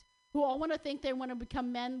boys who all want to think they want to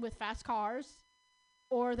become men with fast cars,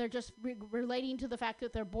 or they're just relating to the fact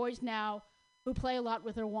that they're boys now who play a lot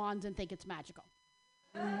with their wands and think it's magical.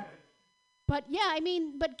 But yeah, I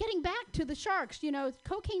mean, but getting back to the sharks,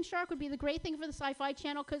 Cocaine Shark would be the great thing for the Sci-Fi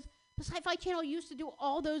Channel, because the Sci-Fi Channel used to do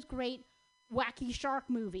all those great wacky shark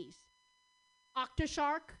movies.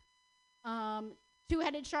 Octoshark,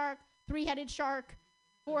 two-headed shark, three-headed shark,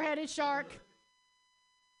 four-headed shark,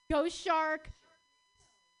 ghost shark,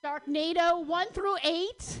 Sharknado 1 through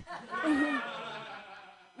 8,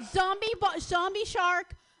 zombie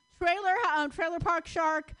shark, trailer park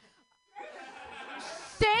shark,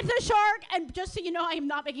 Santa shark, and just so you know, I am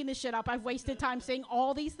not making this shit up. I've wasted time saying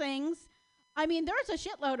all these things. I mean, there's a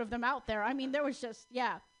shitload of them out there. I mean, there was just,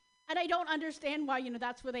 yeah. And I don't understand why,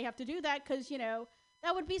 that's where they have to do that, because,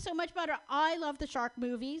 that would be so much better. I love the shark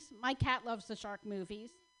movies. My cat loves the shark movies.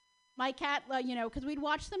 My cat, because we'd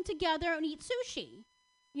watch them together and eat sushi,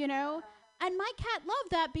 And my cat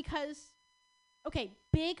loved that because, okay,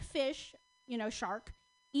 big fish, shark,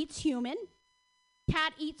 eats human.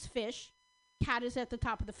 Cat eats fish. Cat is at the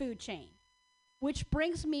top of the food chain. Which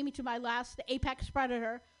brings me to my last apex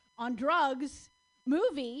predator on drugs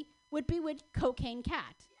movie would be with Cocaine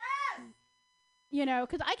Cat. Yes!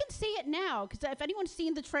 Because I can see it now. Because if anyone's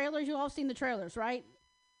seen the trailers, you all seen the trailers, right?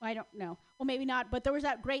 I don't know. Well, maybe not. But there was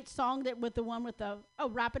that great song with the one with the,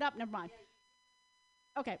 wrap it up. Never mind.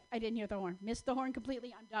 Okay, I didn't hear the horn. Missed the horn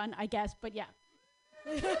completely. I'm done, I guess. But yeah.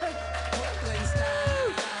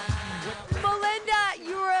 Melinda,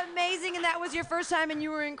 you were amazing, and that was your first time, and you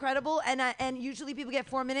were incredible. And usually people get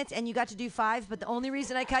 4 minutes, and you got to do 5. But the only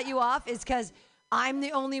reason I cut you off is because I'm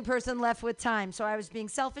the only person left with time. So I was being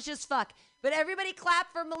selfish as fuck. But everybody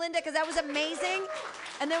clap for Melinda, because that was amazing,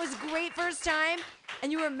 and that was great first time.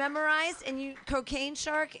 And you were memorized, and you Cocaine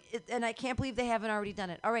Shark, and I can't believe they haven't already done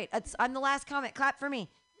it. All right, I'm the last comment. Clap for me.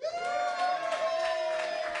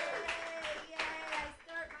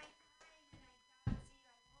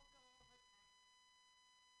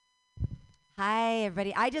 Hi,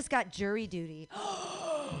 everybody. I just got jury duty.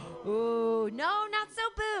 Ooh, no, not so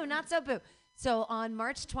boo, not so boo. So on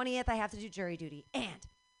March 20th, I have to do jury duty. And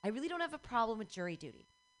I really don't have a problem with jury duty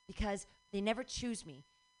because they never choose me.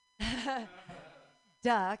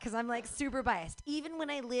 Duh, because I'm like super biased. Even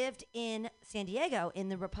when I lived in San Diego in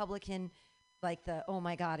the Republican, oh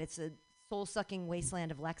my God, it's a soul-sucking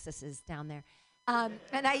wasteland of Lexuses down there.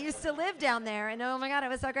 And I used to live down there, and oh my God, it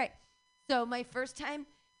was so great. So my first time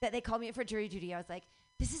that they called me for jury duty, I was like,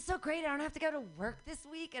 this is so great. I don't have to go to work this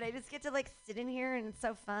week, and I just get to sit in here, and it's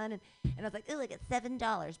so fun. And I was like, oh, it's $7,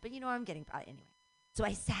 but I'm getting anyway. So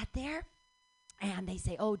I sat there, and they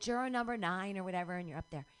say, oh, juror number 9 or whatever, and you're up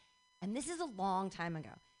there. And this is a long time ago.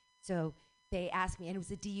 So they asked me, and it was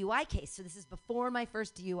a DUI case. So this is before my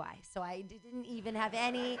first DUI. So I didn't even have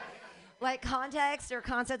any context or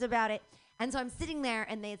concept about it. And so I'm sitting there,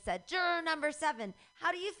 and they had said, juror number 7,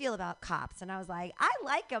 how do you feel about cops? And I was like, I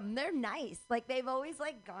like them. They're nice. They've always,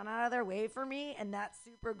 gone out of their way for me, and that's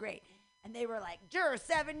super great. And they were like, juror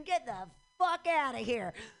 7, get the fuck out of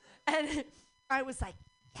here. And I was like,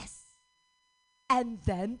 yes. And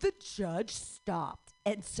then the judge stopped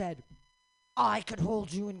and said, I could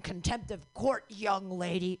hold you in contempt of court, young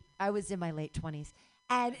lady. I was in my late 20s.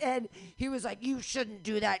 And he was like, you shouldn't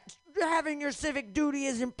do that. Having your civic duty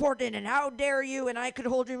is important, and how dare you? And I could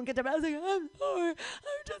hold you in contempt. I was like, I'm sorry. I'm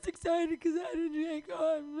just excited because I didn't drink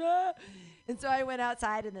on. And so I went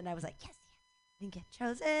outside, and then I was like, yes, I didn't get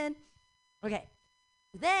chosen. Okay.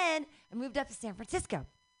 Then I moved up to San Francisco.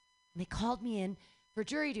 And they called me in for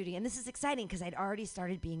jury duty. And this is exciting because I'd already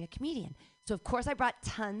started being a comedian. So, of course, I brought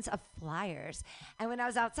tons of flyers. And when I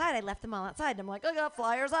was outside, I left them all outside. And I'm like, I got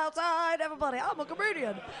flyers outside, everybody. I'm a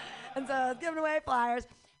comedian. And so I was giving away flyers.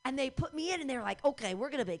 And they put me in, and they were like, okay, we're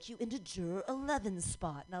going to make you into Juror 11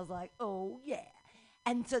 spot. And I was like, oh, yeah.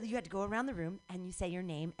 And so you had to go around the room, and you say your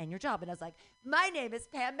name and your job. And I was like, my name is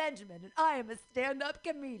Pam Benjamin, and I am a stand-up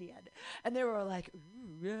comedian. And they were like,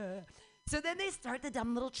 ooh, yeah. So then they start the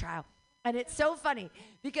dumb little trial. And it's so funny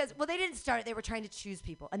because, well, they didn't start it. They were trying to choose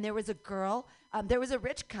people. And there was a girl, there was a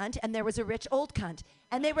rich cunt, and there was a rich old cunt.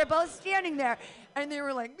 And they were both standing there. And they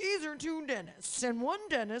were like, these are two dentists. And one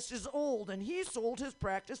dentist is old, and he sold his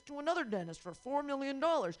practice to another dentist for $4 million.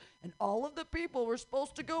 And all of the people were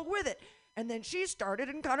supposed to go with it. And then she started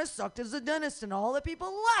and kind of sucked as a dentist, and all the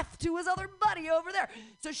people left to his other buddy over there.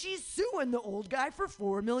 So she's suing the old guy for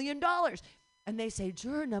 $4 million. And they say,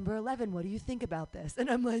 juror number 11, what do you think about this?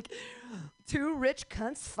 And I'm like, two rich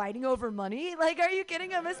cunts fighting over money? Like, are you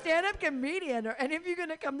kidding? I'm a stand-up comedian. Or any of you going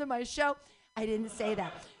to come to my show? I didn't say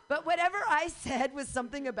that. But whatever I said was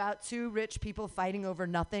something about two rich people fighting over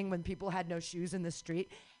nothing when people had no shoes in the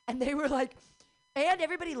street. And they were like, and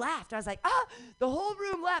everybody laughed. I was like, the whole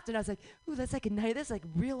room laughed. And I was like, ooh, that's like a night. That's like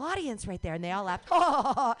real audience right there. And they all laughed.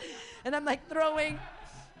 Oh, and I'm like throwing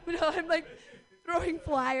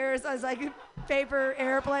flyers. I was like, paper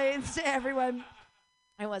airplanes to everyone.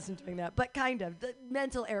 I wasn't doing that, but kind of. The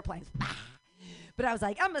mental airplanes. But I was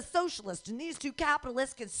like, I'm a socialist, and these two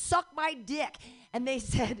capitalists can suck my dick. And they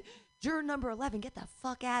said, juror number 11, get the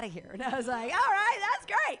fuck out of here. And I was like, all right, that's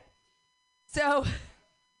great. So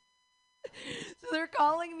they're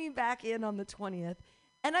calling me back in on the 20th,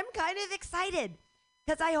 and I'm kind of excited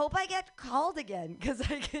because I hope I get called again because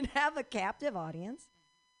I can have a captive audience.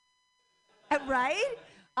 Right?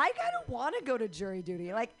 I kind of want to go to jury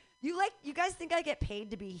duty. You guys think I get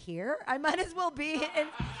paid to be here? I might as well be.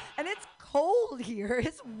 And it's cold here.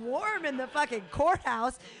 It's warm in the fucking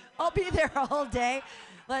courthouse. I'll be there all day.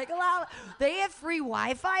 They have free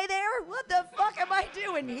Wi-Fi there? What the fuck am I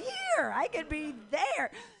doing here? I could be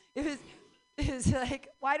there. It was like,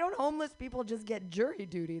 why don't homeless people just get jury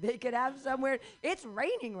duty? They could have somewhere. It's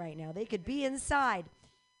raining right now. They could be inside.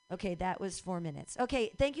 Okay, that was 4 minutes.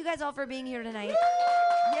 Okay, thank you guys all for being here tonight.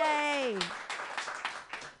 Yay!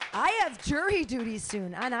 I have jury duty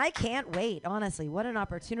soon, and I can't wait, honestly. What an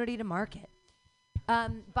opportunity to market.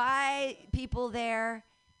 Buy people there,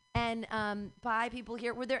 and buy people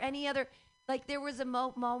here. Were there any other, there was a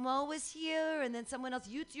Momo was here, and then someone else.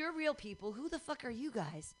 You're real people. Who the fuck are you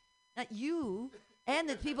guys? Not you, and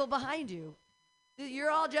the people behind you.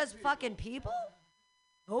 You're all just fucking people?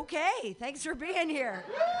 Okay, thanks for being here.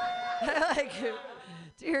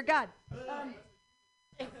 Dear God.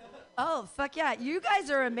 Oh, fuck yeah. You guys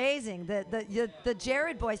are amazing. The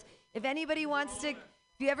Jared boys. If anybody wants to, if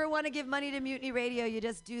you ever want to give money to Mutiny Radio, you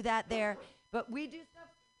just do that there. But we do stuff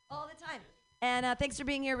all the time. And thanks for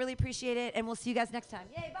being here. Really appreciate it. And we'll see you guys next time.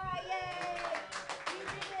 Yay, bye, yay. We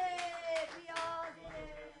did it. We all did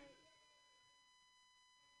it.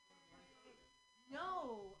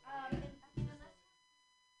 No.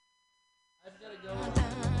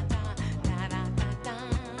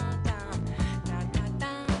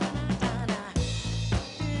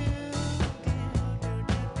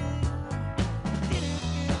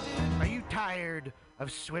 Are you tired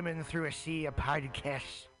of swimming through a sea of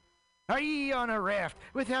podcasts? Are ye on a raft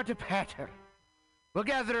without a paddle? Well,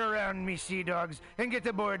 gather around me, sea dogs, and get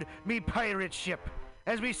aboard me pirate ship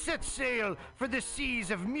as we set sail for the seas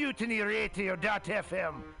of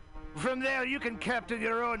MutinyRadio.fm. From there, you can captain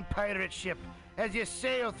your own pirate ship as you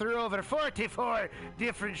sail through over 44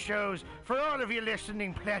 different shows for all of your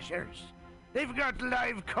listening pleasures. They've got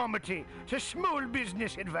live comedy to small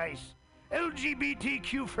business advice,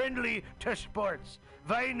 LGBTQ friendly to sports,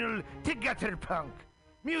 vinyl to gutter punk.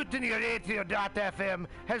 MutinyRadio.fm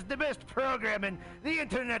has the best programming the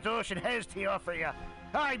internet ocean has to offer you.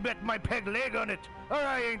 I bet my peg leg on it, or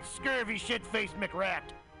I ain't scurvy shit-faced McRat.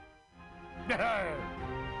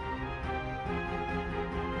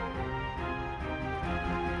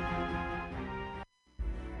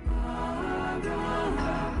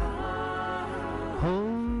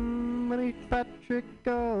 Holy Patrick,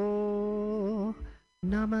 oh,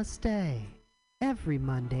 namaste. Every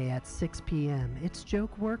Monday at 6 p.m., it's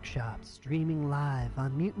Joke Workshop, streaming live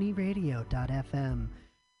on MutinyRadio.fm.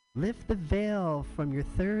 Lift the veil from your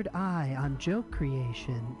third eye on joke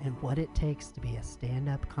creation and what it takes to be a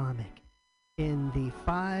stand-up comic in the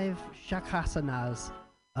 5 shakasanas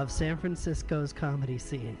of San Francisco's comedy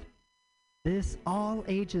scene. This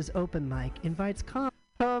all-ages open mic invites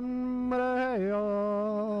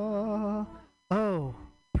Oh,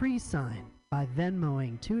 pre-sign. by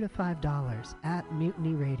Venmoing $2 to $5 at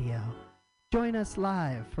Mutiny Radio. Join us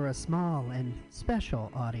live for a small and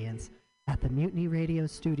special audience at the Mutiny Radio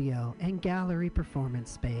Studio and Gallery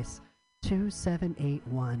Performance Space,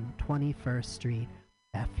 2781 21st Street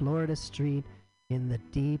at Florida Street in the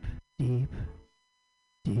deep, deep,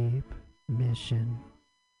 deep Mission.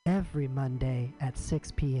 Every Monday at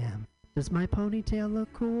 6 p.m. Does my ponytail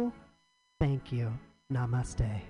look cool? Thank you. Namaste.